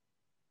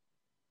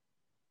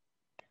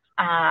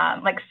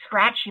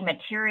scratchy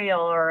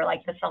material or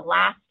like this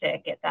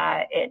elastic,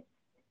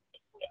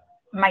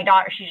 my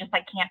daughter, she just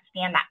can't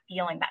stand that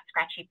feeling, that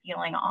scratchy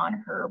feeling on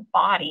her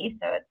body.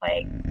 So it's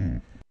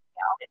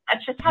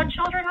that's just how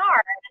children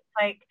are.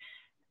 And it's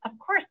of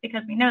course,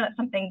 because we know that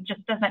something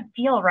just doesn't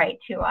feel right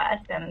to us.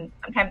 And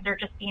sometimes they're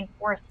just being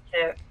forced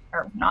to,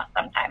 or not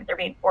sometimes, they're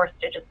being forced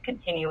to just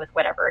continue with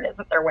whatever it is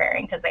that they're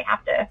wearing because they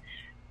have to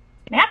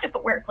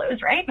wear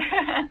clothes, right?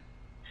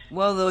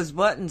 Well, those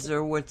buttons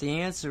are what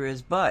the answer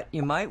is, but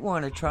you might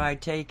want to try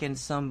taking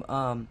some,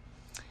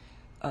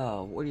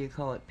 what do you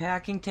call it,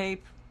 packing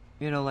tape?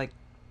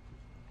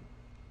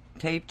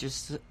 tape,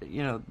 just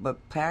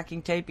but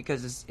packing tape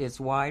because it's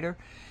wider,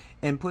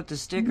 and put the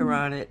sticker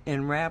on it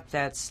and wrap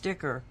that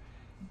sticker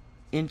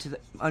into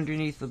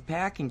underneath the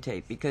packing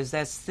tape because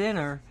that's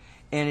thinner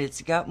and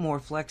it's got more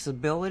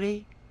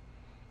flexibility,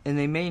 and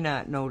they may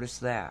not notice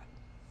that.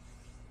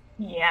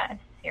 Yes,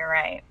 you're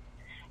right.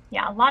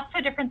 Yeah, lots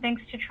of different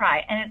things to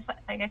try, and it's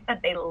like I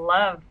said, they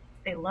love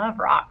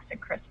rocks and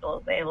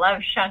crystals. They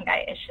love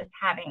shungite. It's just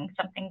having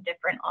something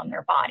different on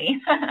their body.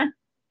 And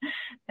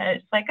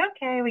it's like,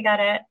 okay, we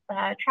gotta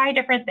try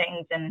different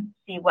things and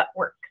see what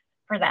works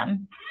for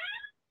them.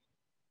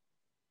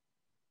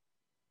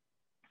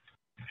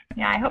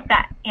 Yeah, I hope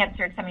that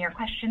answered some of your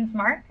questions,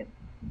 Mark. It's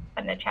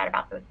fun to chat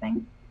about those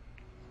things.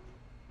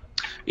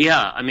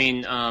 Yeah, I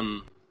mean,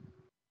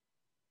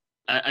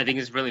 I think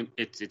it's really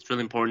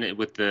important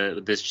with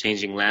this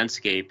changing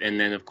landscape, and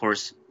then of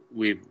course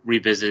we've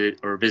visited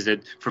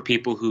for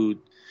people who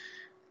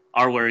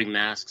are wearing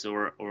masks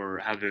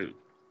or have their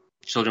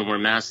children wear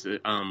masks,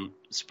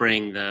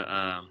 spraying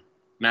the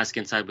mask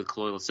inside with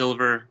colloidal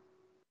silver,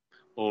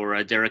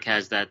 or Derek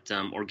has that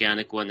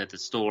organic one at the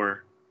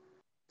store.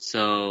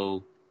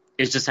 So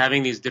it's just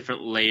having these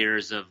different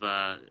layers of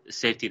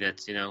safety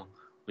nets,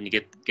 when you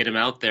get them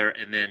out there,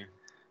 and then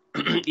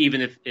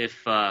even if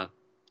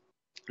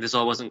this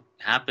all wasn't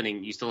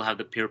happening, you still have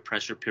the peer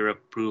pressure, peer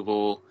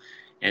approval,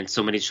 and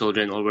so many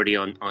children already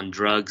on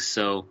drugs.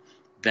 So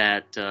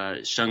that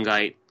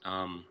shungite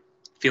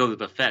field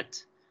of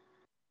effect,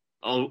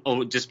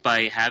 just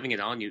by having it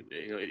on you,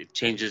 it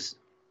changes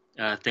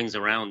things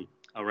around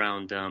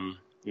in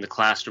the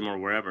classroom or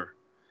wherever.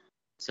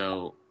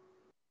 So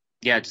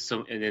yeah,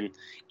 and then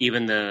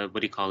even the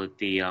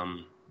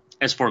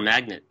S4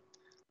 magnet,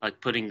 like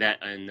putting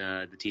that in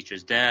the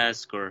teacher's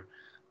desk, or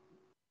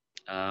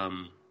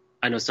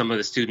I know some of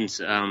the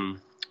students,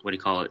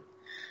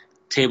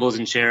 tables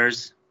and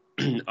chairs,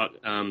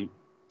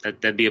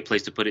 that'd be a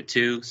place to put it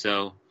too.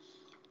 So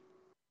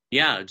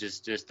yeah,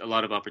 just a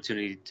lot of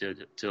opportunity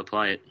to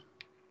apply it.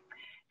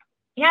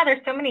 Yeah,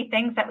 there's so many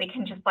things that we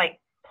can just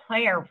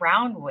play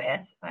around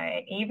with.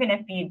 Even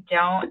if you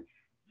don't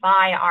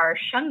buy our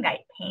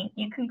shungite paint,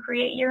 you can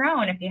create your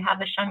own if you have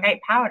the shungite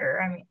powder.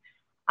 I mean,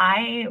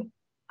 I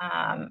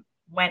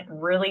went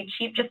really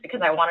cheap just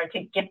because I wanted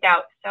to gift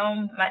out so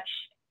much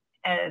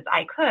as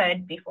I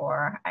could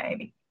before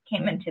I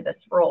came into this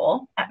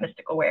role at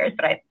Mystical Wares.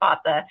 But I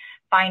bought the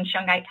fine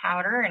shungite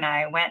powder, and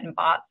I went and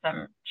bought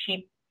some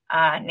cheap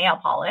nail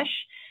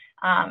polish.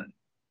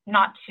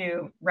 Not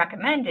to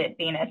recommend it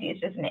being as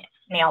used as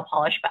nail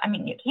polish, but I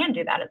mean, you can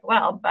do that as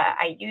well. But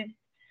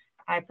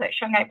I put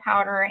shungite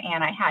powder,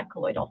 and I had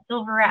colloidal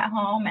silver at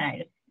home, and I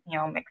just,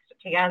 mixed it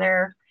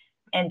together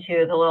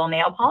into the little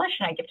nail polish,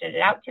 and I gifted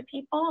it out to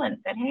people and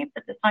said, hey,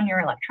 put this on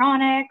your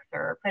electronics,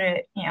 or put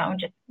it,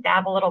 just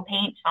dab a little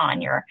paint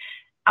on your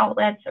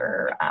outlets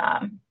or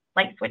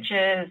light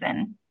switches,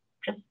 and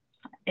just,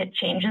 it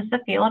changes the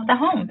feel of the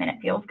home and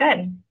it feels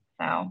good.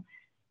 So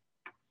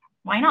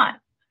why not?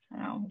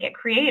 Get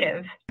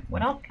creative.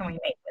 What else can we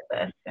make with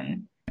this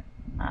and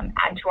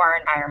add to our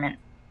environment?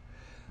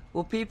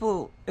 Well,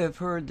 people have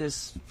heard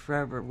this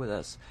forever with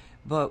us,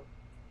 but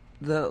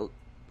the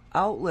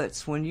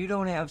outlets, when you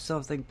don't have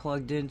something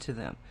plugged into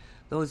them,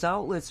 those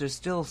outlets are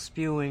still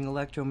spewing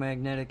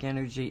electromagnetic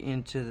energy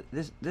into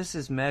this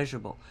is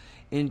measurable,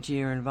 into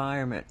your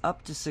environment,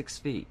 up to 6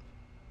 feet,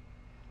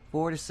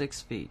 4 to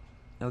 6 feet,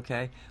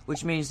 okay?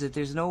 Which means that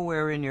there's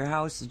nowhere in your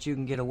house that you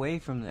can get away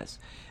from this.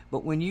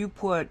 But when you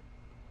put,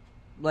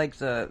 like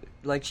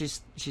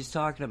she's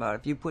talking about,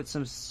 if you put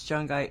some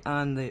shungite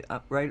on the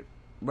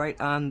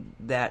right on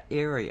that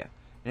area,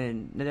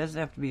 and it doesn't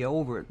have to be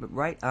over it, but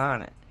right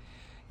on it,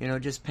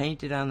 just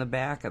paint it on the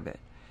back of it.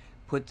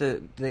 Put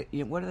the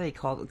what do they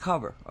call it? The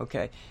cover,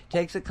 okay?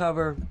 Take the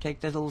cover, take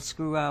that little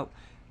screw out,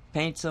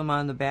 paint some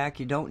on the back.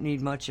 You don't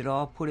need much at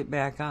all. Put it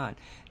back on.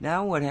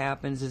 Now what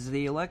happens is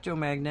the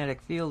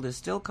electromagnetic field is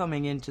still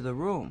coming into the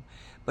room,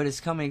 but it's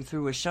coming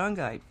through a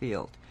shungite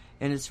field,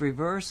 and it's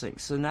reversing.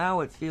 So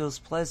now it feels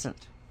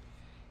pleasant.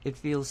 It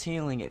feels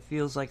healing. It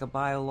feels like a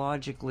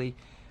biologically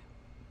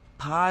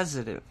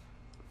positive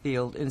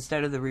field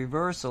instead of the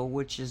reversal,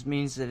 which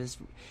means that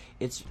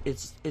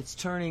it's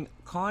turning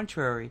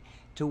contrary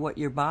to what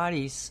your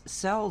body's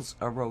cells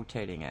are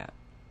rotating at.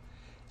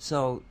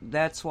 So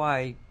that's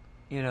why,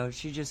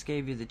 she just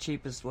gave you the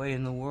cheapest way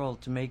in the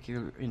world to make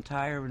your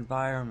entire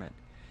environment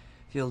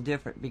feel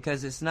different,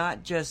 because it's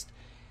not just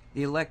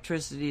the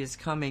electricity is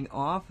coming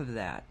off of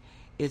that.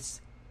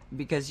 It's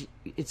because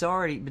it's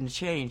already been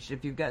changed.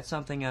 If you've got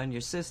something on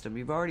your system,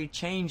 you've already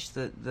changed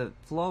the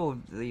flow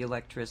of the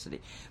electricity,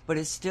 but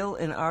it's still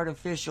an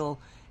artificial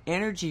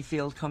energy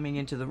field coming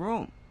into the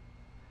room,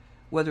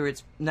 whether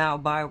it's now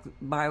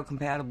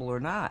biocompatible or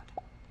not.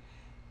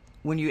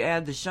 When you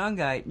add the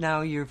shungite,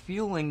 now you're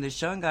fueling the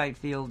shungite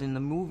field in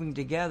the moving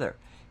together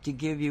to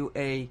give you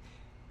a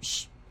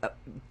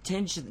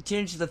tinge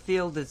the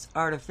field that's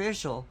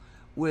artificial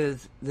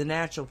with the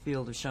natural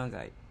field of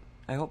shungite.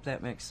 I hope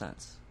that makes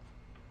sense.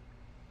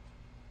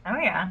 Oh,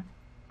 yeah,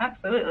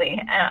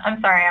 absolutely. I'm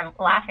sorry, I'm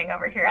laughing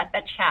over here at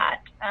the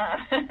chat.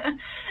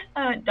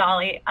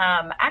 Dolly.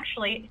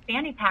 Actually,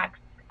 fanny packs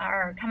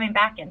are coming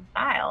back in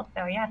style.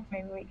 So yes,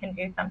 maybe we can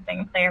do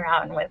something, play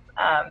around with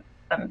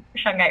some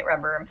shungite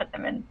rubber and put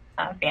them in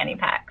fanny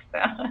packs. So.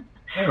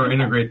 Yeah, or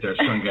integrate their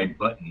shungite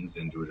buttons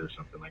into it or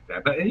something like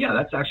that. But yeah,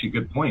 that's actually a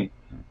good point.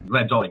 I'm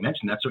glad Dolly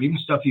mentioned that. So even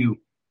stuff you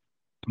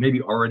maybe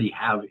already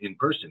have in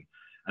person.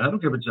 And I don't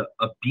care if it's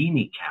a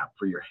beanie cap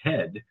for your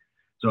head.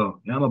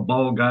 So I'm a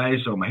bald guy,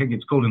 so my hair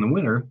gets cold in the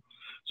winter.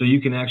 So you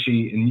can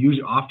actually, and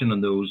usually often on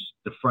those,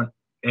 the front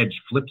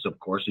edge flips, of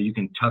course, so you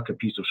can tuck a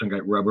piece of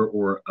shungite rubber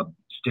or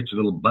stitch a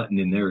little button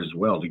in there as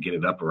well to get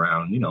it up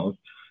around, if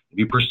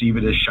you perceive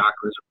it as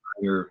chakras,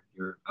 your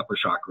upper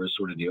chakras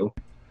sort of deal.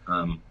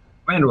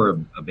 And or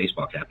a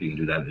baseball cap, you can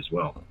do that as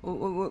well.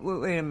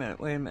 Wait a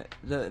minute.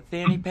 The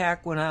fanny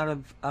pack went out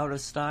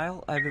of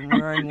style. I've been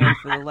wearing one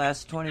for the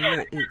last 20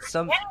 years.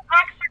 Fanny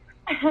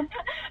packs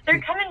they're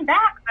coming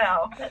back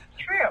though. That's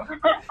true.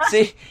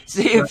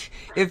 see,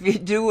 if you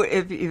do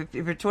if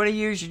for 20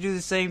 years you do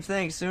the same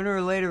thing, sooner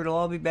or later it'll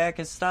all be back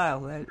in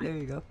style. There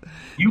you go.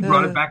 You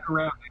brought it back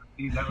around.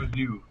 See, that was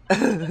you.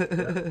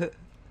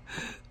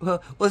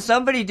 well,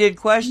 somebody did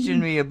question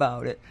me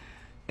about it,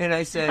 and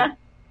I said.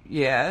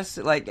 Yes,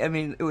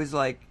 it was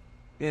like,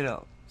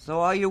 so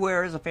all you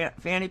wear is a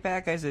fanny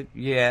pack? I said,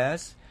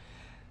 yes.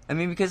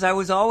 Because I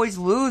was always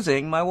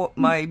losing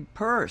my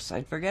purse.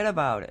 I'd forget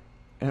about it,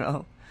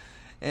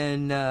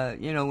 And,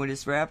 when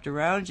it's wrapped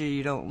around you,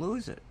 you don't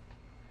lose it.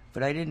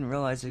 But I didn't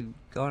realize it had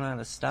gone out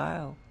of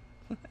style.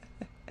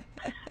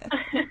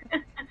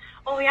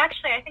 Well,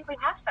 I think we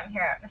have some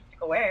here at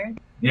Mystical Wares.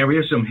 Yeah, we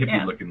have some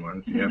hippie-looking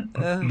ones, yeah.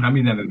 I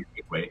mean that in a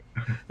good way.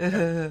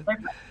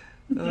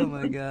 Oh,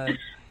 my God.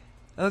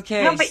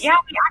 Okay. No, but yeah,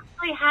 we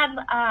actually had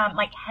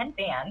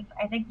headbands.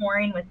 I think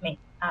Maureen was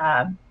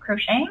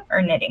crocheting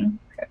or knitting.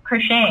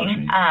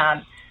 Crocheting.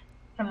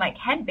 Some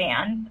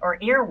headbands or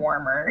ear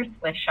warmers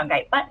with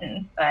shungite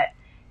buttons. But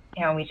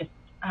we just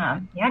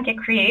get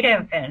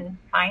creative and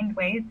find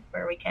ways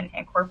where we can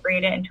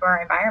incorporate it into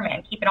our environment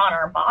and keep it on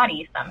our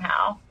body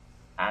somehow.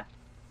 That's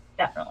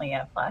definitely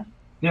a plus.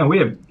 Yeah, we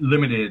have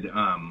limited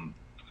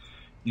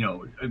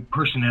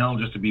personnel,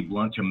 just to be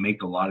blunt, to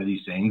make a lot of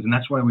these things. And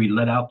that's why we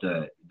let out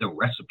the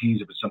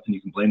recipes if it's something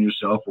you can blend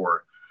yourself,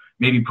 or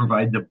maybe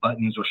provide the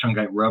buttons or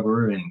shungite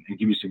rubber and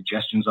give you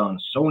suggestions on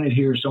sewing it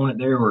here, sewing it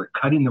there, or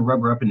cutting the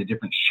rubber up into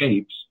different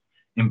shapes,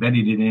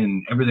 embedding it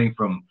in everything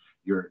from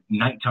your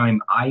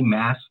nighttime eye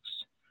masks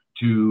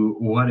to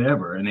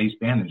whatever, an ace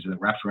bandage that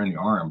wraps around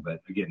your arm.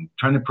 But again,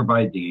 trying to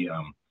provide the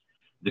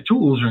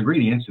tools or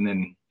ingredients and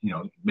then,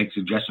 make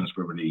suggestions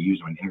for everybody to use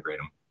them and integrate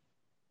them.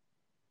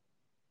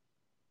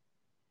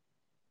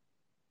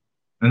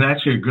 And that's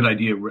actually a good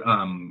idea. We're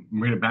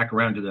going to back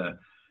around to the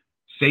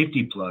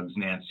safety plugs,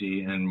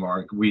 Nancy and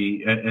Mark.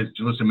 We, as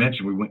Jalissa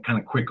mentioned, we went kind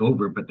of quick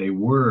over, but they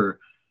were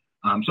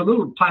so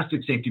little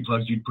plastic safety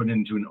plugs you'd put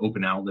into an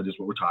open outlet is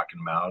what we're talking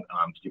about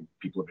to give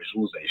people a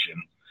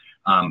visualization.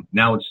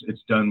 Now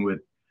it's done with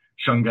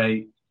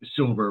shungite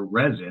silver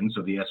resin,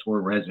 so the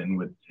S4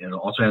 resin it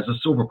also has the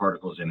silver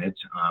particles in it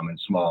and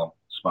small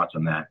spots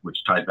on that,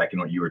 which ties back in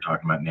what you were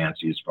talking about,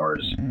 Nancy, as far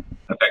as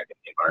affecting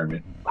the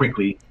environment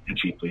quickly and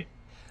cheaply.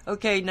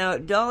 Okay, now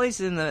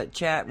Dolly's in the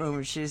chat room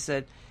and she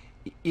said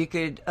you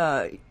could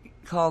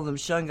call them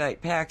shungite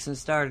packs and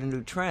start a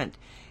new trend.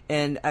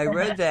 And I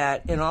read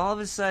that, and all of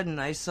a sudden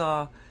I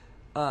saw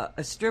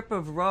a strip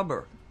of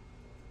rubber,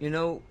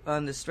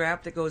 on the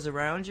strap that goes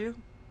around you.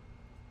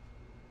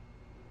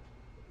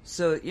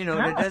 So,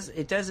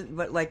 it doesn't,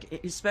 but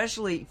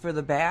especially for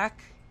the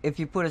back, if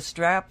you put a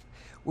strap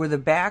where the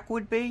back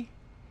would be,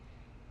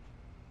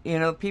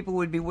 people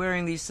would be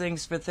wearing these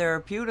things for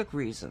therapeutic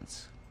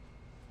reasons.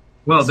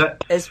 Well,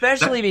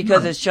 especially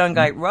because it's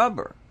shungite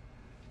rubber.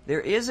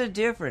 There is a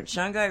difference.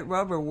 Shungite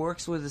rubber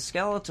works with the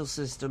skeletal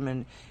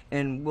system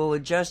and will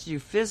adjust you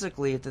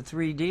physically at the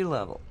 3D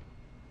level.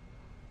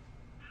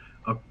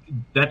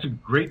 That's a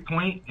great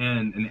point,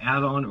 and an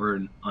add-on or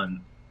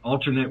an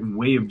alternate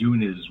way of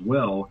doing it as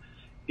well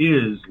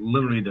is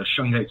literally the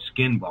shungite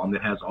skin balm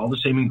that has all the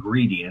same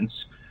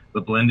ingredients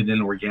but blended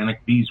in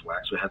organic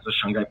beeswax. So it has the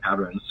shungite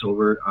powder and the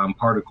silver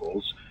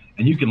particles.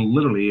 And you can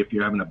literally, if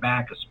you're having a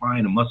back, a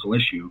spine, a muscle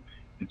issue,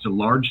 it's a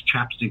large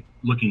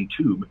chapstick-looking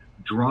tube,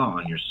 draw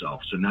on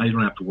yourself. So now you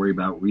don't have to worry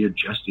about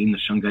readjusting the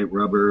shungite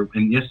rubber.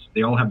 And yes,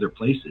 they all have their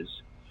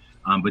places.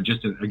 But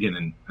just,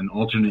 again, an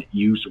alternate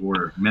use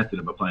or method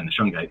of applying the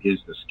shungite is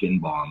the skin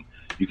balm.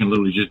 You can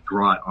literally just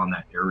draw it on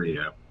that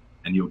area,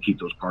 and you'll keep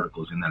those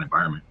particles in that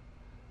environment.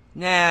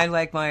 Nah, I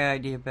like my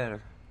idea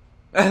better.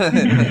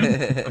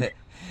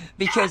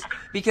 because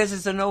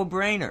it's a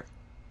no-brainer.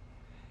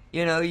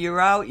 You're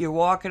out, you're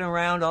walking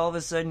around, all of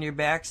a sudden your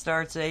back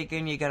starts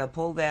aching, you got to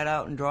pull that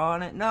out and draw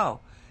on it. No,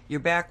 your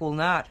back will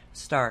not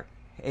start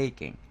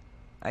aching.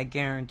 I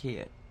guarantee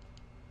it.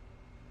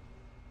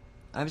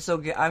 I'm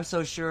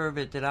so sure of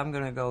it that I'm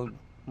going to go,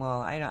 well,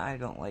 I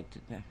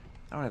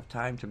don't have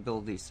time to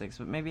build these things,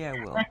 but maybe I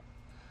will.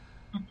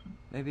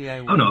 Maybe I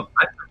will. Oh, no,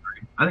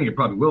 I think it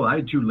probably will. I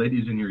had two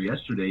ladies in here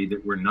yesterday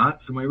that were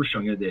not familiar with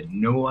shungite. They had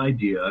no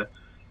idea.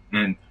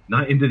 And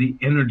not into the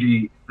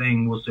energy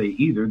thing, we'll say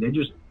either. They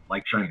just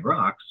like shiny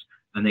rocks,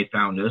 and they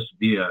found us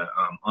via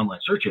online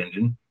search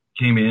engine,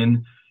 came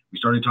in, we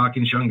started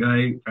talking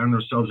shungite, found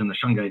ourselves in the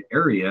shungite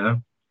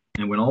area,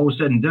 and when all was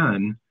said and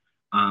done,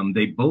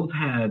 they both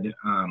had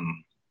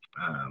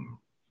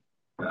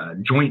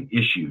joint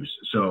issues.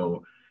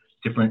 So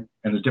different,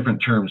 and there's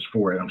different terms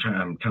for it. I'm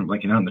kind of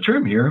blanking out on the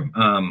term here.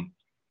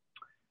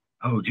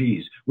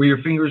 Where your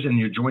fingers and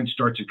your joints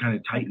start to kind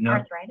of tighten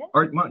up.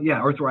 Arthritis?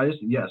 Arthritis.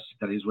 Yes,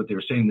 that is what they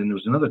were saying. Then there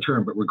was another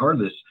term, but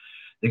regardless,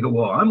 they go,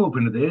 well, I'm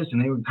open to this.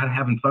 And they were kind of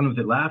having fun with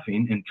it,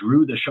 laughing, and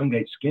drew the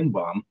shungite skin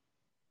bomb.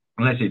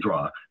 When I say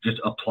draw, just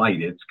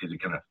applied it, because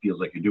it kind of feels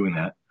like you're doing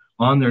that,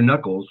 on their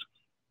knuckles.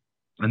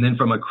 And then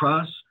from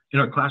across in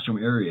our classroom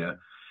area,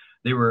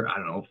 they were,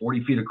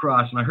 40 feet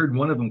across. And I heard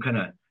one of them kind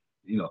of,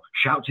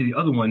 shout to the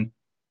other one,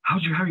 how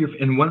are your,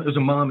 and one, it was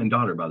a mom and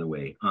daughter, by the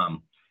way.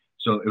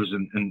 So it was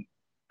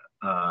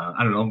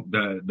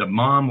the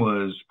mom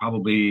was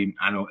probably,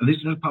 at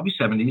least in probably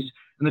 70s,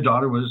 and the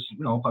daughter was,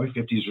 probably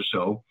 50s or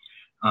so.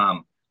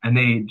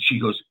 And she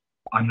goes,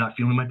 I'm not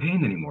feeling my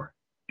pain anymore.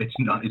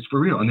 It's for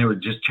real. And they were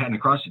just chatting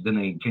across it. Then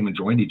they came and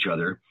joined each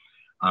other,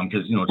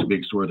 because, it's a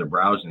big store. They're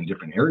browsing in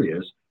different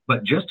areas.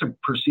 But just to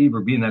perceive or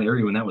be in that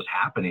area when that was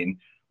happening,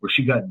 where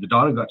the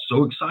daughter got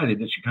so excited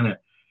that she kind of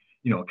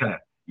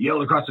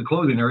yelled across the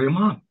clothing area,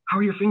 Mom, how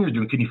are your fingers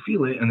doing? Can you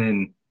feel it? And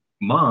then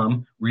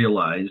Mom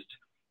realized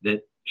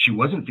that she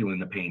wasn't feeling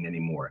the pain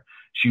anymore.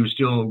 She was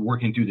still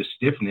working through the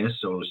stiffness,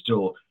 so it was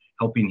still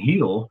helping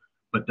heal,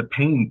 but the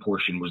pain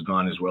portion was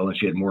gone as well, and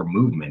she had more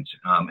movement.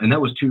 And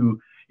that was to,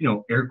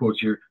 air quotes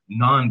here,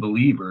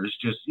 non-believers,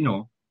 just,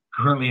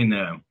 currently in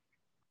the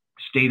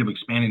state of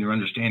expanding their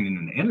understanding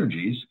and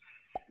energies.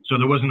 So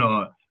there wasn't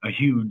a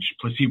huge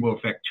placebo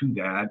effect to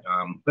that,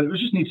 but it was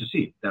just neat to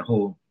see that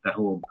whole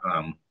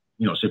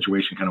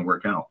situation kind of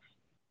work out.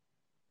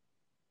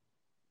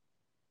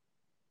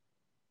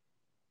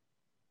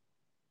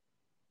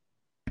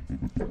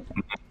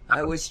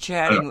 I was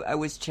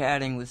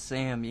chatting with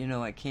Sam.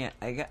 I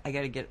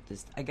gotta get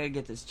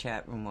this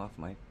chat room off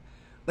my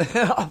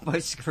off my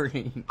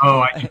screen. Oh,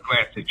 I can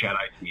glance the chat.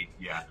 I see.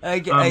 Yeah. I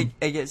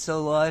get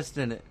so lost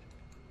in it.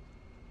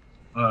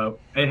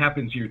 It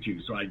happens here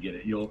too, so I get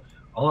it.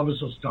 All of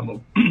us will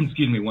stumble,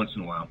 excuse me, once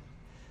in a while.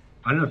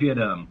 I don't know if you had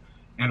and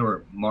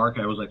or Mark.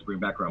 I always like to bring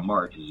back around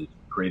Mark. Is it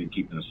great at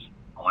keeping us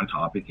on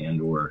topic and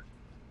or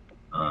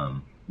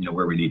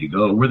where we need to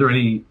go? Were there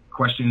any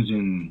questions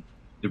in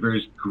the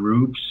various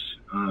groups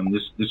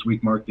this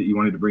week, Mark, that you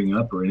wanted to bring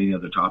up, or any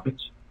other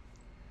topics?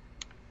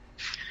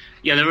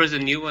 Yeah, there was a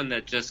new one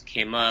that just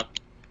came up.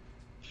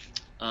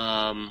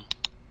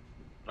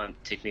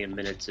 Take me a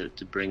minute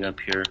to bring up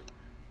here.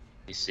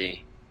 Let me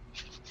see.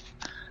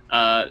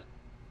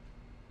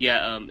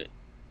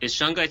 Is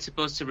shungite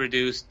supposed to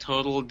reduce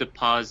total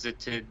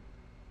deposited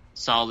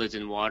solids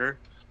in water?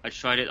 I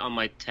tried it on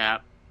my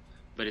tap,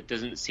 but it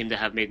doesn't seem to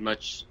have made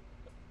much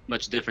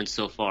difference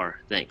so far.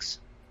 Thanks.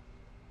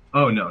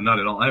 Oh, no, not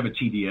at all. I have a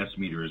TDS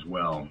meter as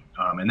well.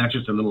 And that's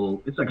just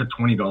it's like a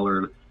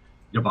 $20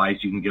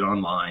 device you can get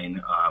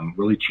online,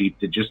 really cheap,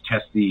 to just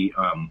test the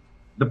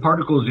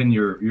particles in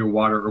your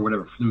water or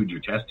whatever fluid you're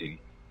testing.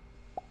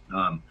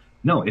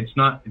 No, it's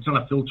not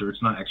a filter.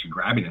 It's not actually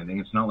grabbing anything.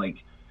 It's not like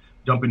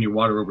dumping your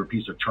water over a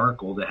piece of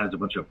charcoal that has a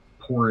bunch of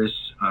porous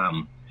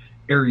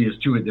areas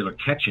to it that are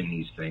catching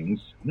these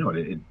things. No,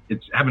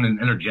 it's having an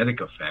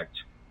energetic effect.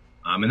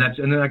 And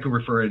then I can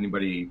refer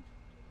anybody,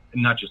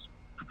 not just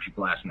for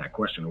people asking that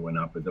question or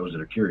whatnot, but those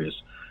that are curious,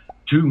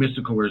 to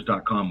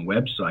mysticalwares.com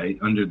website.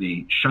 Under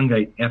the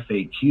shungite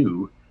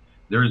FAQ,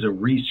 there's a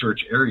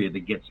research area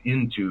that gets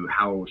into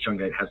how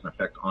shungite has an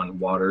effect on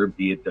water,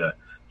 be it the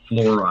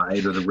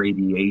fluoride or the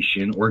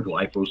radiation or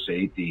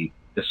glyphosate, the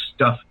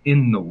stuff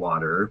in the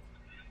water.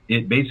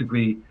 It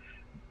basically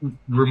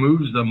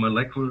removes the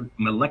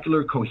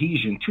molecular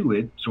cohesion to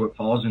it, so it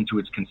falls into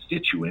its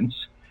constituents,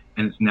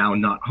 and it's now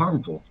not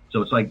harmful.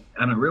 So it's like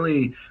having a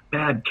really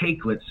bad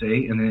cake, let's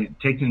say, and then it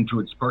takes into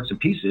its parts and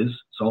pieces,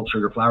 salt,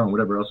 sugar, flour, and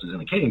whatever else is in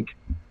the cake,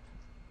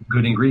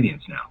 good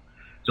ingredients now.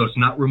 So it's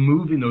not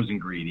removing those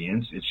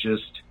ingredients. It's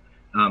just,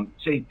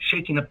 say,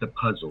 shaking up the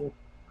puzzle.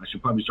 I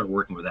should probably start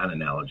working with that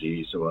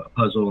analogy. So a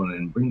puzzle, and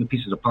then bring the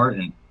pieces apart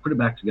and put it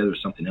back together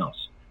as something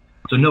else.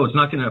 So no, it's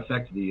not going to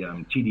affect the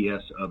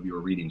TDS of your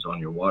readings on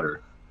your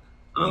water.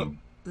 Well,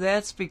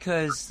 that's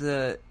because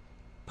the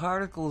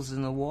particles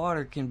in the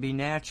water can be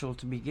natural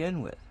to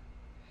begin with.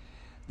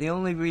 The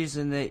only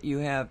reason that you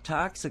have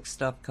toxic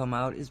stuff come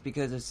out is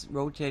because it's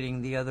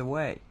rotating the other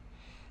way.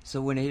 So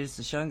when it hits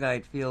the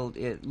shungite field,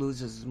 it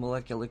loses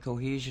molecular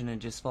cohesion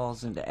and just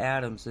falls into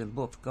atoms, and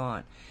boof,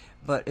 gone.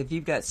 But if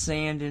you've got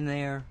sand in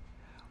there,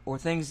 or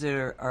things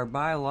that are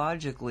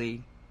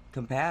biologically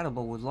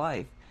compatible with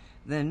life,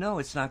 then no,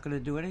 it's not going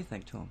to do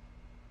anything to them.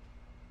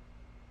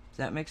 Does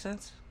that make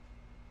sense?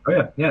 Oh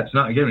yeah, it's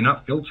not, again, you're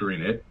not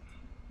filtering it.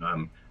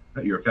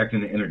 You're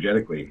affecting it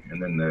energetically,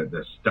 and then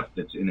the stuff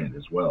that's in it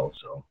as well.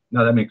 So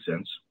no, that makes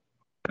sense.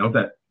 I hope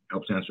that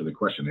helps answer the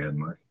question they had,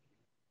 Mark.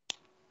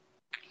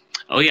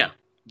 Oh yeah,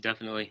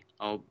 definitely.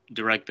 I'll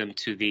direct them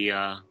to the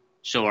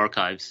show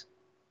archives.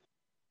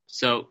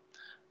 So,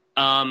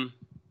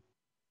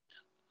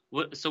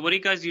 what do you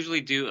guys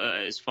usually do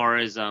as far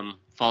as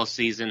fall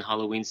season,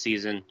 Halloween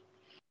season?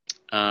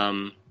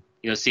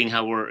 Seeing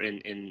how we're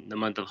in the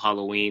month of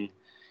Halloween,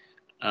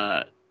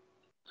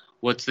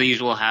 what's the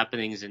usual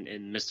happenings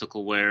in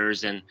mystical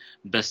wares and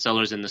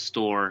bestsellers in the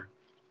store?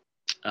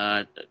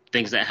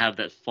 Things that have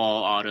that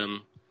fall,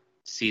 autumn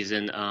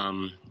season,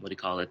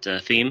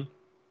 theme,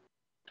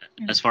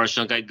 as far as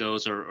Shungite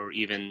goes, or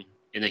even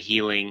in a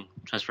healing,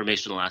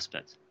 transformational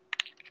aspect.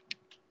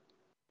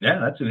 Yeah,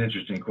 that's an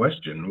interesting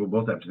question. We'll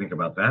both have to think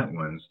about that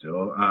one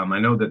still. I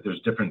know that there's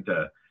different,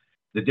 the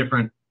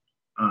different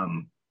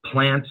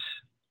plants,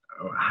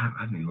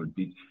 would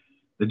be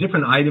the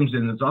different items,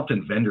 and it's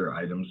often vendor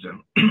items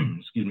and,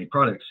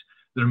 products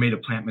that are made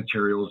of plant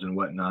materials and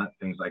whatnot,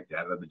 things like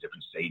that, other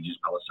different sages,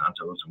 palo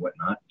santos and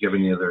whatnot. Do you have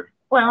any other?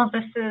 Well,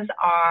 this is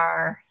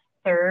our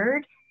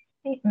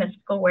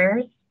Mystical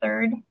Wares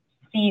third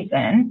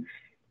season,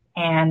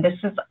 and this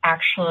is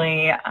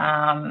actually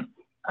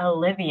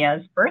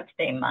Olivia's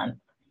birthday month.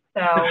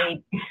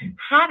 So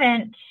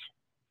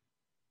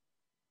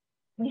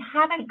we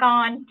haven't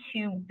gone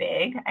too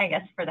big, I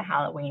guess, for the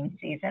Halloween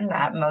season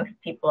that most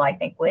people, I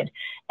think, would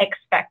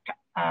expect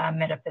a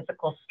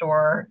metaphysical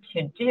store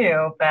to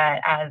do.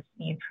 But as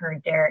you've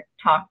heard Derek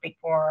talk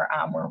before,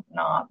 we're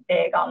not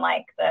big on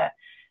like the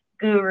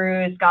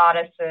gurus,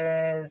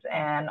 goddesses,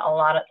 and a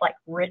lot of like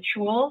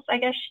rituals, I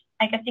guess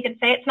you could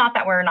say. It's not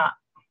that we're not,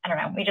 I don't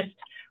know,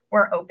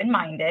 we're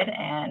open-minded,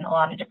 and a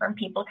lot of different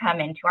people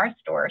come into our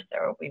store.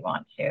 So we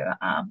want to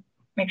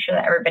make sure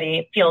that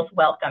everybody feels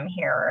welcome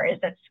here or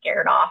isn't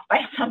scared off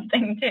by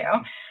something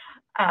too.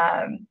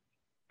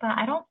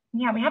 But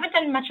we haven't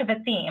done much of a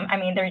theme. I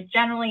mean, there's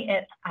generally,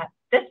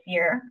 this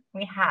year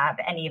we have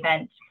an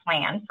event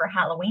planned for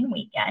Halloween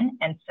weekend.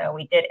 And so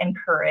we did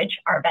encourage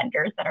our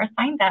vendors that are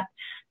signed up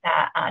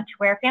to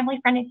wear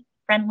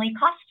family-friendly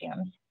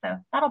costumes. So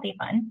that'll be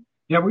fun.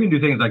 Yeah, we're going to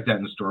do things like that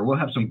in the store. We'll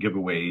have some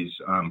giveaways,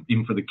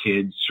 even for the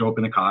kids. Show up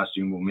in a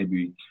costume. We'll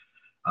maybe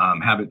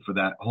have it for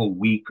that whole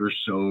week or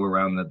so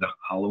around the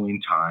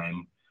Halloween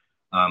time.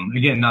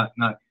 Again, not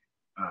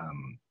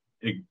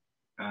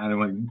I don't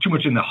want too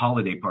much in the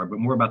holiday part, but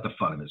more about the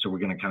fun of it. So we're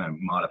going to kind of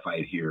modify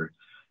it here.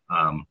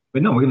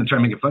 But no, we're going to try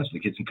and make it fun so the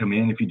kids can come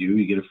in. If you do,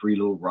 you get a free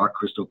little rock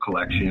crystal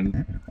collection.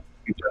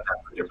 We've done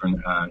that for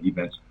different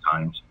events and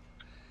times.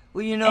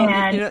 Well,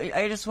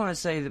 I just want to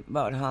say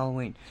about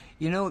Halloween.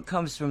 It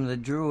comes from the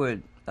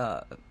Druid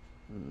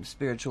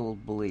spiritual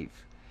belief.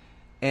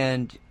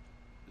 And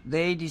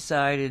they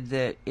decided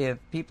that if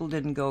people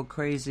didn't go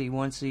crazy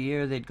once a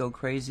year, they'd go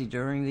crazy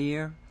during the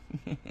year.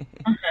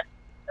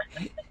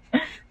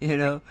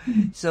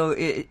 So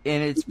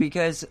it's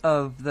because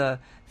of the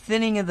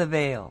thinning of the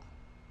veil.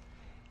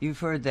 You've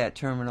heard that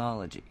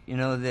terminology.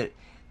 That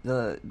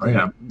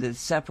the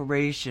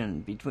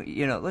separation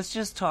between, let's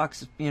just talk,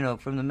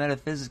 from the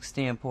metaphysics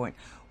standpoint,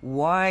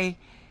 why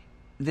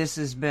this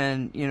has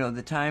been,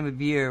 the time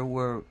of year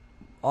where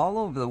all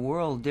over the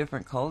world,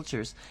 different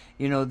cultures,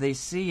 they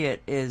see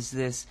it as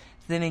this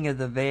thinning of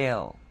the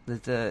veil,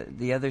 that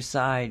the other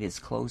side is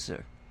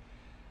closer.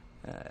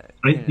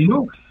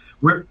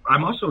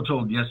 I'm also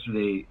told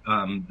yesterday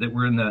that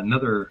we're in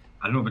another,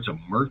 I don't know if it's a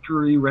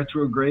Mercury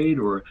retrograde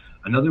or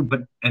another,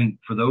 and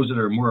for those that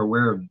are more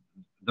aware of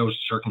those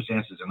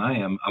circumstances than I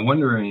am, I'm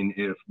wondering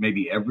if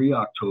maybe every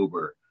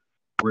October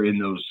we're in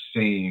those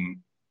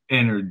same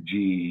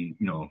energy,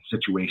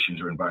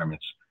 situations or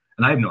environments.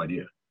 And I have no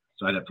idea.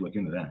 So I'd have to look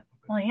into that.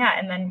 Well, yeah.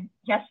 And then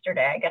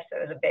yesterday, I guess it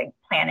was a big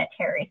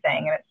planetary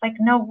thing. And it's like,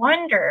 no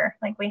wonder,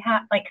 we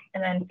have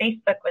and then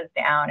Facebook was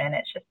down, and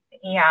it's just,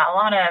 a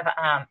lot of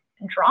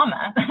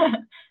drama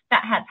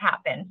that has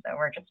happened. So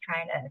we're just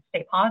trying to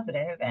stay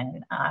positive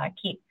and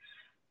keep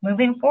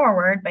moving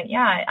forward. But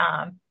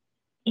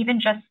even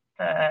just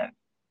the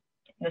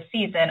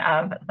season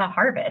of the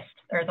harvest,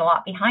 there's a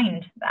lot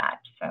behind that.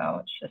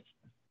 So it's just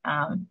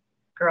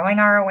growing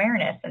our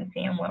awareness and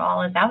seeing what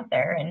all is out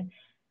there and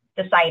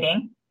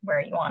deciding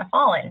where you want to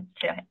fall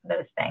into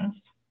those things.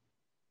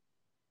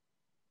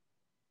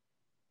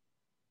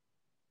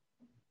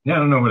 Yeah, I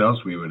don't know what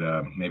else we would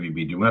maybe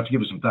be doing. We'll have to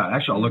give it some thought.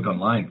 Actually, I'll look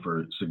online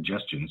for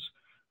suggestions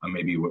on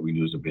maybe what we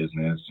do as a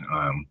business.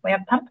 We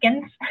have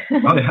pumpkins.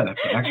 Oh, yeah.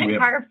 Actually, we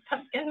have carved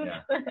pumpkins.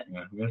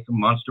 Yeah, we have some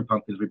monster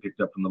pumpkins we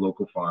picked up from the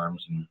local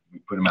farms, and we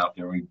put them out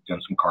there. We've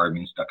done some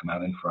carving, stuck them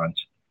out in front.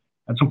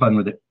 Had some fun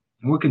with it.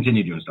 And we'll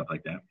continue doing stuff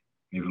like that.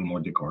 Maybe a little more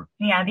decor.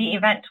 Yeah, the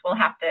event will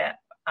have to,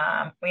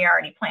 we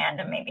already planned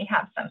to maybe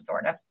have some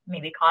sort of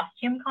maybe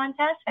costume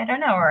contest. I don't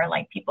know, or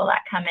people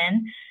that come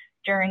in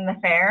during the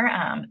fair,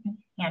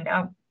 hand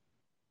out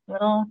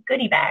little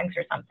goodie bags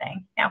or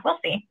something. Yeah, we'll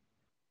see.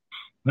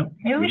 No,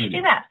 maybe we should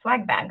do that.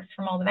 Swag bags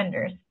from all the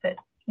vendors that,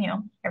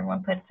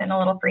 everyone puts in a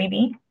little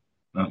freebie.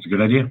 That's a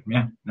good idea.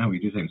 Yeah, no, we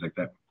do things like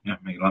that. Yeah,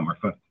 make it a lot more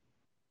fun.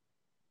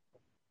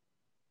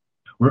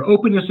 We're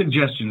open to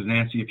suggestions,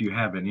 Nancy, if you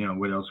have any on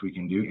what else we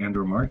can do, and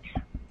or Mark.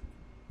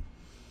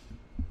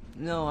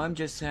 No, I'm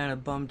just kind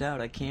of bummed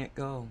out. I can't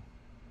go.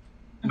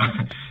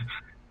 I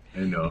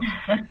know.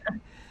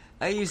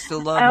 I used to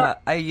love.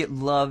 I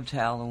loved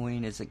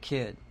Halloween as a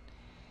kid,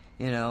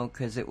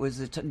 because it was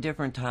a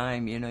different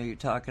time. You're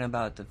talking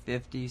about the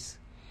 50s,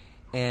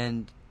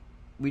 and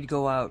we'd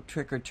go out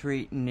trick or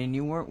treating, and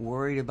you weren't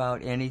worried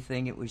about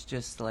anything. It was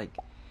just like,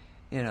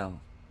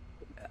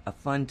 a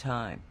fun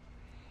time.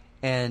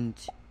 And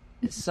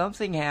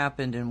something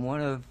happened,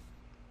 and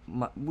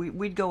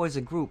we'd go as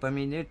a group. I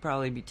mean, there'd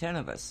probably be 10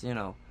 of us,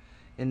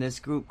 in this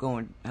group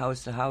going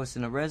house to house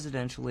in a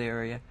residential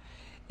area.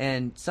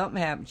 And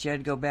something happened. She had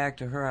to go back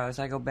to her house.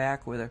 I go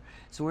back with her.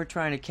 So we're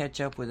trying to catch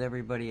up with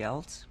everybody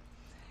else.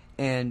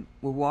 And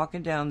we're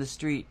walking down the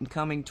street, and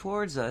coming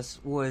towards us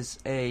was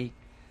a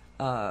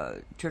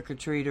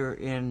trick-or-treater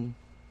in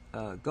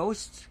a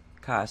ghost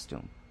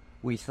costume,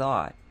 we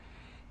thought.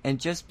 And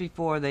just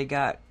before they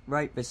got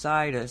right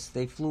beside us,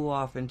 they flew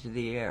off into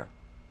the air.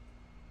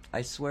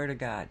 I swear to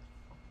God.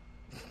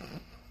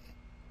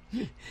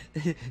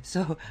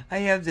 So I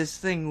have this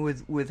thing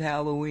with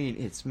Halloween.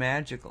 It's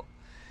magical.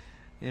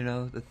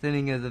 The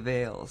thinning of the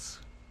veils.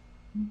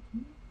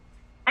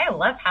 I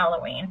love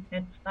Halloween.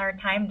 It's our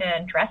time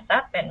to dress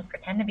up and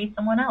pretend to be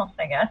someone else,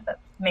 I guess.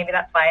 Maybe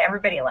that's why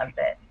everybody loves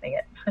it. They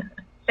get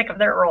sick of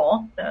their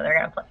role, so they're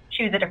going to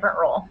choose a different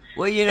role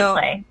to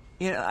play.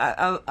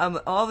 I'm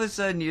all of a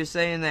sudden you're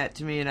saying that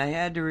to me, and I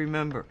had to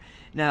remember.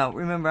 Now,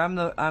 remember,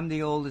 I'm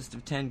the oldest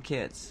of 10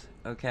 kids,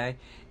 okay?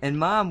 And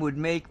Mom would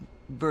make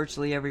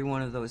virtually every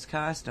one of those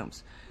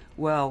costumes.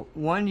 Well,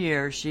 one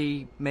year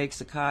she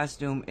makes a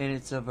costume, and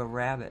it's of a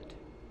rabbit.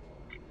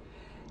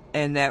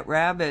 And that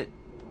rabbit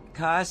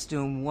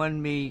costume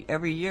won me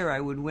every year. I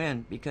would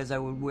win because I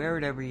would wear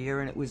it every year,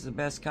 and it was the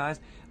best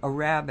costume. A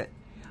rabbit.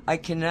 I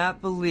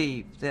cannot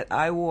believe that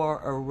I wore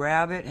a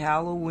rabbit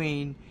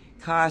Halloween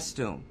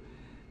costume,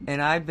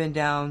 and I've been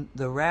down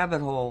the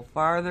rabbit hole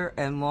farther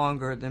and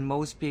longer than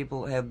most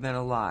people have been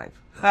alive.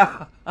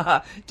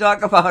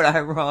 Talk about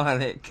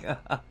ironic.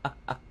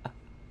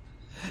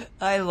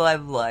 I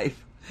love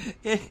life.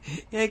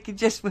 It can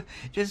just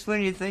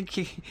when you think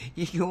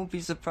you won't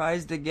be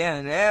surprised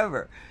again,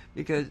 ever.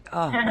 Because,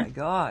 oh my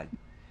God,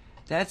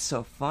 that's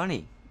so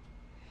funny.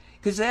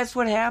 Because that's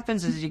what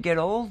happens as you get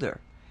older.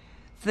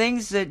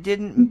 Things that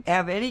didn't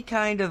have any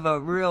kind of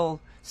a real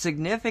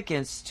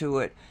significance to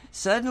it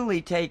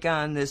suddenly take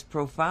on this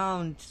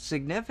profound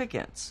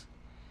significance.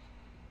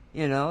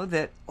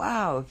 That,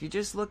 wow, if you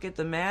just look at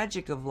the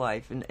magic of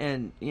life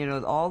and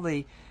all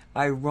the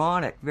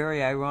ironic,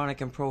 very ironic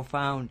and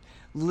profound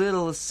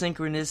little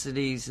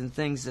synchronicities and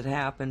things that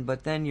happen,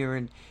 but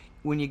then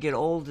when you get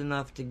old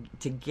enough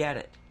to get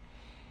it.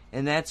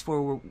 And that's where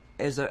we're,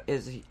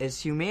 as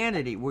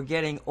humanity, we're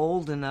getting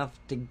old enough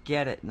to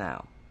get it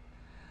now.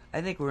 I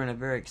think we're in a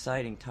very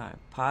exciting time,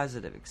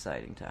 positive,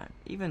 exciting time,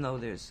 even though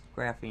there's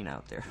graphene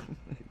out there.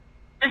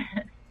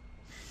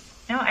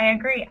 No, I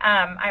agree.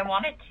 I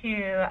wanted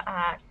to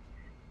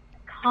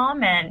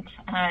comment.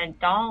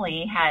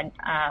 Dolly had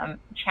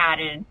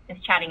is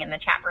chatting in the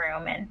chat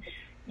room, and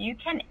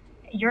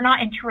you're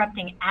not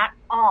interrupting at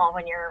all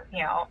when you're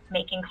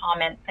making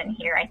comments in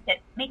here.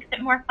 It makes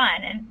it more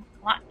fun and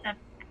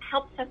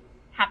helps us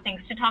have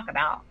things to talk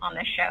about on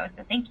this show.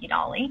 So thank you,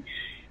 Dolly.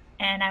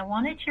 And I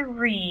wanted to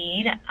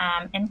read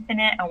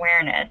Infinite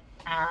Awareness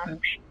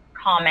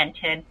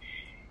commented,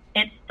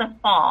 "It's the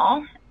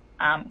fall,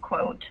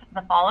 quote,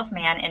 the fall of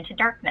man into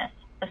darkness.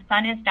 The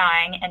sun is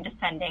dying and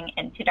descending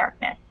into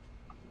darkness."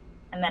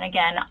 And then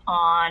again,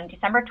 on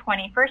December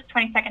 21st,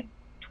 22nd,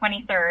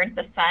 23rd,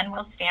 the sun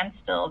will stand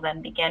still,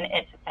 then begin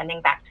its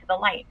ascending back to the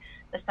light.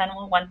 The sun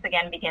will once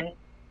again begin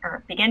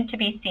to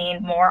be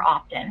seen more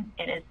often.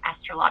 It is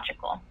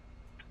astrological.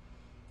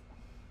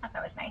 I thought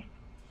that was nice.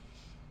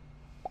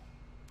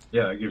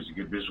 Yeah, it gives a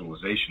good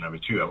visualization of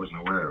it, too. I wasn't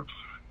aware of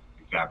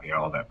exactly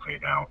how all that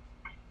played out.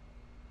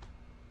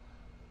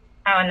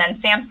 Oh, and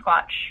then Sam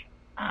Squatch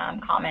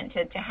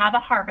commented, "To have a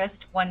harvest,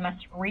 one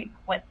must reap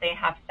what they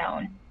have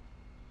sown."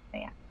 So,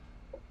 yeah.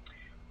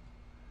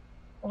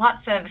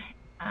 Lots of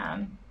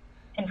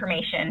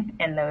information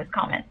in those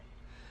comments.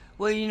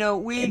 Well,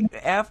 we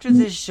after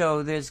this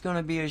show, there's going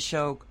to be a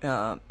show,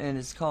 and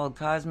it's called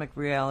Cosmic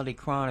Reality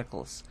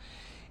Chronicles.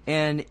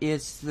 And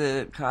it's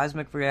the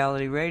Cosmic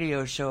Reality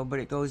Radio show, but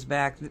it goes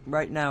back.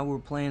 Right now, we're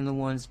playing the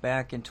ones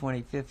back in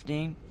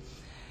 2015.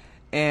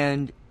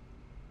 And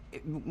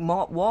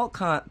Walt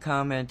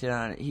commented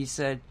on it. He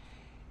said,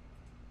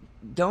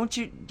 "Don't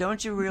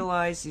you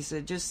realize?" He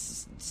said,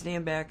 "Just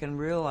stand back and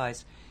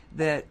realize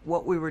that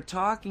what we were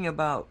talking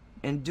about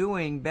and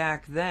doing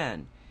back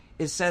then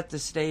is set the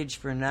stage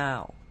for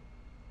now."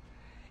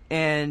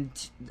 And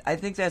I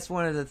think that's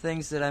one of the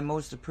things that I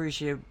most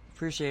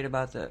appreciate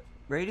about the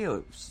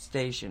radio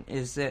station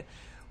is that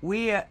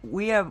we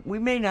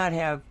may not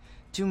have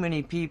too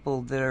many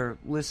people that are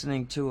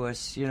listening to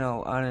us,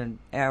 on an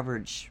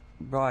average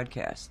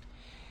broadcast.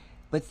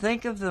 But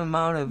think of the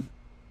amount of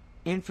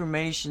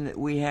information that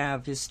we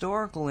have,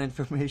 historical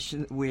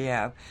information that we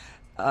have,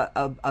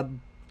 a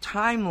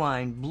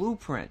timeline,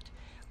 blueprint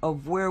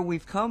of where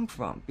we've come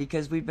from,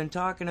 because we've been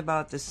talking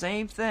about the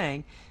same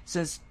thing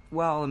since,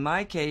 well, in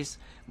my case,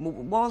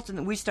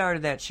 Walton, we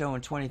started that show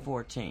in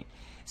 2014.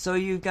 So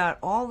you've got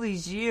all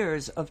these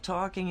years of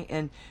talking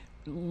and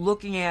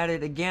looking at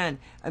it again.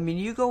 I mean,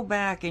 you go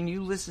back and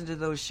you listen to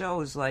those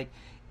shows, like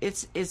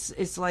it's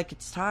like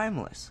it's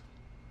timeless.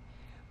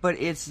 But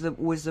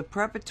was the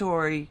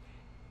preparatory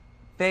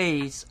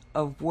phase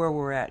of where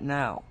we're at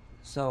now.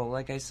 So,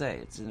 like I say,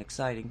 it's an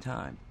exciting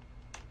time.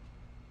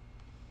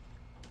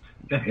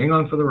 Yeah, hang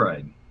on for the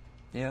ride.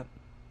 Yep.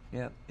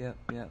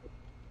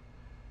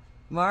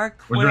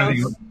 Mark, Yeah, what else? I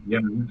was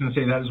going to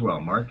say that as well,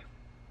 Mark.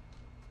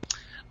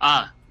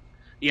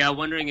 Yeah,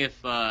 wondering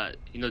if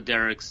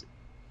Derek's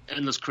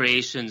endless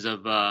creations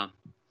of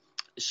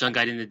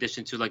Shungite, in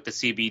addition to like the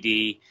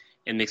CBD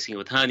and mixing it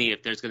with honey,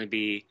 if there's going to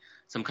be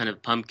some kind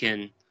of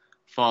pumpkin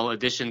fall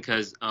edition,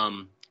 because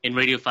in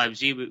Radio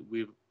 5G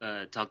we've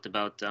talked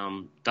about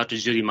Dr.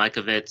 Judy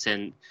Mikovits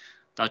and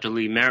Dr.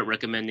 Lee Merritt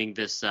recommending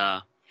this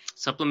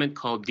supplement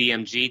called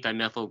DMG,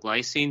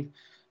 dimethylglycine,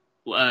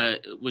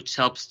 which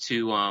helps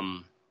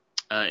to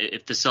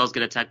if the cells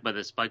get attacked by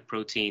the spike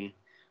protein,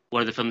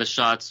 whether from the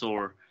shots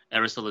or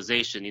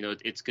aerosolization,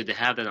 it's good to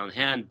have that on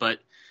hand. But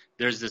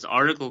there's this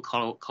article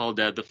called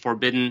The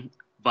Forbidden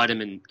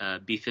Vitamin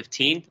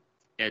B15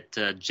 at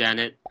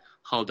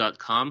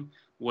janethull.com,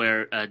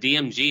 where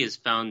DMG is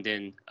found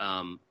in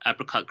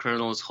apricot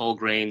kernels, whole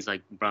grains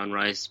like brown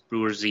rice,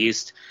 brewer's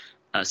yeast,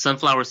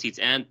 sunflower seeds,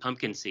 and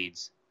pumpkin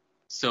seeds.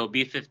 So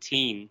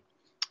B15,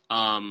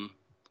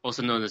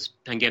 also known as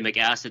pangamic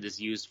acid, is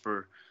used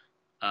for,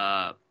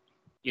 actually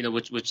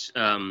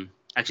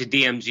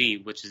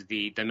DMG, which is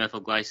the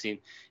dimethylglycine,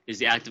 is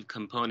the active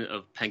component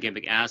of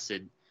pangamic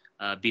acid,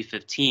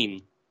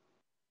 B15.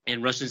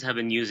 And Russians have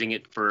been using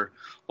it for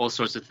all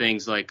sorts of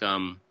things like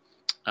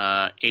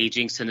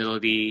aging,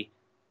 senility,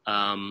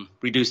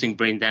 reducing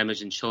brain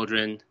damage in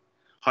children,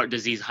 heart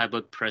disease, high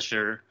blood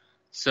pressure.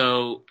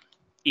 So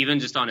even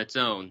just on its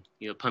own,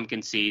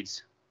 pumpkin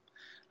seeds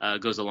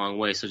goes a long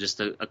way. So just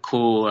a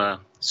cool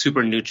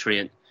super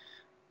nutrient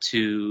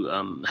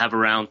to have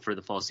around for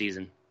the fall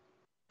season.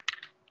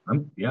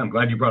 I'm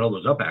glad you brought all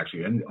those up,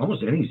 actually. And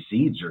almost any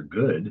seeds are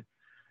good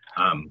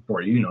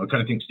for you. I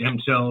kind of think stem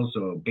cells,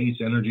 so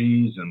base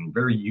energies, and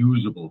very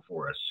usable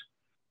for us.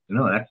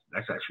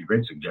 That's actually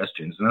great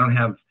suggestions. And I don't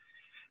have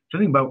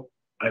something about.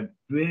 I've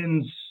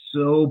been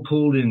so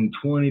pulled in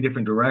 20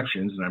 different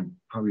directions, and I'm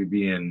probably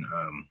being,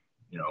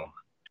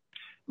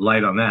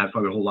 light on that. It's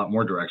probably a whole lot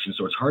more directions.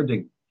 So it's hard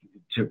to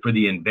for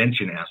the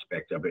invention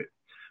aspect of it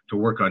to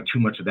work on too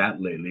much of that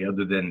lately,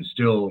 other than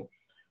still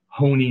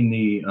honing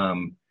the.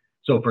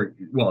 To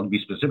be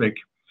specific,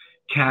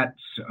 Kat's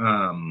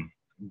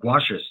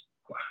gua sha.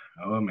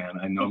 Oh man,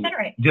 I know. You said it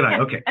right. Did I?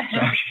 Okay.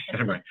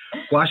 Right.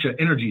 Gua sha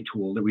energy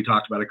tool that we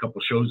talked about a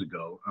couple shows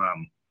ago.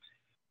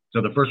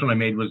 So the first one I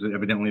made was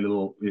evidently a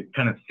little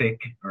kind of thick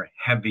or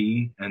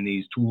heavy, and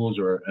these tools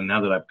and now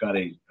that I've got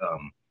a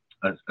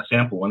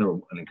sample one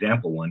or an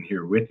example one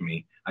here with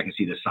me, I can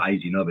see the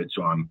sizing of it.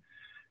 So I'm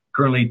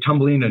currently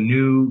tumbling a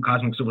new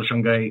Cosmic Silver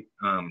Shungite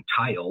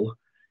tile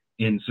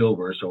in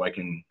silver, so I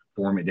can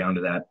form it down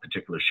to that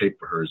particular shape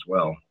for her as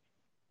well.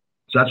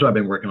 So that's what I've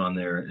been working on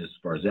there as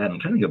far as that.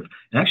 I'm trying to think of,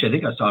 and actually I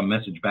think I saw a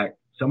message back,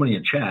 somebody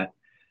in chat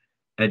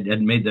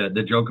had made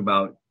the joke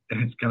about,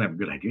 and it's kind of a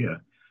good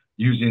idea,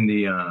 using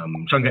the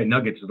Shungite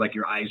nuggets as like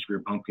your eyes for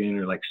your pumpkin,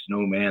 or like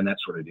snowman, that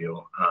sort of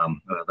deal. I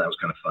thought that was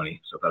kind of funny,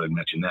 so I thought I'd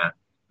mention that.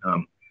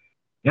 I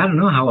don't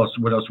know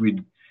what else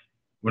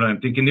what I'm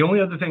thinking. The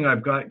only other thing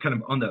I've got kind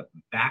of on the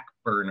back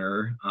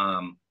burner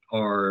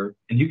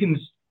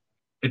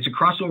it's a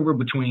crossover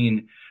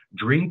between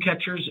dream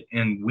catchers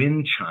and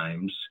wind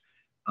chimes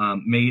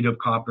made of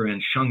copper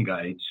and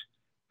shungite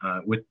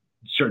with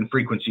certain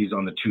frequencies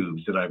on the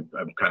tubes that I'm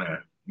kind of,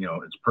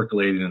 it's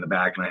percolating in the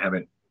back, and I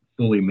haven't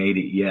fully made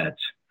it yet.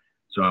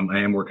 So I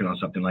am working on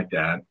something like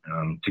that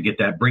to get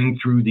that, bring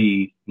through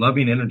the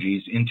loving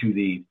energies into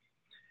the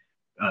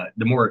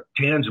more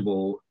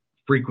tangible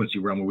frequency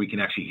realm where we can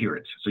actually hear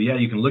it. So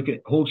you can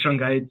hold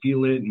shungite,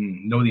 feel it,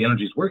 and know the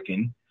energy is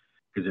working,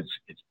 because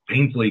it's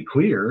painfully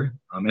clear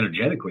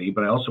energetically,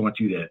 but I also want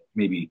you to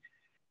maybe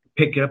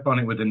pick up on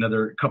it with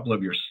another couple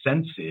of your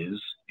senses.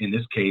 In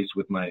this case,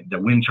 with the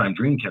wind chime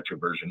dream catcher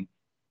version,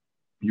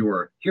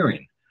 your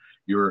hearing,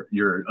 your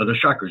other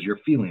chakras, your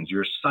feelings,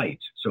 your sight.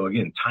 So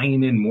again,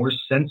 tying in more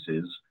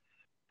senses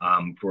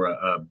for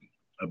a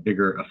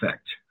bigger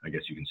effect, I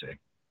guess you can say.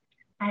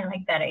 I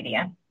like that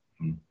idea.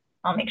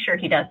 I'll make sure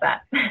he does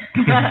that.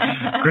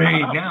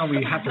 Great. Now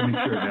we have to make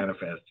sure it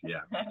manifests. Yeah.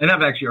 And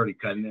I've actually already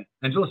cut it.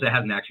 And Jalissa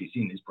hasn't actually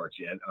seen these parts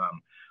yet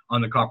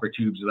on the copper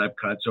tubes that I've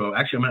cut. So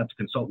actually I'm going to have to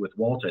consult with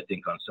Walt, I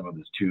think, on some of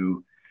this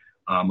too,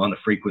 on the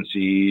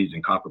frequencies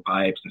and copper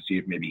pipes, and see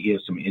if maybe he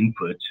has some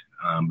input,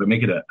 but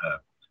make it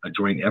a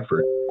joint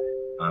effort.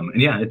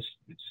 It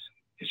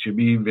should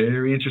be a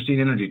very interesting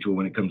energy tool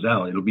when it comes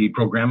out. It'll be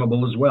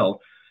programmable as well,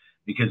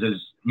 because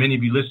as many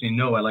of you listening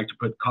know, I like to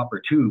put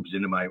copper tubes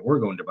into my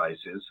orgone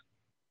devices,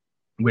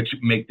 which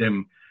make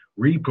them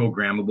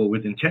reprogrammable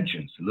with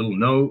intentions. A little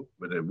note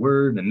with a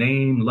word, a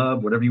name,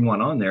 love, whatever you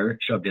want on there,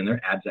 shoved in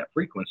there, adds that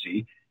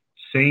frequency.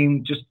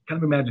 Just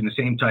kind of imagine the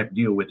same type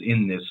deal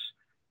within this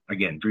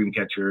again,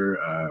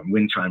 Dreamcatcher,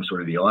 Wind Chime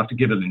sort of deal. I'll have to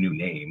give it a new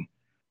name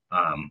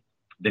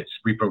that's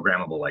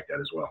reprogrammable like that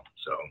as well.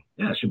 So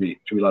yeah, it should be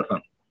a lot of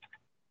fun.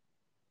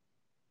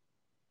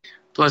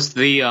 Plus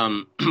the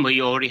what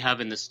you already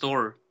have in the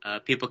store,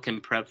 people can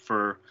prep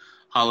for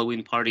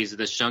Halloween parties.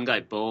 The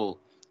Shungite Bowl,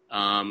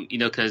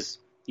 because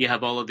you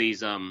have all of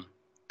these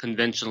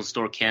conventional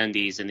store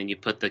candies, and then you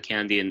put the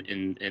candy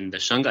in the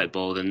Shungite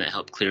Bowl, then that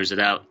helps clears it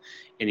out,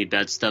 any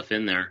bad stuff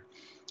in there.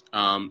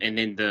 And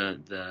then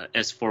the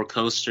S4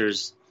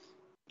 coasters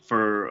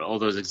for all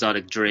those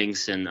exotic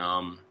drinks, and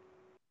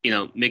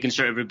making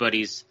sure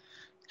everybody's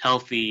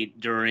healthy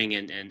during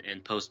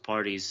and post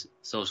parties,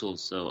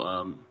 socials.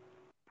 So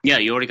yeah,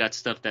 you already got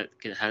stuff that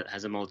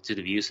has a multitude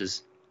of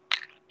uses.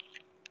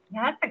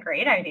 Yeah, that's a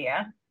great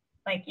idea.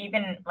 Like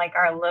even like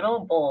our little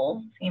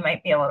bowls, you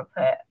might be able to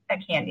put a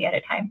candy at a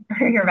time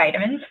for your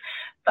vitamins,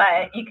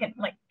 but you can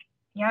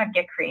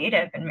get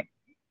creative and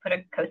put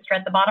a coaster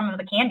at the bottom of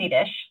the candy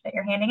dish that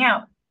you're handing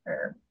out,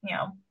 or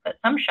put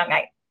some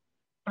shungite,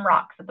 some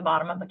rocks at the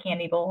bottom of the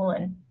candy bowl,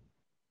 and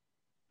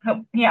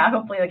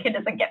hopefully the kid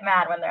doesn't get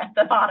mad when they're at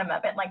the bottom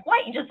of it. Like,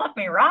 what? You just left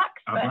me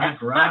rocks?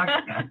 Rock.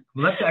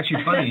 Well, that's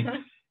actually funny.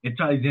 It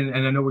ties in,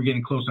 and I know we're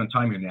getting close on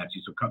time here,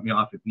 Nancy, so cut me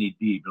off if need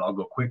be, but I'll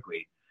go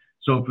quickly.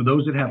 So for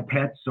those that have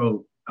pets,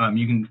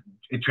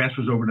 it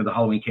transfers over to the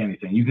Halloween candy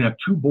thing. You can have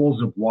 2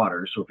 bowls of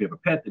water. So if you have a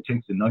pet that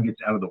takes the nuggets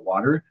out of the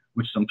water,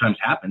 which sometimes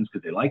happens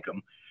because they like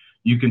them,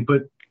 you can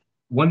put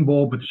 1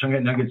 bowl, put the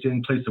shungite nuggets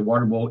in, place the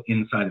water bowl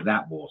inside of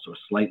that bowl. So a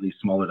slightly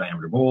smaller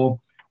diameter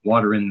bowl,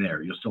 water in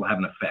there. You'll still have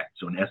an effect.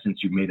 So in essence,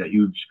 you've made a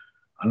huge,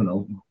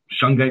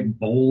 shungite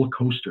bowl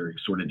coaster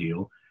sort of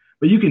deal.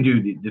 But you can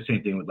do the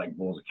same thing with like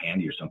bowls of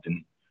candy or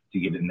something to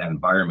get it in that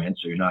environment.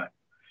 So you're not,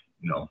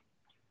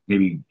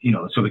 maybe,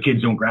 so the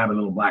kids don't grab a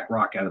little black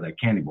rock out of that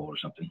candy bowl or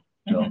something.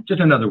 So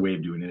just another way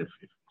of doing it if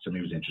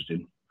somebody was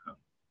interested.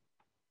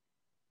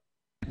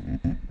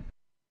 And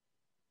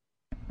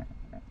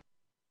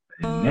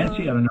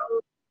Nancy, I don't know.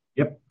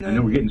 Yep, I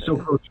know we're getting so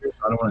close here,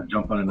 so I don't want to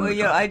jump on another. Well,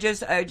 yeah, I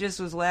just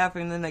was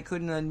laughing, and then I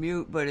couldn't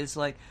unmute, but it's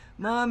like,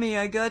 Mommy,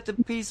 I got the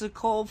piece of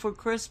coal for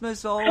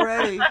Christmas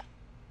already.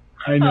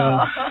 I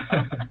know.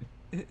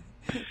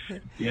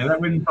 Yeah, that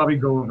wouldn't probably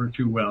go over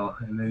too well.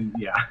 And then,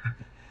 yeah.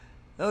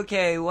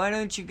 Okay, why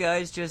don't you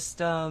guys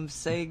just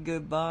say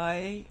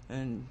goodbye?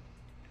 And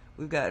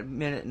we've got a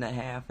minute and a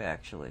half,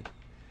 actually.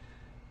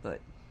 But,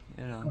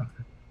 No,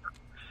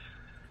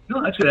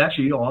 that's good.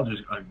 Actually, I'll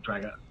just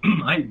drag out.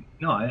 I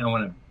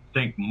want to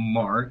thank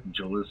Mark,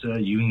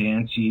 Jalissa, you,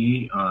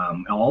 Nancy,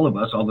 all of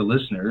us, all the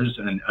listeners,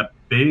 and a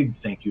big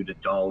thank you to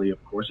Dolly,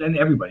 of course, and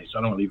everybody. So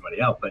I don't want to leave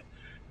anybody out, but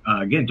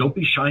again, don't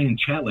be shy in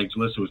chat like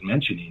Jalissa was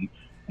mentioning.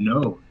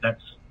 No,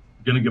 that's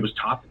going to give us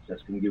topics.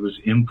 That's going to give us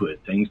input,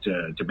 things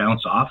to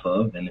bounce off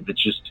of. And if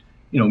it's just,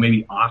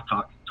 maybe off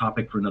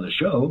topic for another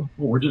show,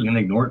 well, we're just going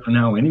to ignore it for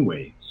now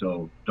anyway.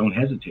 So don't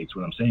hesitate is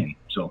what I'm saying.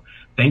 So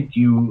thank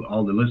you,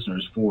 all the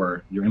listeners,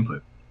 for your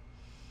input.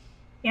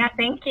 Yeah,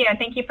 thank you.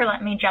 Thank you for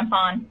letting me jump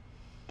on.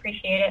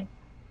 Appreciate it.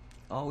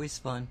 Always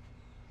fun.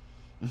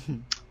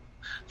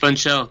 Fun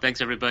show.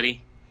 Thanks,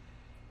 everybody.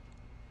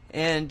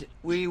 And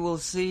we will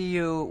see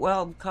you.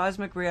 Well,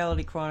 Cosmic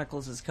Reality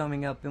Chronicles is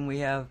coming up, and we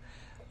have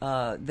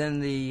then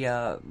the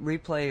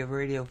replay of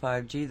Radio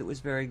 5G that was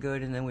very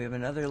good, and then we have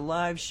another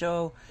live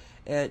show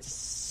at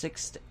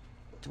 6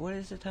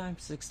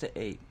 to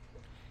 8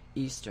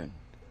 Eastern.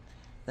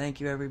 Thank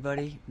you,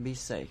 everybody. Be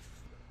safe.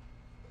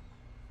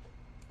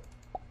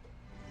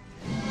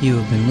 You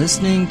have been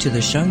listening to the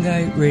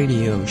Shungite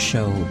Radio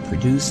Show,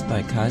 produced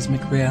by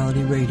Cosmic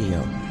Reality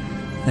Radio.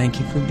 Thank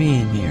you for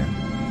being here.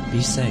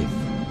 Be safe.